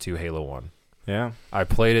FPSs to Halo 1. Yeah. I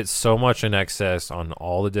played it so much in excess on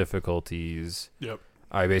all the difficulties. Yep.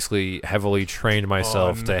 I basically heavily trained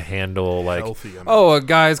myself to handle like, Healthy amount. oh, a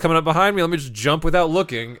guy's coming up behind me. Let me just jump without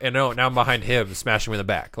looking, and now I'm behind him, smashing him in the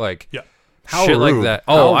back, like Yeah. How shit like rude. that.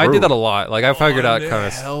 How Oh, I rude. did that a lot. Like I figured out On kind a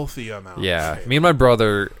of healthy amount. yeah. Me and my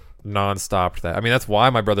brother non-stopped that. I mean, that's why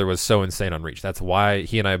my brother was so insane on Reach. That's why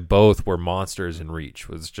he and I both were monsters in Reach.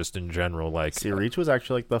 Was just in general like. See, Reach was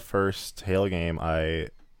actually like the first Halo game I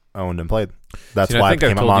owned and played. That's See, why I think I've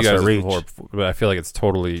became a told you monster guys at this Reach. before, but I feel like it's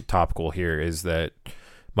totally topical here. Is that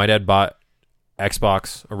my dad bought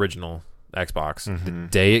Xbox original Xbox the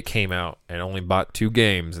day it came out, and only bought 2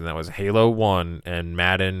 games, and that was Halo 1 and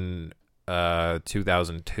Madden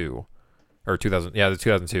 2002 or 2000. Yeah, the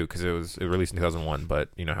 2002 because it was released in 2001. But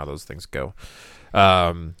you know how those things go.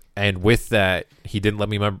 And with that, he didn't let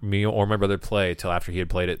me or my brother play till after he had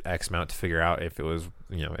played it X amount to figure out if it was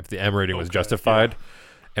if the M rating was justified. Yeah.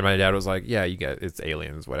 And my dad was like, "Yeah, you get it's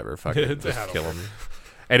aliens, whatever. Fuck it, It's a just Halo. kill them."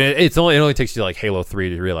 And it only takes you like Halo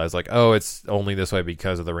 3 to realize like, oh, it's only this way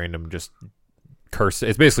because of the random just curse.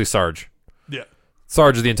 It's basically Sarge. Yeah.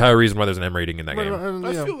 Sarge is the entire reason why there's an M rating in that game.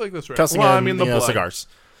 I feel like that's right. Cussing well, I and, mean, the blood. cigars.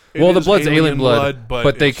 It Well, the is blood's alien blood,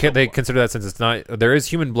 but they it's still they blood. consider that since it's not there is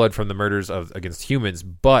human blood from the murders of against humans,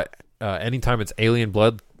 but anytime it's alien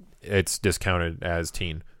blood, it's discounted as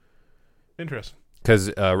teen Interesting.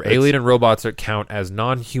 because alien and robots count as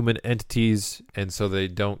non-human entities, and so they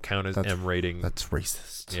don't count as That's- M rating. That's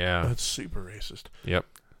racist. Yeah. That's super racist. Yep.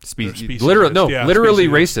 species Literally, no, yeah, literally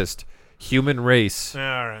species. racist. Human race.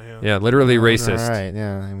 Yeah, all right. Yeah. Yeah, literally racist. All right,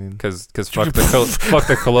 yeah. I mean, Because fuck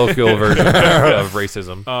the colloquial version of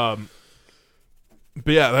racism.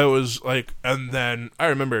 But yeah, that was like, and then I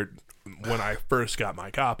remember when I first got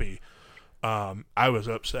my copy, I was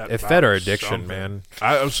upset. It about fed our addiction, something. man.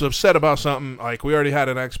 I was upset about something. Like we already had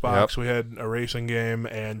an Xbox, we had a racing game,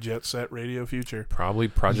 and Jet Set Radio Future. Probably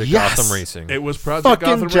Project Yes! Gotham Racing. It was Project Fucking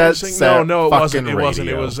Gotham Jet Racing. Set No, it wasn't. It fucking wasn't.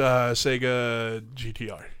 It radio. was Sega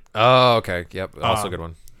GTR. Oh, okay. Yep. Also a good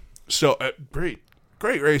one. So great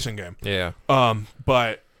racing game. Yeah.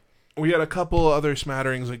 But we had a couple other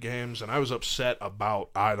smatterings of games, and I was upset about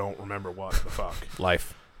I don't remember what the fuck.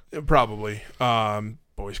 Life. Probably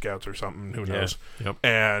Boy Scouts or something. Who knows? Yep.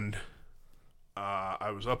 And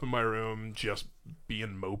I was up in my room just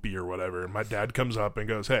being mopey or whatever, and my dad comes up and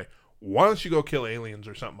goes, "Hey, why don't you go kill aliens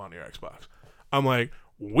or something on your Xbox?" I'm like,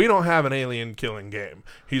 "We don't have an alien killing game."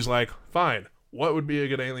 He's like, "Fine. What would be a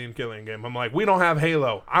good alien killing game?" I'm like, "We don't have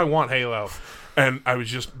Halo. I want Halo." And I was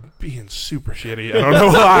just being super shitty. I don't know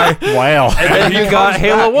why. wow. And then he you got comes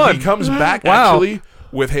Halo back- 1. He comes back Wow. actually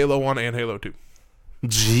with Halo 1 and Halo 2.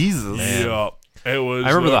 Jesus. Yeah. It was I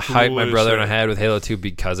remember the hype my coolest brother and I thing. had with Halo 2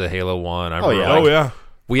 because of Halo 1. I Oh, remember, yeah. like, Oh, yeah.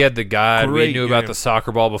 we had the guide. We Great knew about game. the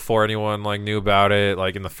soccer ball before anyone like knew about it.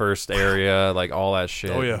 Like in the first area, like all that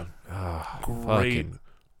shit. Oh, yeah. Oh, Great.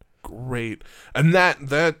 Great. And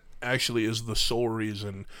that actually is the sole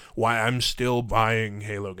reason why I'm still buying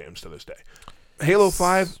Halo games to this day. Halo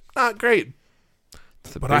 5, not great.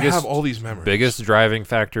 But I have all these memories. Biggest driving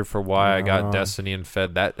factor for why I got Destiny and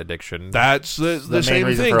fed that addiction. That's the main same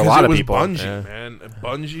reason thing, for a because lot it of was people. Bungie, Yeah. man.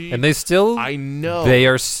 Bungie. And they still, I know. they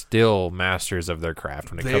are still masters of their craft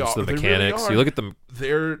when it They comes to are. the They really mechanics. are. You look at them.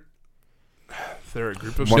 They're a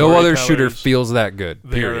group of No other storytellers. shooter feels that good.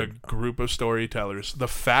 They're a Period. group of storytellers. The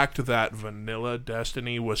fact that vanilla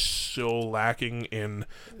Destiny was so lacking in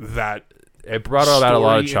that It brought out a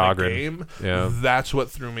lot of story in a chagrin. game, Yeah. that's what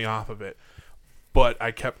threw me off of it. But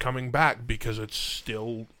I kept coming back because it's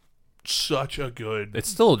still such a good. It's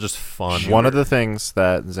still just fun. One of the things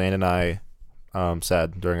that Zane and I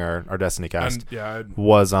said during our Destiny cast and, yeah,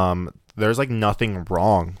 was there's like nothing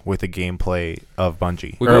wrong with the gameplay of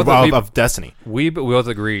Bungie We or both- of Destiny. We both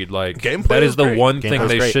agreed. Like Gameplay that was is the great. one Gameplay's thing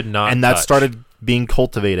they great. should not. and that touch started being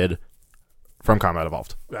cultivated from Combat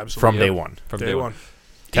Evolved absolutely from Yep. day one. from day one.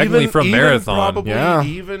 Technically from Marathon. Probably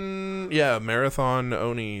Yeah. Marathon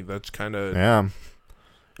Oni. That's kind of Yeah,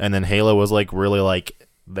 and then Halo was like really like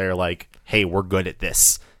they're like, hey, we're good at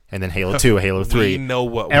this, and then Halo 2, Halo We 3, know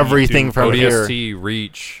what everything we do. from here. ODST,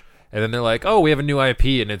 Reach, and then they're like, "Oh, we have a new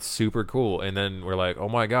IP, and it's super cool." And then we're like, "Oh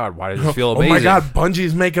my god, why does it feel amazing?" Oh my god,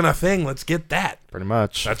 Bungie's making a thing. Let's get that. Pretty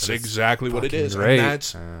much. That's exactly what it fucking is. great. And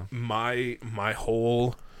that's Yeah. my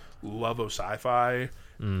whole love of sci-fi.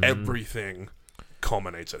 Mm-hmm. Everything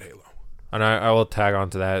culminates at Halo. And I will tag on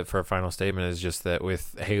to that for a final statement is just that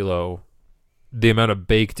with Halo, the amount of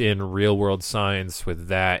baked in real world science with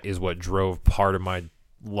that is what drove part of my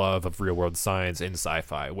love of real world science in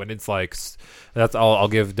sci-fi. When it's like, that's all, I'll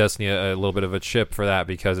give Destiny a little bit of a chip for that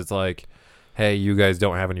because it's like, hey, you guys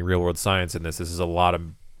don't have any real world science in this. This is a lot of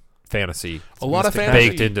fantasy. A lot of fantasy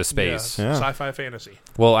baked into space. Yeah, Yeah. sci-fi fantasy.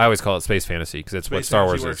 Well, I always call it space fantasy because it's what Space Star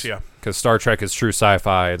fantasy Wars works, is. yeah. Because Star Trek is true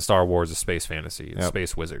sci-fi and Star Wars is space fantasy. It's Yep.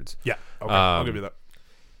 space wizards. Yeah. Okay, I'll Um, give you that.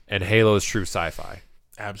 And Halo is true sci-fi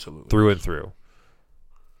Absolutely. through and through.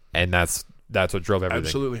 And that's what drove everything.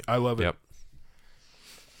 Absolutely. I love it. Yep.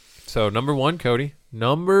 So number 1, Cody.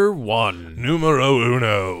 Number 1. Numero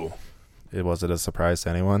uno. Was it a surprise to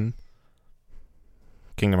anyone?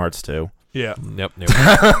 Kingdom Hearts 2. Yeah. Nope.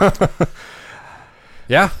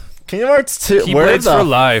 Yeah. Kingdom Hearts 2. Keyblades Where the for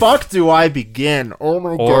life. fuck do I begin? Oh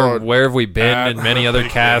my Or god. where have we been At in many other the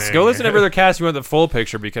casts? Go beginning. listen to every other cast. You want the full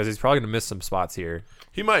picture because he's probably gonna miss some spots here.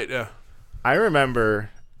 He might, yeah. I remember.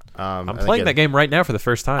 I'm playing that game right now for the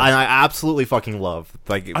first time. I absolutely fucking love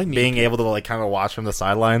like I need being to. able to like kind of watch from the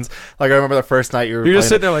sidelines. Like I remember the first night you were You're just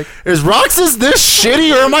playing sitting there like, Is Roxas this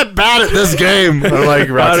shitty or am I bad at this game? I'm like,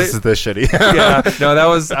 Roxas is this shitty. yeah. No, that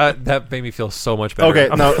was that made me feel so much better. Okay,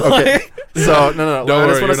 I'm no, okay. So no. Don't I worry,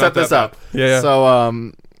 just want you're to set not this that up. Yeah. So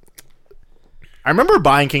I remember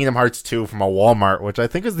buying Kingdom Hearts 2 from a Walmart, which I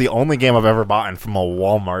think is the only game I've ever bought from a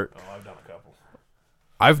Walmart.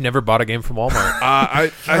 I've never bought a game from Walmart.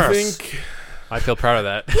 I Yes. think I feel proud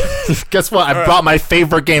of that. Guess what? I bought my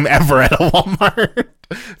favorite game ever at a Walmart.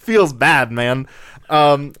 Feels bad, man.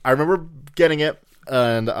 I remember getting it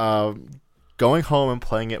and going home and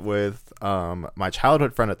playing it with my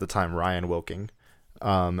childhood friend at the time, Ryan Wilking.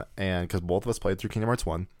 And because both of us played through Kingdom Hearts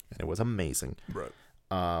 1, and it was amazing.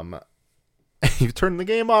 right. You turn the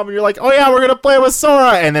game on and you're like, oh yeah, we're going to play with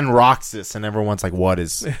Sora. And then Roxas, and everyone's like, what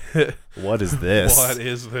is this? What is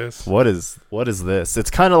this? What is this?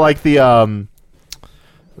 It's kind of like the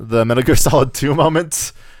Metal Gear Solid 2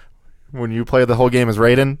 moment when you play the whole game as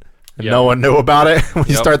Raiden and Yep. no one knew about it. When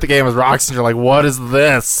you Yep. start the game as Roxas, and you're like, what is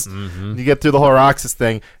this? Mm-hmm. You get through the whole Roxas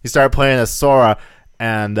thing. You start playing as Sora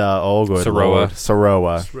and oh good Soroa. Lord,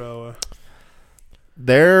 Soroa. Bro,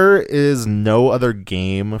 There is no other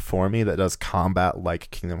game for me that does combat like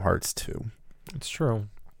Kingdom Hearts 2. It's true.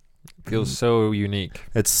 Feels so unique.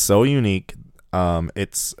 It's so unique.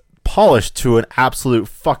 It's polished to an absolute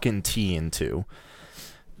fucking T in 2.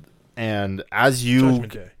 And as you,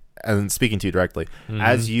 Judgment Day. and speaking to you directly,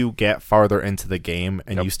 as you get farther into the game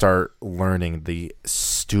and Yep. you start learning the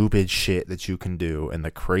stupid shit that you can do and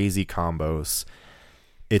the crazy combos,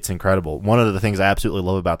 it's incredible. One of the things I absolutely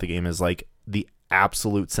love about the game is like the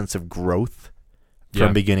absolute sense of growth from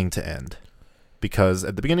Yeah. beginning to end. Because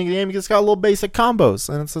at the beginning of the game, you just got little basic combos,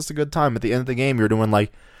 and it's just a good time. At the end of the game, you're doing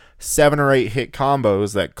like 7 or 8 hit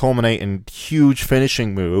combos that culminate in huge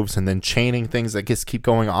finishing moves, and then chaining things that just keep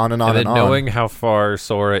going on and on And and, then on. knowing how far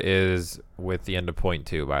Sora is with the end of point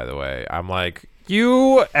 2, by the way, I'm like,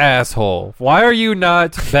 you asshole. Why are you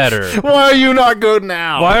not better? Why are you not good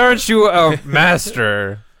now? Why aren't you a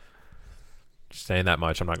master? Just saying that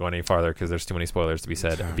much. I'm not going any farther because there's too many spoilers to be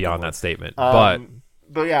said beyond that statement.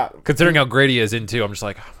 But yeah, considering how great he is in 2, I'm just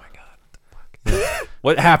like, oh my god, what the fuck?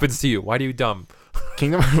 What happens to you? Why do you dumb?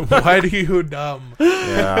 Kingdom. Why do you dumb?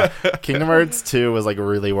 Yeah, Kingdom Hearts 2 was like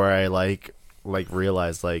really where I like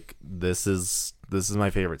realized like this is my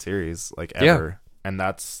favorite series like ever, and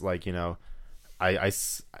that's like I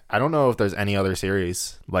don't know if there's any other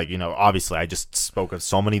series like obviously I just spoke of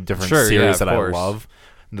so many different series that course. I love.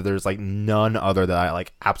 There's like none other that I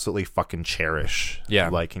like absolutely fucking cherish.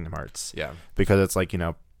 Like Kingdom Hearts. Yeah, because it's like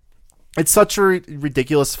it's such a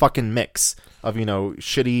ridiculous fucking mix of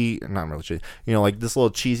shitty, not really shitty, like this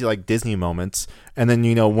little cheesy like Disney moments, and then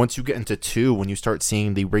once you get into 2, when you start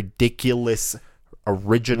seeing the ridiculous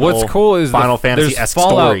original, what's cool is Final Fantasy-esque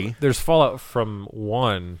story. There's fallout from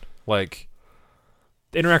 1, like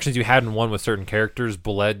the interactions you had in 1 with certain characters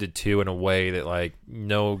bled to 2 in a way that like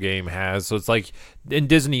no game has. So it's like in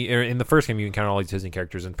Disney, or in the first game, you encounter all these Disney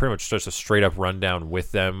characters and pretty much just a straight up rundown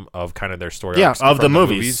with them of kind of their story. Yeah, of the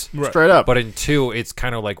movies. Straight up. But in 2, it's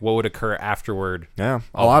kind of like what would occur afterward. Yeah,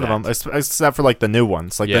 a lot of them, except for like the new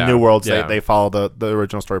ones, like the new worlds. They follow the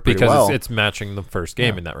original story pretty well because it's matching the first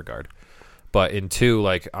game in that regard. But in 2,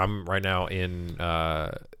 like I'm right now in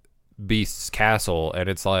Beast's castle, and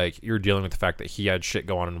it's like you're dealing with the fact that he had shit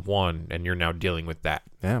go on in 1, and you're now dealing with that.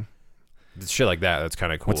 Yeah, shit like that. That's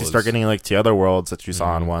kind of cool. Once you start getting like to other worlds that you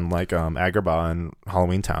saw in 1, like Agrabah and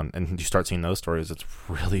Halloween Town, and you start seeing those stories, it's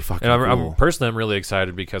really fucking cool. I'm really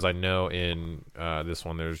excited because I know in this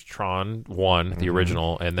one there's Tron 1, the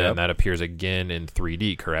original, and then that appears again in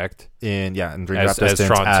 3D, correct? In Dream Drop Distance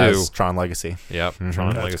as Tron Legacy. Yep,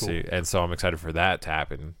 Tron Legacy. Cool. And so I'm excited for that to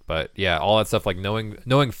happen. But yeah, all that stuff, like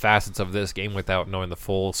knowing facets of this game without knowing the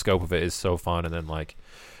full scope of it is so fun. And then like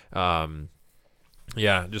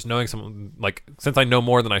yeah, just knowing some, like, since I know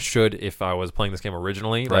more than I should if I was playing this game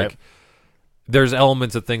originally, like there's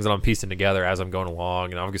elements of things that I'm piecing together as I'm going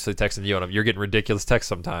along, and obviously texting you, and you're getting ridiculous texts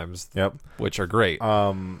sometimes, which are great.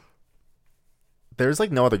 There's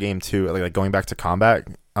like no other game too, like going back to combat.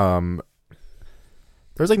 There's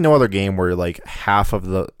like no other game where like half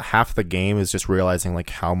the game is just realizing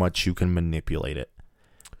like how much you can manipulate it.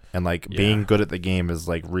 And like being good at the game is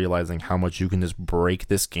like realizing how much you can just break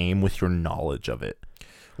this game with your knowledge of it.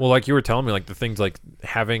 Well, like you were telling me, like the things like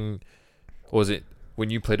having, what was it, when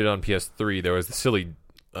you played it on PS3, there was the silly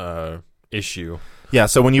issue. Yeah,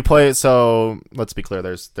 so when you play it, so let's be clear,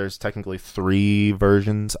 there's technically 3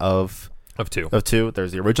 versions of 2.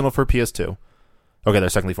 There's the original for PS2. Okay,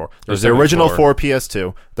 there's technically 4. There's the original for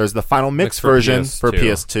PS2. There's the final mix version for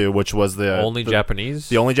PS2, which was the only Japanese.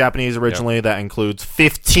 The only Japanese originally that includes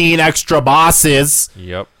 15 extra bosses.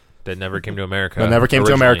 Yep. That never came to America. That never came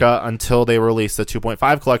to America until they released the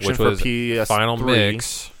 2.5 collection which for was PS3. Final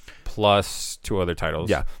mix plus 2 other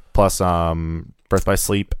titles. Yeah. Plus Birth by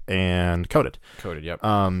Sleep and Coded. Coded, yep.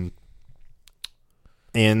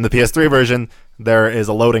 In the PS3 version, there is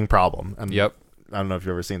a loading problem. And yep. I don't know if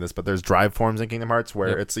you've ever seen this, but there's drive forms in Kingdom Hearts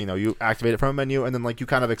where it's, you activate it from a menu and then like you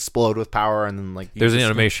kind of explode with power and then like there's an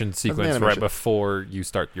animation sequence right before you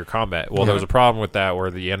start your combat. Well, there was a problem with that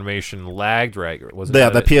where the animation lagged, right? Was it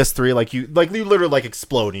the PS3 like you literally like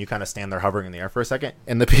explode and you kind of stand there hovering in the air for a second.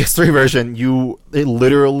 In the PS3 version, it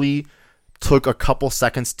literally took a couple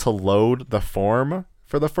seconds to load the form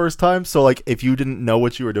for the first time. So like if you didn't know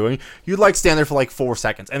what you were doing, you'd like stand there for like 4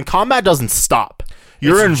 seconds and combat doesn't stop.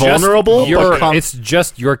 You're invulnerable. It's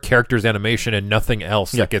just your character's animation and nothing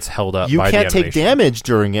else that gets held up. You can't take damage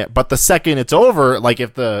during it, but the second it's over, like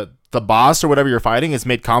if the boss or whatever you're fighting is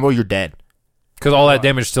mid combo, you're dead. Because all that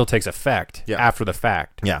damage still takes effect after the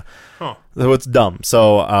fact. Yeah. Huh. So it's dumb.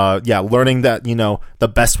 So, learning that, the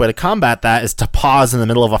best way to combat that is to pause in the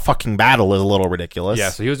middle of a fucking battle is a little ridiculous. Yeah,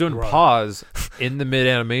 so he was doing pause in the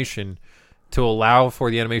mid-animation to allow for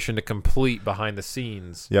the animation to complete behind the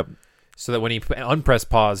scenes. Yep. So that when he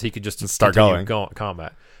unpressed pause, he could just start going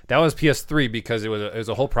combat. That was PS3 because it was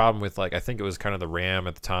a whole problem with like I think it was kind of the RAM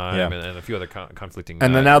at the time and a few other conflicting.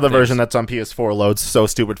 And then now the version that's on PS4 loads so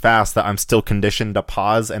stupid fast that I'm still conditioned to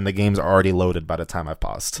pause, and the game's already loaded by the time I've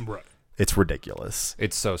paused. Right. It's ridiculous.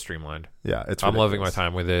 It's so streamlined. Yeah, it's. I'm loving my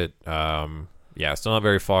time with it. Still not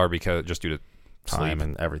very far because just due to time sleep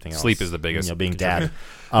and everything else. Sleep is the biggest. Being dad.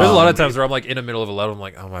 There's a lot of times where I'm like in the middle of a level, I'm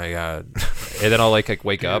like, oh my god, and then I'll like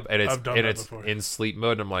wake up and it's in sleep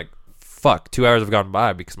mode, and I'm like, fuck, 2 hours have gone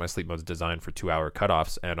by because my sleep mode's designed for 2-hour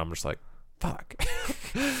cutoffs, and I'm just like, fuck.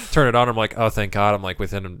 Turn it on, I'm like, oh thank god, I'm like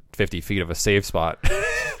within 50 feet of a save spot.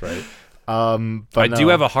 Right. But I do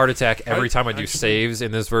have a heart attack every time I do saves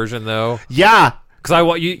in this version though. Yeah.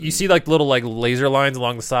 Because you see like little like laser lines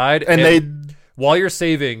along the side, and they. While you're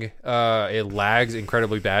saving, it lags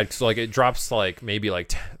incredibly bad. So like it drops like maybe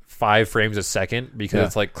like 5 frames a second because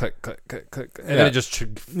it's like click, click, click, click, and then it just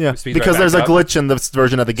speeds because right there's back a glitch in this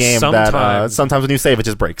version of the game that sometimes when you save it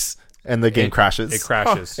just breaks. and the game crashes. It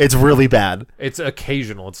crashes. It's really bad. It's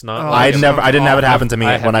occasional. It's not. Oh, I like, didn't have it happen to me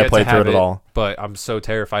when I have played yet to through have it at all. But I'm so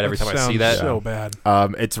terrified every time I see Sounds that. so bad.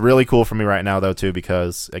 It's really cool for me right now though too,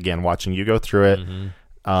 because again, watching you go through it,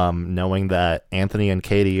 knowing that Anthony and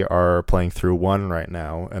Katie are playing through 1 right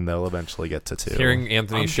now, and they'll eventually get to 2. Hearing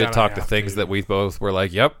Anthony I'm shit gonna talk to have things to. that we both were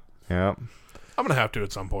like, "Yep, Yeah. I'm gonna have to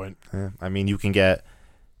at some point. Yeah. I mean, you can get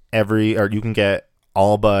you can get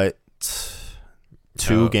all but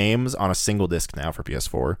 2 games on a single disc now for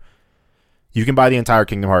PS4. You can buy the entire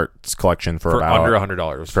Kingdom Hearts collection for about under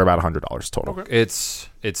 $100 for about $100 total. Okay. It's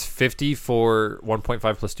 50 for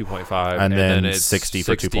 1.5 plus 2.5, And then it's 60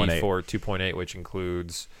 for 2.8. for 2.8, which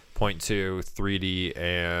includes 0.2, 3D,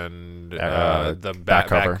 and the back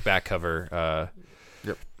cover. back cover.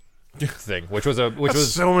 Yep. Thing, which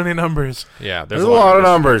was So many numbers. yeah. There's a lot of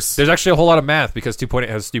numbers. There's actually a whole lot of math because 2.8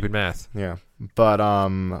 has stupid math. Yeah, but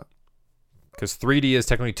Because 3D is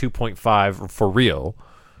technically 2.5 for real.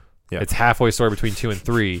 Yeah. It's halfway story between 2 and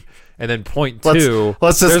 3, and then 0.2.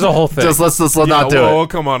 let's just there's a whole thing. let's not do well, it.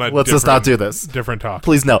 come on. Let's just not do this. Different talk.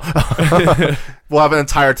 Please no. We'll have an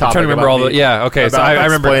entire topic. I'm trying to remember about all the. me Yeah, okay. So about I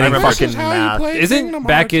remember. explaining This fucking is how you math. play Isn't Kingdom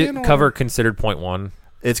back Hearts it in cover considered 0.1?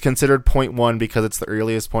 It's considered 0.1 because it's the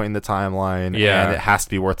earliest point in the timeline, Yeah. and it has to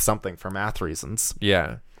be worth something for math reasons.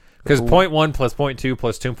 Yeah. Because 0.1 plus 0.2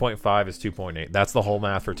 plus 2.5 is 2.8. That's the whole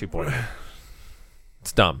math for 2.8.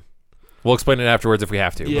 It's dumb. We'll explain it afterwards if we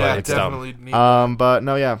have to. Yeah, but it's definitely. dumb. But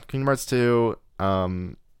no, yeah, Kingdom Hearts 2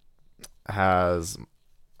 has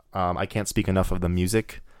I can't speak enough of the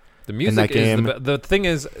music. The music that game. is the thing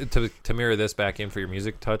is to mirror this back in for your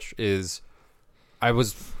music touch is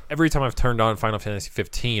every time I've turned on Final Fantasy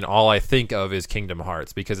 15, all I think of is Kingdom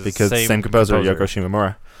Hearts because it's the same composer, Yoko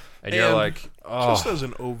Shimomura. and you're like, oh, Just as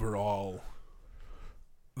an overall,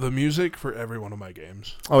 the music for every one of my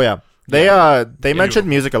games. Oh yeah, they mentioned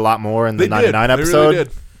music a lot more in the 99 episode. They really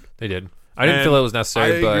did. they did. I didn't feel it was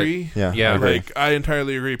necessary, I but agree. Yeah, Yeah, I agree. Like I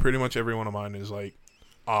entirely agree. Pretty much every one of mine is like,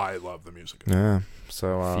 I love the music. Yeah.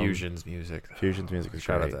 So Fusion's music. Fusion's music is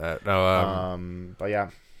Shout out great. to that. No, But yeah,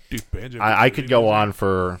 Dude, Banjo. I could go on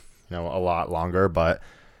for a lot longer, but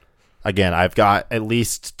again, I've got at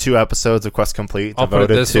least 2 episodes of Quest Complete I'll put it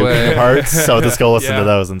devoted this to way. Kingdom Hearts, so just go listen Yeah. to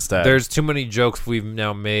those instead. there's too many jokes we've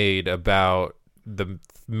now made about the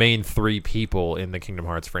main 3 people in the Kingdom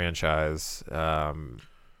Hearts franchise.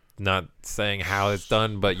 Not saying how it's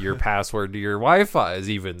done, but your password to your Wi-Fi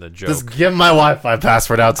is even the joke. Just give my Wi-Fi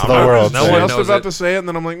password out to the not- world. no I one was knows about it. to say it, and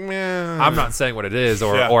then I'm like, man. I'm not saying what it is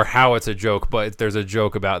or Yeah. or how it's a joke, but there's a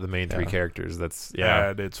joke about the main 3 characters. That's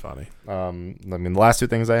Yeah, it's funny. I mean, the last 2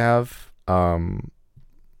 things I have, Kingdom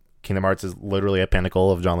Hearts is literally a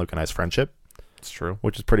pinnacle of John Luke and I's friendship, it's true.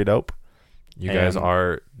 which is pretty dope. You guys And-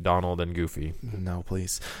 are Donald and Goofy. No,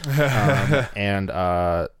 please. And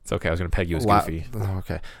It's okay. I was gonna peg you as Goofy.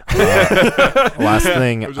 okay. Last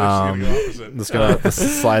thing, I was actually gonna go opposite. just gonna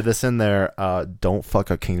slide this in there. Don't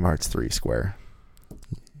fuck up Kingdom Hearts 3 Square.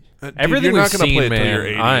 Dude, Everything you're not we've gonna seen, play it till man, you're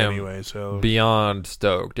 80 I am anyway. So Beyond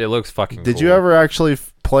stoked. It looks fucking. Did cool. you ever actually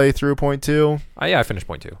play through point 2? Yeah, I finished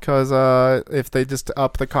point 2. Because if they just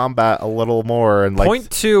up the combat a little more and like,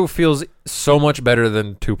 Point 2 feels so much better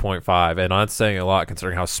than 2.5, and I'm saying a lot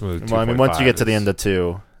considering how smooth. well, I mean, once you get to the is. end of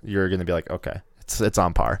 2, you're gonna be like, okay, it's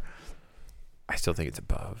on par. I still think it's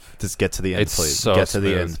above. Just get to the end, It's please. so Get to the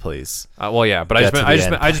smooth. end, please. Well, yeah, but Get to the I just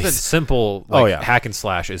end, meant please. simple. Oh, Like, yeah. hack and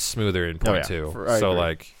slash is smoother in point yeah. 2. I So agree.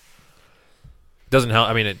 like, doesn't help.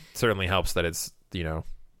 I mean, it certainly helps that it's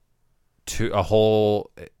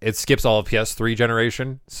it skips all of PS3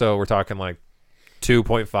 generation. So we're talking like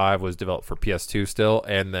 2.5 was developed for PS2 still,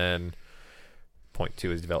 and then point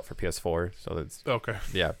 2 is developed for PS4. So that's okay.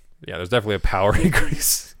 yeah. There's definitely a power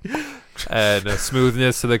increase and a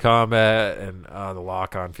smoothness to the combat, and the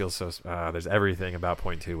lock on feels so. There's everything about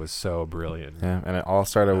point 2 was so brilliant. Yeah, and it all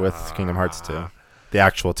started with Kingdom Hearts 2, the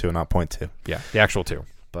actual 2, not point 2. Yeah, the actual 2.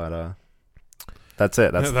 But that's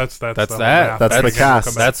it. That's That's That's the that. whole That's math. the Again, we'll cast.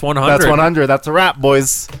 come back. That's 100. That's 100. That's a wrap,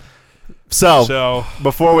 boys. So, So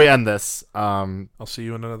before we end this, I'll see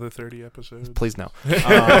you in another 30 episodes. please no.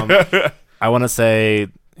 I want to say,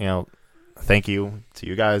 thank you to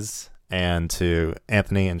you guys and to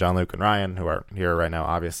Anthony and John Luke and Ryan, who are here right now,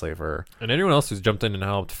 obviously, for And anyone else who's jumped in and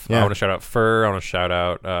helped. Yeah. I want to shout out Fur. I want to shout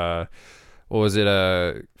out, what was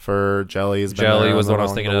it? for Jelly's been Jelly there was the one I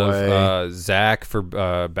was along thinking the of. way. Zach for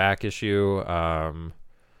back issue.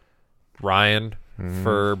 Ryan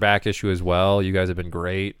for back issue as well. You guys have been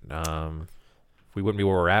great. We wouldn't be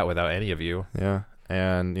where we're at without any of you. Yeah.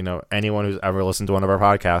 And, anyone who's ever listened to one of our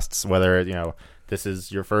podcasts, whether, this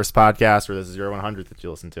is your first podcast or this is your 100th that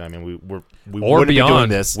you listen to. I mean, we or wouldn't beyond be doing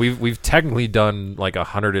this. We've technically done like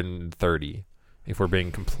 130 if we're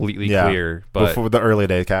being completely clear. But before the early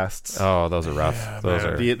day casts. oh, those are rough. Those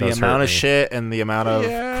man. are The those amount hurt of me. shit and the amount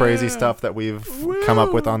of crazy stuff that we've come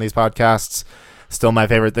up with on these podcasts. Still, my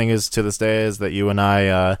favorite thing is to this day is that you and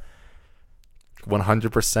I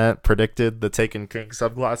 100% predicted the Taken King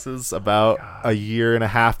subclasses about a year and a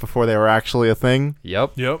half before they were actually a thing,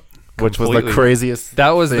 Yep. which was the Completely. craziest That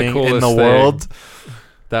was the thing coolest in the thing. world.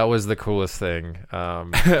 That was the coolest thing.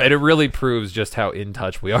 And it really proves just how in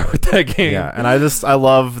touch we are with that game. Yeah, and I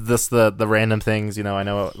love this the random things. You know, I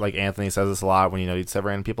know like Anthony says this a lot when you'd have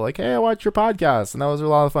random people like, "Hey, I watched your podcast," and that was a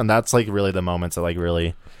lot of fun. That's like really the moments that like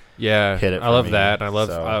really. Yeah, hit it I for love me, that. I love.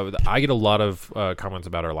 so. I get a lot of comments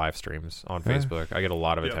about our live streams on Facebook. I get a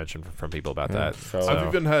lot of attention from people about that. So- I've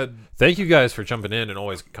even had Thank you guys for jumping in and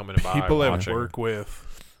always coming by. people and at watching. work with,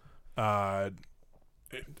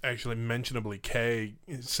 actually mentionably Kay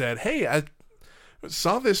said, "Hey, I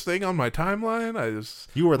saw this thing on my timeline. I was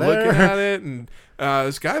You were there. looking at it, and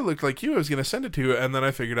this guy looked like you. I was going to send it to you, and then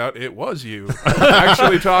I figured out it was you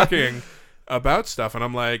actually talking about stuff." And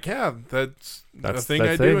I'm like, "Yeah, that's a thing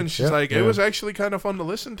I do." And she's like, "It was actually kind of fun to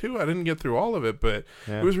listen to. I didn't get through all of it, but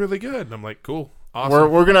it was really good." And I'm like, "Cool,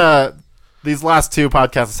 awesome." We're gonna. These last two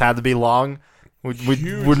podcasts had to be long.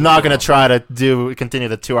 We're not gonna try to continue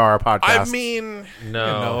the 2-hour podcast. I mean,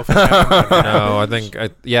 No. if it happened, No, I think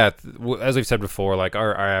as we've said before, like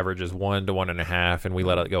our average is 1 to 1.5, and we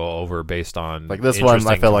let it go over based on Like this one, I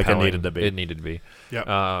interesting, feel like it compelling- needed to be. It needed to be.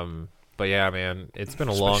 yeah. But yeah, man, it's been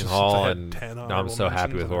a Especially long since haul, I had and 10 I'm honorable so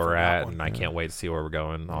happy mentions with and where I we're forgot at, one. and I can't wait to see where we're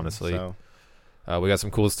going. Honestly, So, we got some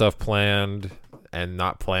cool stuff planned and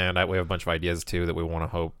not planned. We have a bunch of ideas too that we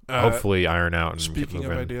want to hopefully iron out. And get Speaking of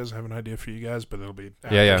moving. ideas, I have an idea for you guys, but it'll be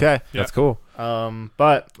yeah, okay. that's cool.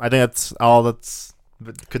 But I think that's all that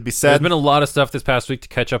could be There's said. been a lot of stuff this past week to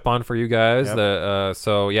catch up on for you guys. Yep.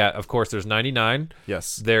 So yeah, of course, there's 99.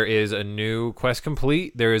 Yes. There is a new Quest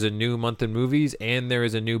Complete. There is a new Month in Movies, and there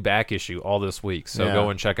is a new back issue all this week. So Yeah. go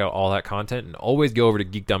and check out all that content, and always go over to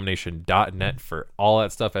geekdomination.net for all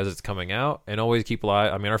that stuff as it's coming out. And always keep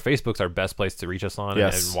live. I mean, our Facebook's our best place to reach us on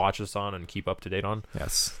Yes. and watch us on and keep up to date on.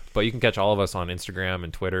 Yes. But you can catch all of us on Instagram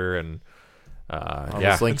and Twitter and All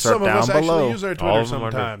yeah. those links Some are of down us below. actually use our All Twitter of them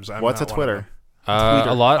are- sometimes. I'm What's a not one of Twitter? them.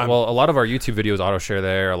 a lot of our YouTube videos auto share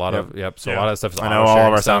there. A lot Yep. of So Yeah. a lot of stuff is I know auto all of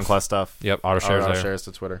sharing our stuff. SoundCloud stuff. Yep, auto shares Auto there. shares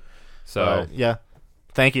to Twitter. So Yeah.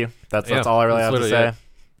 Thank you. That's Yeah, all I really that's have to say. literally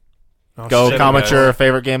Oh, Go shit, comment guys. your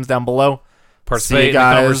favorite games down below. participate See you in the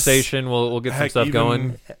guys. conversation. We'll get some Heck, stuff even,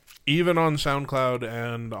 going. even on SoundCloud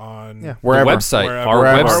and on Yeah, The wherever. website, Wherever. our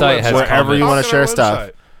Wherever. website has Wherever comments. you wanna Talk on share our stuff.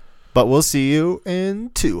 website. But we'll see you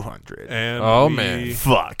in 200. And Oh, we, man.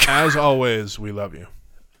 Fuck. as always, we love you.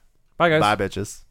 Bye, guys. Bye, bitches.